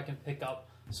see if I can pick up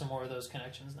some more of those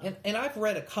connections now. And I've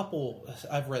read a couple.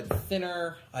 I've read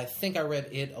Thinner. I think I read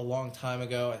it a long time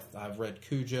ago. I've read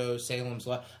Cujo, Salem's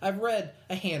Lot. I've read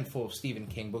a handful of Stephen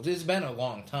King books. It's been a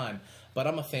long time, but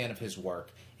I'm a fan of his work.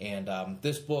 And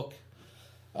this book,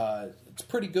 it's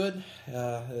pretty good.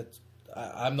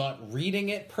 I'm not reading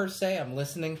it per se. I'm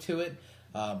listening to it,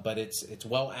 but it's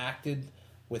well acted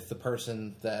with the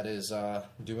person that is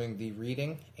doing the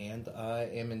reading, and I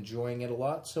am enjoying it a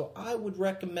lot. So I would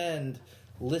recommend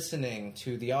listening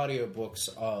to the audiobooks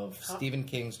of Stephen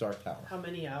King's Dark Tower. How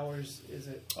many hours is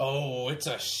it? Oh, it's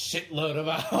a shitload of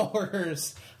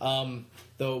hours.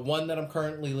 The one that I'm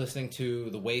currently listening to,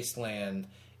 The Wasteland,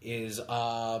 is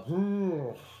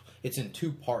it's in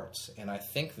 2 parts, and I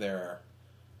think they're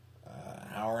an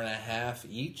hour and a half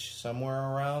each, somewhere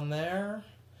around there.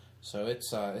 So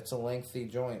it's a lengthy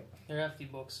joint. They're hefty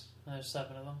books. There's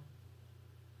 7 of them.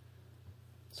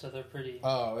 So they're pretty...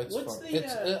 Oh, it's What's fun.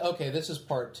 the, Okay, this is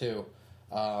part 2.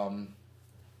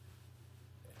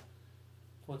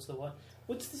 What's the what?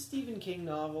 What's the Stephen King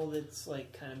novel that's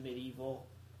like kind of medieval?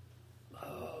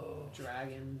 Oh.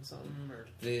 Dragon something? Or...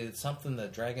 The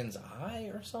Dragon's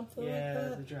Eye or something like Yeah,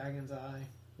 that? The Dragon's Eye.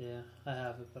 Yeah, I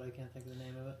have it, but I can't think of the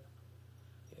name of it.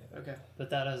 Yeah. Okay. But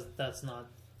that's not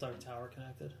Dark Tower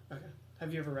connected. Okay.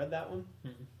 Have you ever read that one?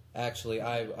 Mm-mm. Actually,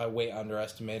 I way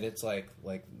underestimate. It's like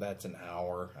that's an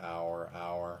hour.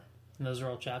 And those are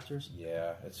all chapters?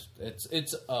 Yeah,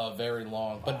 it's very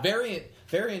long, but very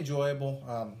very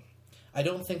enjoyable. I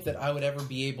don't think that I would ever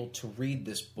be able to read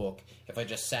this book if I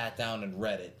just sat down and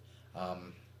read it.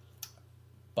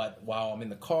 But while I'm in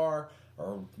the car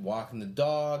or walking the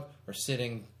dog or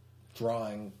sitting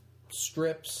drawing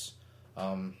strips,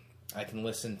 I can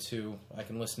listen to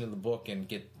the book and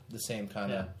get the same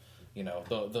kind of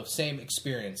the same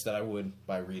experience that I would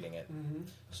by reading it. Mm-hmm.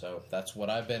 So that's what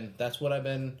I've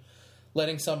been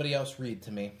letting somebody else read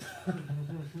to me.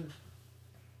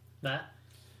 Matt?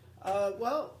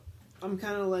 Well, I'm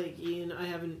kind of like Ian. I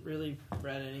haven't really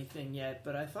read anything yet,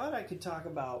 but I thought I could talk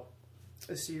about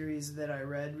a series that I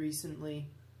read recently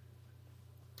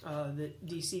that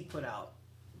DC put out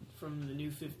from the New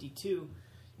 52.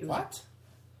 What?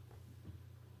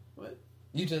 What?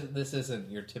 This isn't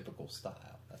your typical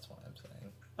style. That's why I'm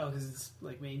saying. Oh, because it's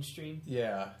like mainstream.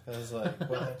 Yeah, I was like,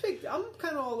 I'm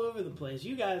kind of all over the place.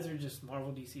 You guys are just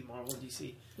Marvel, DC, Marvel,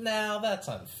 DC. now that's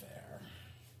unfair.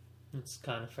 It's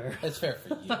kind of fair. It's fair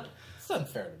for you. It's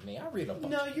unfair to me. I read a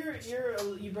bunch. No,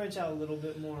 you branch out a little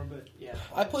bit more, but yeah.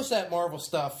 I push that Marvel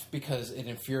stuff because it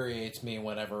infuriates me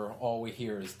whenever all we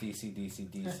hear is DC, DC,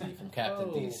 DC from Captain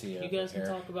DC. You over guys can here.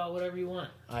 talk about whatever you want.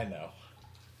 I know.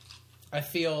 I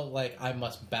feel like I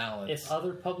must balance. If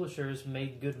other publishers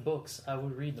made good books, I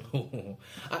would read them.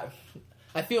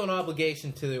 I feel an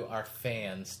obligation to our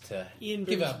fans to Ian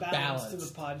give brings a balance balance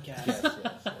to the podcast.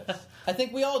 yes. I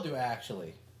think we all do,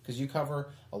 actually, because you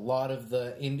cover a lot of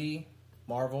the indie,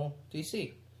 Marvel,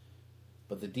 DC.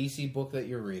 But the DC book that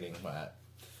you're reading, Matt.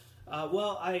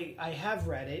 Well, I have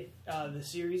read it. The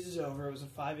series is over. It was a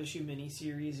 5-issue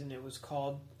miniseries, and it was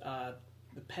called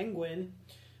The Penguin.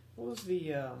 What was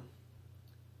the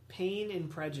Pain and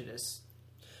Prejudice?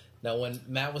 Now, when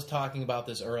Matt was talking about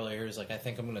this earlier, he was like, I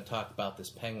think I'm going to talk about this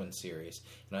Penguin series.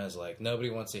 And I was like, nobody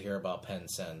wants to hear about Pen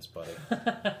Sense, buddy.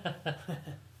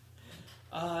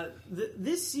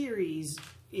 This series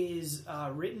is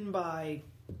written by...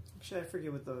 Actually, I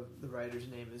forget what the writer's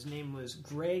name is. His name was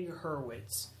Greg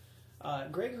Hurwitz.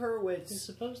 Greg Hurwitz... He's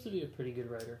supposed to be a pretty good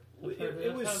writer.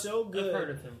 It was so good. I've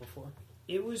heard of him before.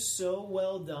 It was so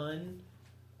well done.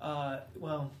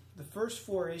 Well, the first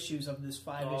 4 issues of this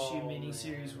 5-issue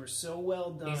miniseries were so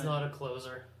well done. He's not a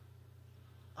closer.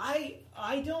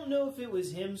 I don't know if it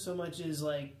was him so much as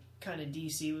like kind of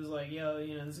DC was like, yo,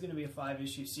 this is going to be a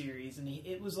 5-issue series, and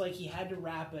it was like he had to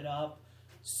wrap it up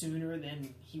sooner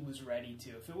than he was ready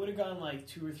to. If it would have gone like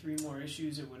 2 or 3 more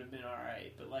issues, it would have been all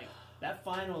right. But like that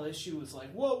final issue was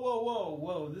like,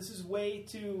 whoa, this is way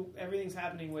too. Everything's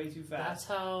happening way too fast.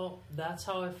 That's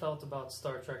how I felt about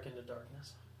Star Trek Into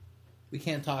Darkness. We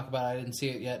can't talk about it. I didn't see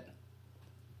it yet.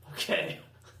 Okay.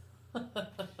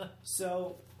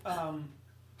 So, I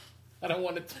don't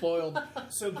want it spoiled.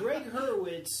 so Greg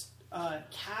Hurwitz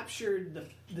captured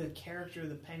the character of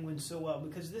the Penguin so well,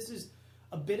 because this is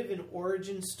a bit of an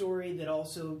origin story that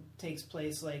also takes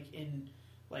place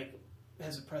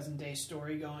has a present day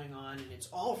story going on, and it's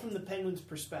all from the Penguin's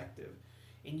perspective.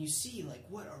 And you see like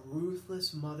what a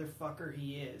ruthless motherfucker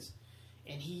he is.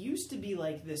 And he used to be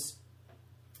like this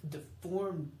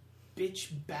deformed bitch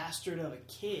bastard of a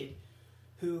kid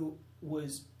who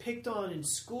was picked on in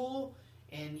school,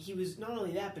 and he was not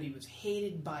only that, but he was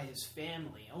hated by his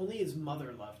family. Only his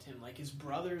mother loved him. Like his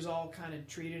brothers all kind of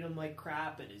treated him like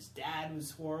crap, and his dad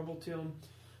was horrible to him.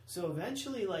 So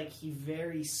eventually, like, he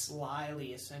very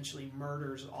slyly essentially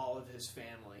murders all of his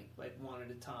family, like one at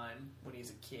a time when he's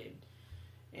a kid.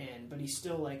 But he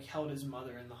still like held his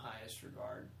mother in the highest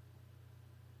regard.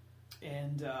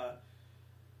 And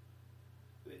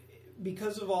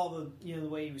because of all the the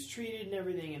way he was treated and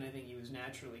everything, and I think he was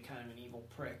naturally kind of an evil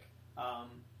prick.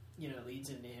 Leads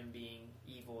into him being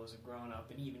evil as a grown up,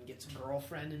 and he even gets a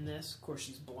girlfriend in this. Of course,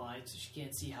 she's blind, so she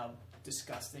can't see how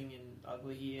disgusting and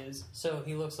ugly he is. So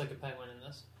he looks like a penguin in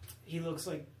this. He looks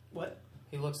like what?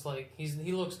 He looks like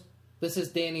he looks. This is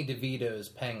Danny DeVito's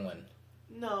Penguin.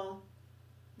 No.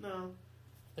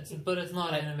 But it's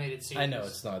not animated series. I know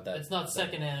it's not that. It's not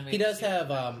second animated.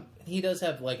 He does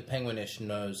have like a penguinish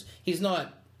nose. He's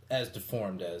not as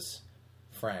deformed as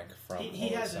Frank from He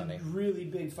Always has Sunny. a really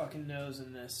big fucking nose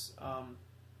in this.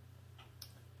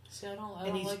 See, I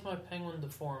don't like my penguin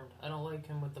deformed. I don't like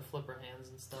him with the flipper hands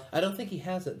and stuff. I don't think he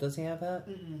has it. Does he have that?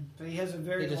 But he has a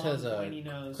very He just long, has a pointy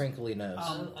nose. crinkly nose.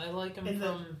 I like him in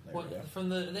from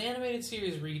the animated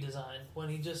series redesign when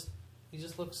he just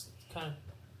looks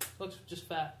just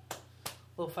fat,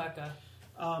 little fat guy.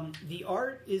 The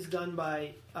art is done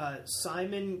by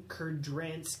Simon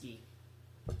Kurdransky.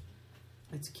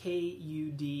 It's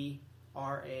Kudransky,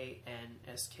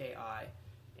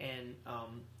 and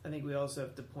I think we also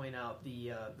have to point out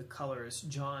the colorist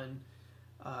John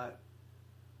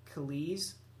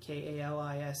Kalisz,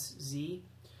 Kalizz,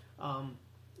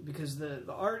 because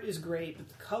the art is great, but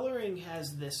the coloring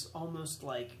has this almost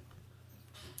like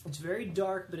it's very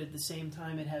dark, but at the same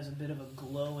time it has a bit of a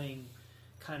glowing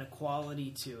kind of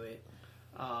quality to it.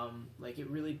 Like it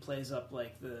really plays up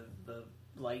like the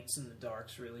lights and the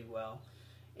darks really well.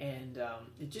 And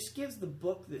it just gives the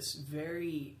book this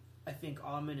very, I think,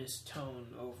 ominous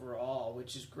tone overall,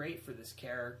 which is great for this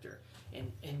character.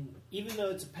 And even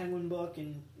though it's a Penguin book,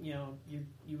 and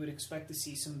you would expect to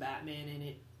see some Batman in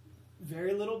it,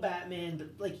 very little Batman, but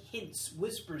like hints,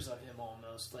 whispers of him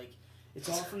almost. Like it's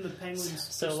all from the Penguin's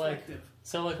perspective.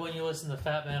 So like when you listen to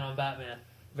Fat Man on Batman,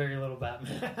 very little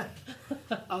Batman.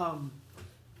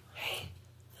 Hey,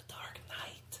 the Dark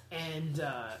Knight. And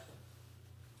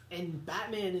and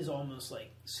Batman is almost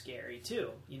like scary too.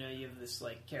 You know, you have this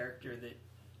like character that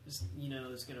is, you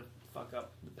know, is going to fuck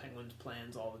up the Penguin's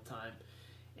plans all the time,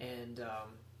 and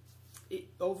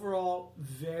overall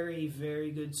very,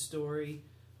 very good story,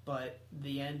 but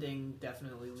the ending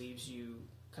definitely leaves you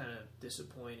kind of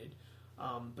disappointed.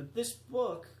 But this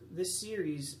book, this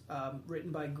series,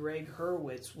 written by Greg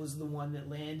Hurwitz, was the one that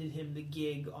landed him the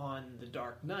gig on The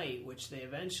Dark Knight, which they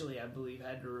eventually, I believe,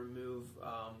 had to remove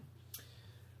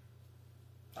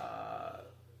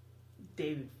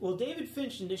David. Well, David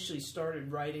Finch initially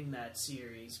started writing that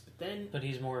series, but then... But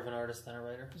he's more of an artist than a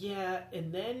writer. Yeah,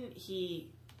 and then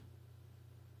he...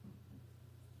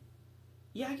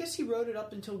 Yeah, I guess he wrote it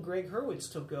up until Greg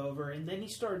Hurwitz took over, and then he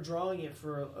started drawing it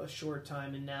for a short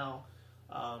time, and now...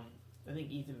 I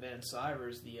think Ethan Van Sciver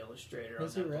is the illustrator on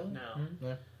that book now. Mm-hmm.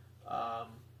 Yeah.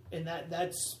 And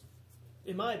that's,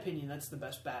 in my opinion, that's the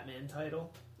best Batman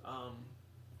title.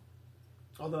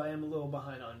 Although I am a little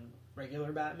behind on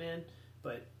regular Batman,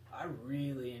 but I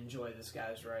really enjoy this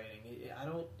guy's writing.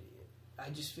 I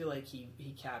just feel like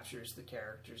he captures the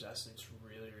character's essence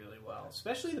really, really well.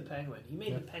 Especially the Penguin. He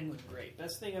made the Penguin great.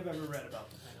 Best thing I've ever read about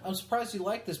the Penguin. I'm surprised you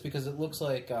like this because it looks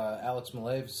like Alex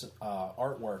Maleev's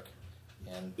artwork.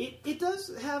 And it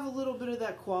does have a little bit of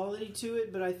that quality to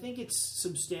it, but I think it's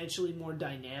substantially more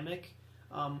dynamic.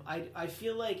 I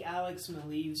feel like Alex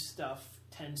Maleev's stuff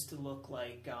tends to look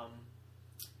like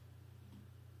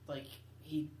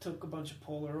he took a bunch of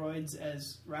Polaroids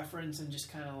as reference and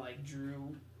just kind of like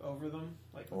drew over them,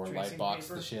 like or tracing lightbox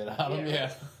paper. the shit out of them.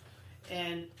 Yeah.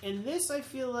 And this, I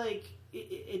feel like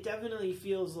it definitely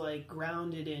feels like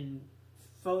grounded in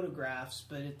photographs,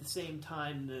 but at the same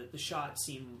time the shots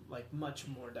seem like much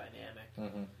more dynamic.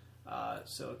 Mm-hmm.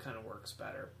 So it kind of works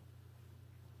better.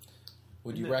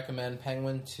 Would you recommend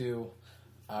Penguin to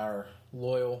our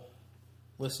loyal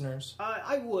listeners?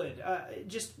 I would.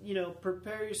 Just,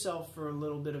 prepare yourself for a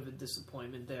little bit of a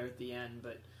disappointment there at the end,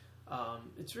 but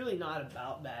it's really not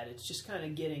about that. It's just kind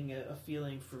of getting a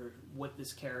feeling for what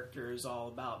this character is all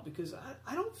about, because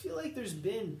I don't feel like there's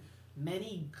been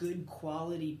many good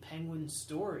quality Penguin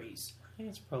stories. I think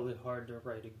it's probably hard to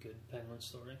write a good Penguin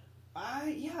story.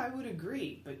 I would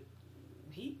agree, but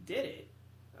he did it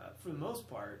for the most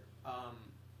part.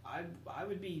 I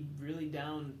would be really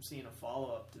down seeing a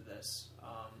follow up to this,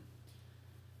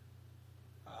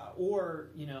 or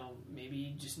maybe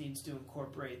he just needs to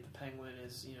incorporate the Penguin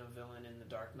as villain in the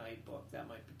Dark Knight book. That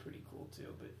might be pretty cool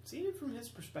too. But seeing it from his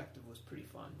perspective was pretty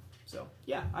fun. So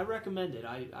yeah, I recommend it.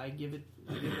 I give it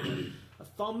a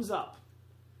thumbs up.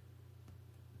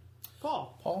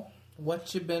 Paul,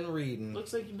 what you been reading?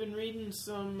 Looks like you've been reading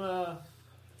some.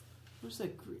 What's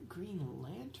that? Green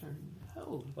Lantern.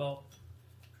 Oh, well,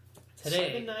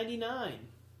 today $7.99.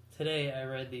 Today I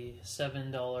read the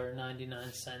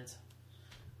 $7.99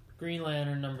 Green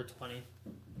Lantern number 20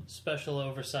 special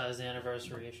oversized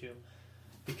anniversary issue,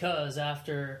 because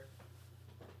after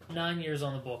 9 years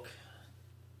on the book,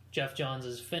 Jeff Johns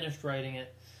has finished writing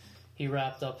it. He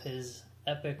wrapped up his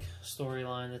epic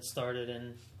storyline that started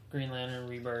in Green Lantern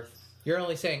Rebirth. You're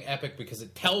only saying epic because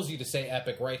it tells you to say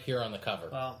epic right here on the cover.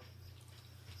 Well,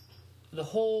 the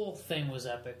whole thing was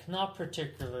epic, not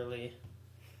particularly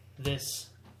this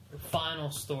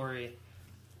final story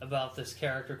about this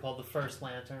character called the First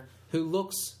Lantern, who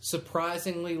looks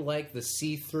surprisingly like the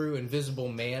see-through invisible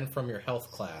man from your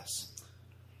health class.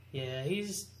 Yeah,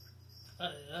 he's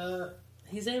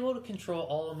able to control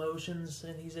all emotions,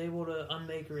 and he's able to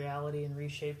unmake reality and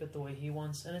reshape it the way he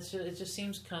wants. And it just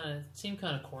seemed kind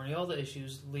of corny. All the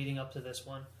issues leading up to this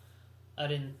one, I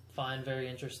didn't find very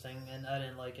interesting, and I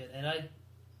didn't like it. And I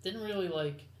didn't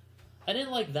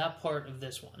like that part of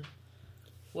this one.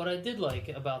 What I did like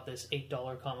about this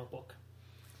 $8 comic book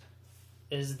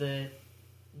is that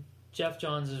Jeff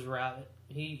Johns is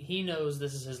he knows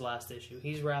this is his last issue.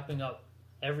 He's wrapping up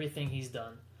everything he's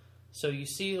done. So you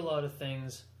see a lot of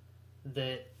things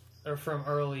that are from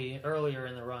earlier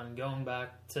in the run, going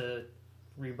back to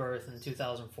Rebirth in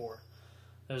 2004.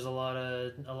 There's a lot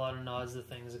of nods to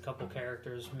things. A couple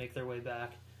characters make their way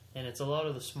back, and it's a lot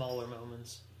of the smaller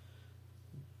moments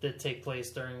that take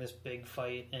place during this big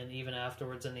fight and even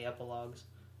afterwards in the epilogues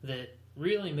that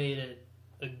really made it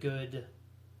a good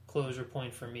closure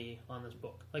point for me on this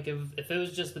book. Like, if it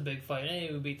was just the big fight, hey,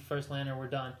 we beat the First Lantern, we're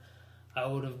done, I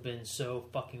would have been so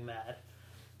fucking mad.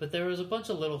 But there was a bunch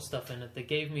of little stuff in it that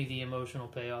gave me the emotional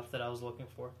payoff that I was looking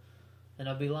for. And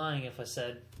I'd be lying if I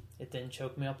said it didn't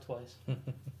choke me up twice.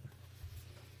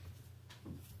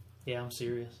 Yeah, I'm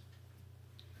serious.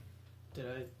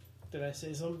 Did I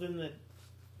say something that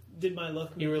did my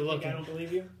look make You were think looking. I don't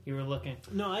believe you? You were looking.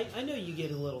 No, I know you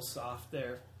get a little soft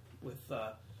there with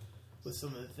with some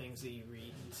of the things that you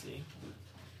read and see.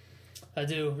 I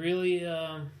do. Really,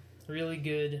 really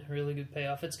good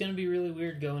payoff. It's going to be really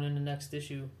weird going into next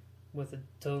issue with a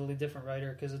totally different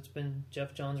writer because it's been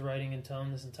Jeff Johns writing in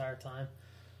tone this entire time.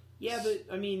 Yeah, but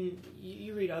I mean,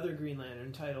 you read other Green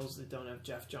Lantern titles that don't have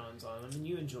Jeff Johns on them, and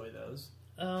you enjoy those.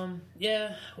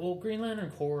 Yeah. Well, Green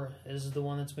Lantern Corps is the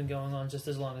one that's been going on just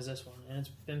as long as this one, and it's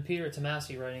been Peter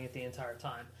Tomasi writing it the entire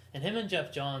time. And him and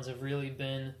Jeff Johns have really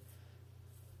been.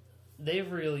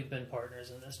 They've really been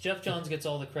partners in this. Jeff Johns gets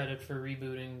all the credit for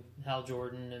rebooting Hal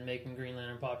Jordan and making Green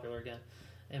Lantern popular again.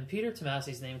 And Peter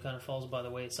Tomasi's name kind of falls by the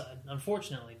wayside,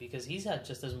 unfortunately, because he's had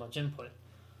just as much input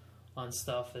on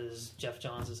stuff as Jeff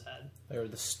Johns has had. They're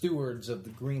the stewards of the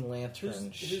Green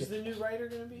Lantern Who's the new writer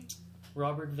going to be?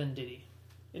 Robert Venditti.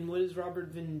 And what has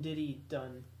Robert Venditti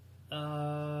done?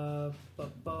 I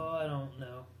don't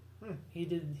know. He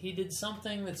did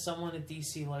something that someone at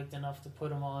DC liked enough to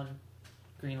put him on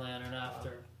Green Lantern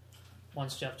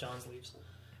once Jeff Johns leaves.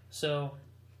 So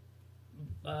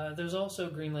there's also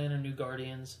Green Lantern New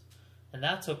Guardians, and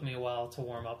that took me a while to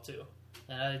warm up to,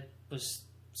 and I was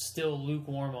still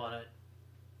lukewarm on it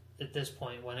at this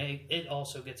point when it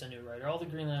also gets a new writer. All the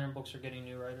Green Lantern books are getting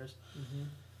new writers. Mm-hmm.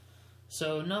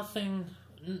 So nothing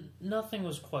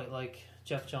was quite like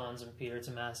Jeff Johns and Peter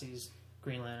Tomasi's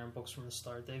Green Lantern books from the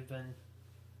start. They've been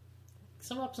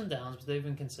some ups and downs, but they've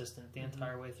been consistent the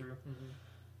entire way through. Mm-hmm.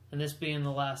 And this being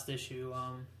the last issue,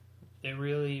 it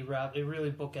really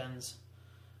bookends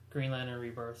Green Lantern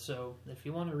Rebirth. So if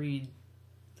you want to read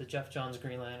the Jeff Johns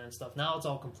Green Lantern stuff, now it's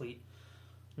all complete.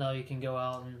 Now you can go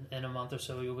out and in a month or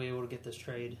so you'll be able to get this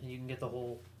trade, and you can get the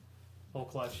whole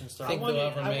collection started. Think they'll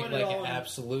ever make like an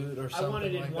absolute or something? I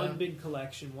wanted it like in one that? big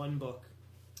collection, one book.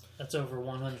 That's over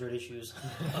 100 issues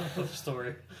of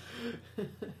story.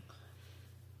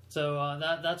 So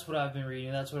that's what I've been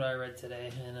reading. That's what I read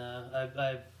today, and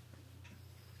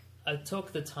I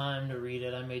took the time to read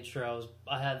it. I made sure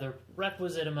I had the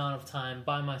requisite amount of time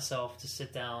by myself to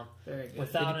sit down. Very good.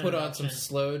 Without Did he put on some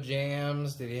slow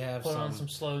jams? Did he have put on some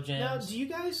slow jams? Now, do you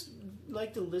guys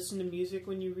like to listen to music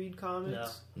when you read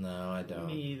comics? No, I don't.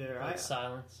 Me either. Like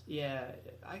silence. Yeah,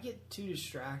 I get too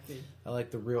distracted. I like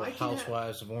the Real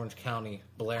Housewives of Orange County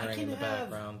blaring in the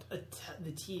background.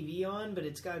 The TV on, but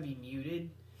it's got to be muted.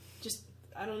 Just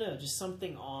I don't know, just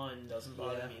something on doesn't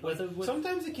bother me.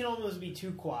 Sometimes it can almost be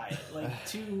too quiet, like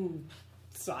too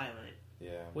silent.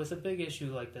 Yeah. With a big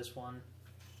issue like this one,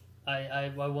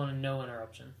 I wanted no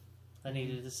interruption. I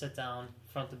needed to sit down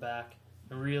front to back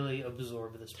and really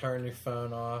absorb this. Turn your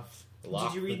phone off.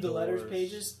 Did you read the letters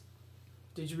pages?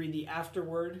 Did you read the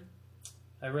afterword?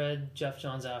 I read Jeff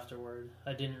Johns' afterword.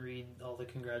 I didn't read all the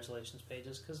congratulations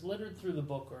pages because littered through the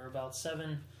book are about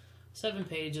seven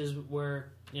pages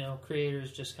where other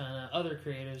creators just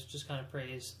kind of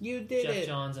praise Jeff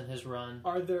Johns and his run.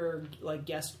 Are there like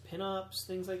guest pinups,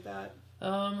 things like that?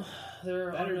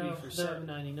 There better be for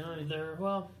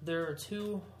 $7.99. There are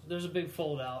two. There's a big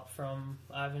fold out from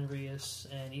Ivan Reis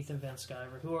and Ethan Van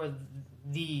Sciver, who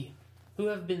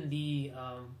have been the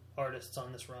artists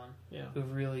on this run. Yeah.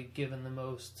 Who've really given the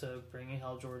most to bringing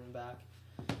Hal Jordan back,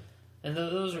 and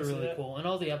those are really cool. And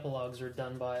all the epilogues are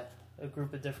done by a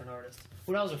group of different artists.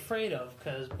 What I was afraid of,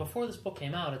 because before this book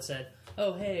came out, it said,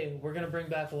 "Oh, hey, we're going to bring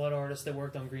back a lot of artists that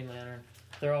worked on Green Lantern.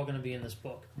 They're all going to be in this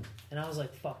book." And I was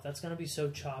like, "Fuck, that's going to be so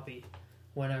choppy."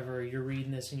 Whenever you're reading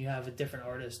this and you have a different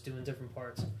artist doing different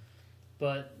parts,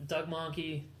 but Doug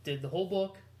Mahnke did the whole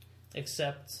book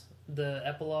except the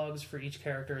epilogues for each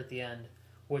character at the end,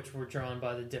 which were drawn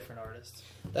by the different artists.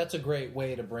 That's a great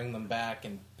way to bring them back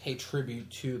and pay tribute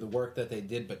to the work that they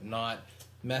did, but not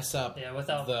mess up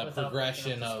without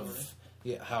progression of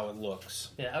how it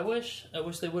looks. Yeah, I wish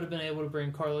they would have been able to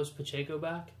bring Carlos Pacheco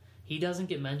back. He doesn't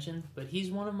get mentioned, but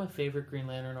he's one of my favorite Green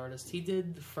Lantern artists. He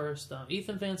did the first...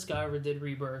 Ethan Van Sciver did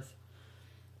Rebirth,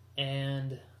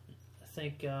 and I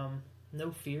think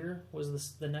No Fear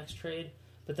was the next trade.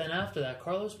 But then after that,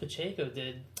 Carlos Pacheco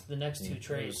did the next two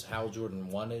trades. Hal Jordan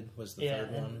Wanted was the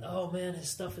third one. Oh man, his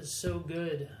stuff is so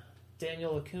good.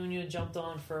 Daniel Acuna jumped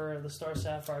on for the Star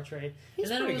Sapphire trade. He's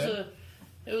and then pretty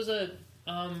good.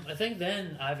 I think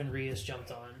then Ivan Reis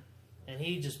jumped on, and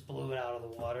he just blew it out of the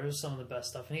water. It was some of the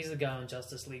best stuff, and he's the guy on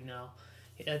Justice League now.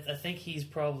 I think he's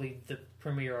probably the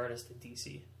premier artist at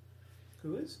DC.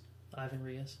 Who is? Ivan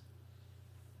Reis.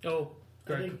 Oh,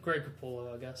 Greg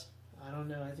Capullo, I guess. I don't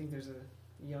know. I think there's a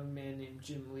young man named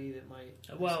Jim Lee that might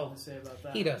have something to say about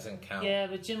that. He doesn't count. Yeah,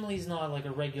 but Jim Lee's not like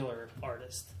a regular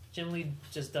artist. Jim Lee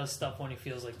just does stuff when he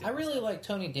feels like doing I really like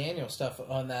Tony Daniel stuff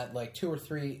on that like 2 or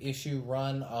 3 issue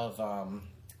run of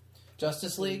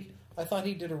Justice League. I thought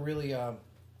he did a really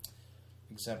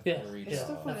exemplary Yeah,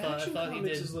 Stuff job. on Action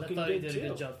Comics is looking I thought he good, did a too.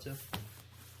 good job too.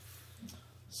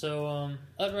 So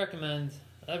I'd recommend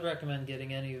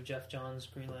getting any of Jeff Johns'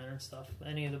 Green Lantern stuff,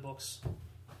 any of the books.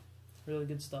 Really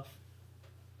good stuff.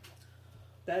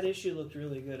 That issue looked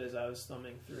really good as I was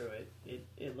thumbing through it.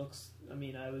 It looks. I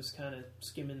mean, I was kind of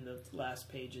skimming the last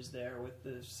pages there with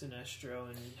the Sinestro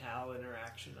and Hal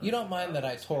interaction. You don't mind that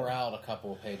I tore out a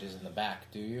couple of pages in the back,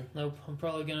 do you? Nope, I'm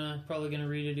probably gonna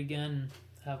read it again and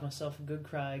have myself a good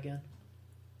cry again.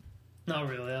 Not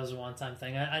really, that was a one-time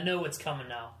thing. I know what's coming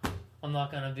now. I'm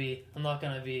not gonna be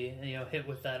hit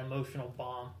with that emotional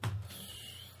bomb.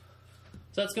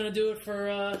 So that's gonna do it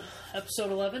for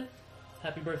episode 11.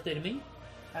 Happy birthday to me,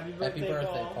 Happy birthday,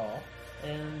 Paul.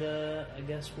 and I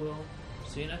guess we'll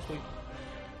see you next week.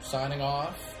 Signing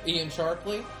off, Ian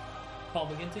Sharpley. Paul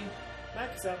McGinty,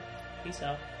 Max out. peace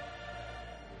out.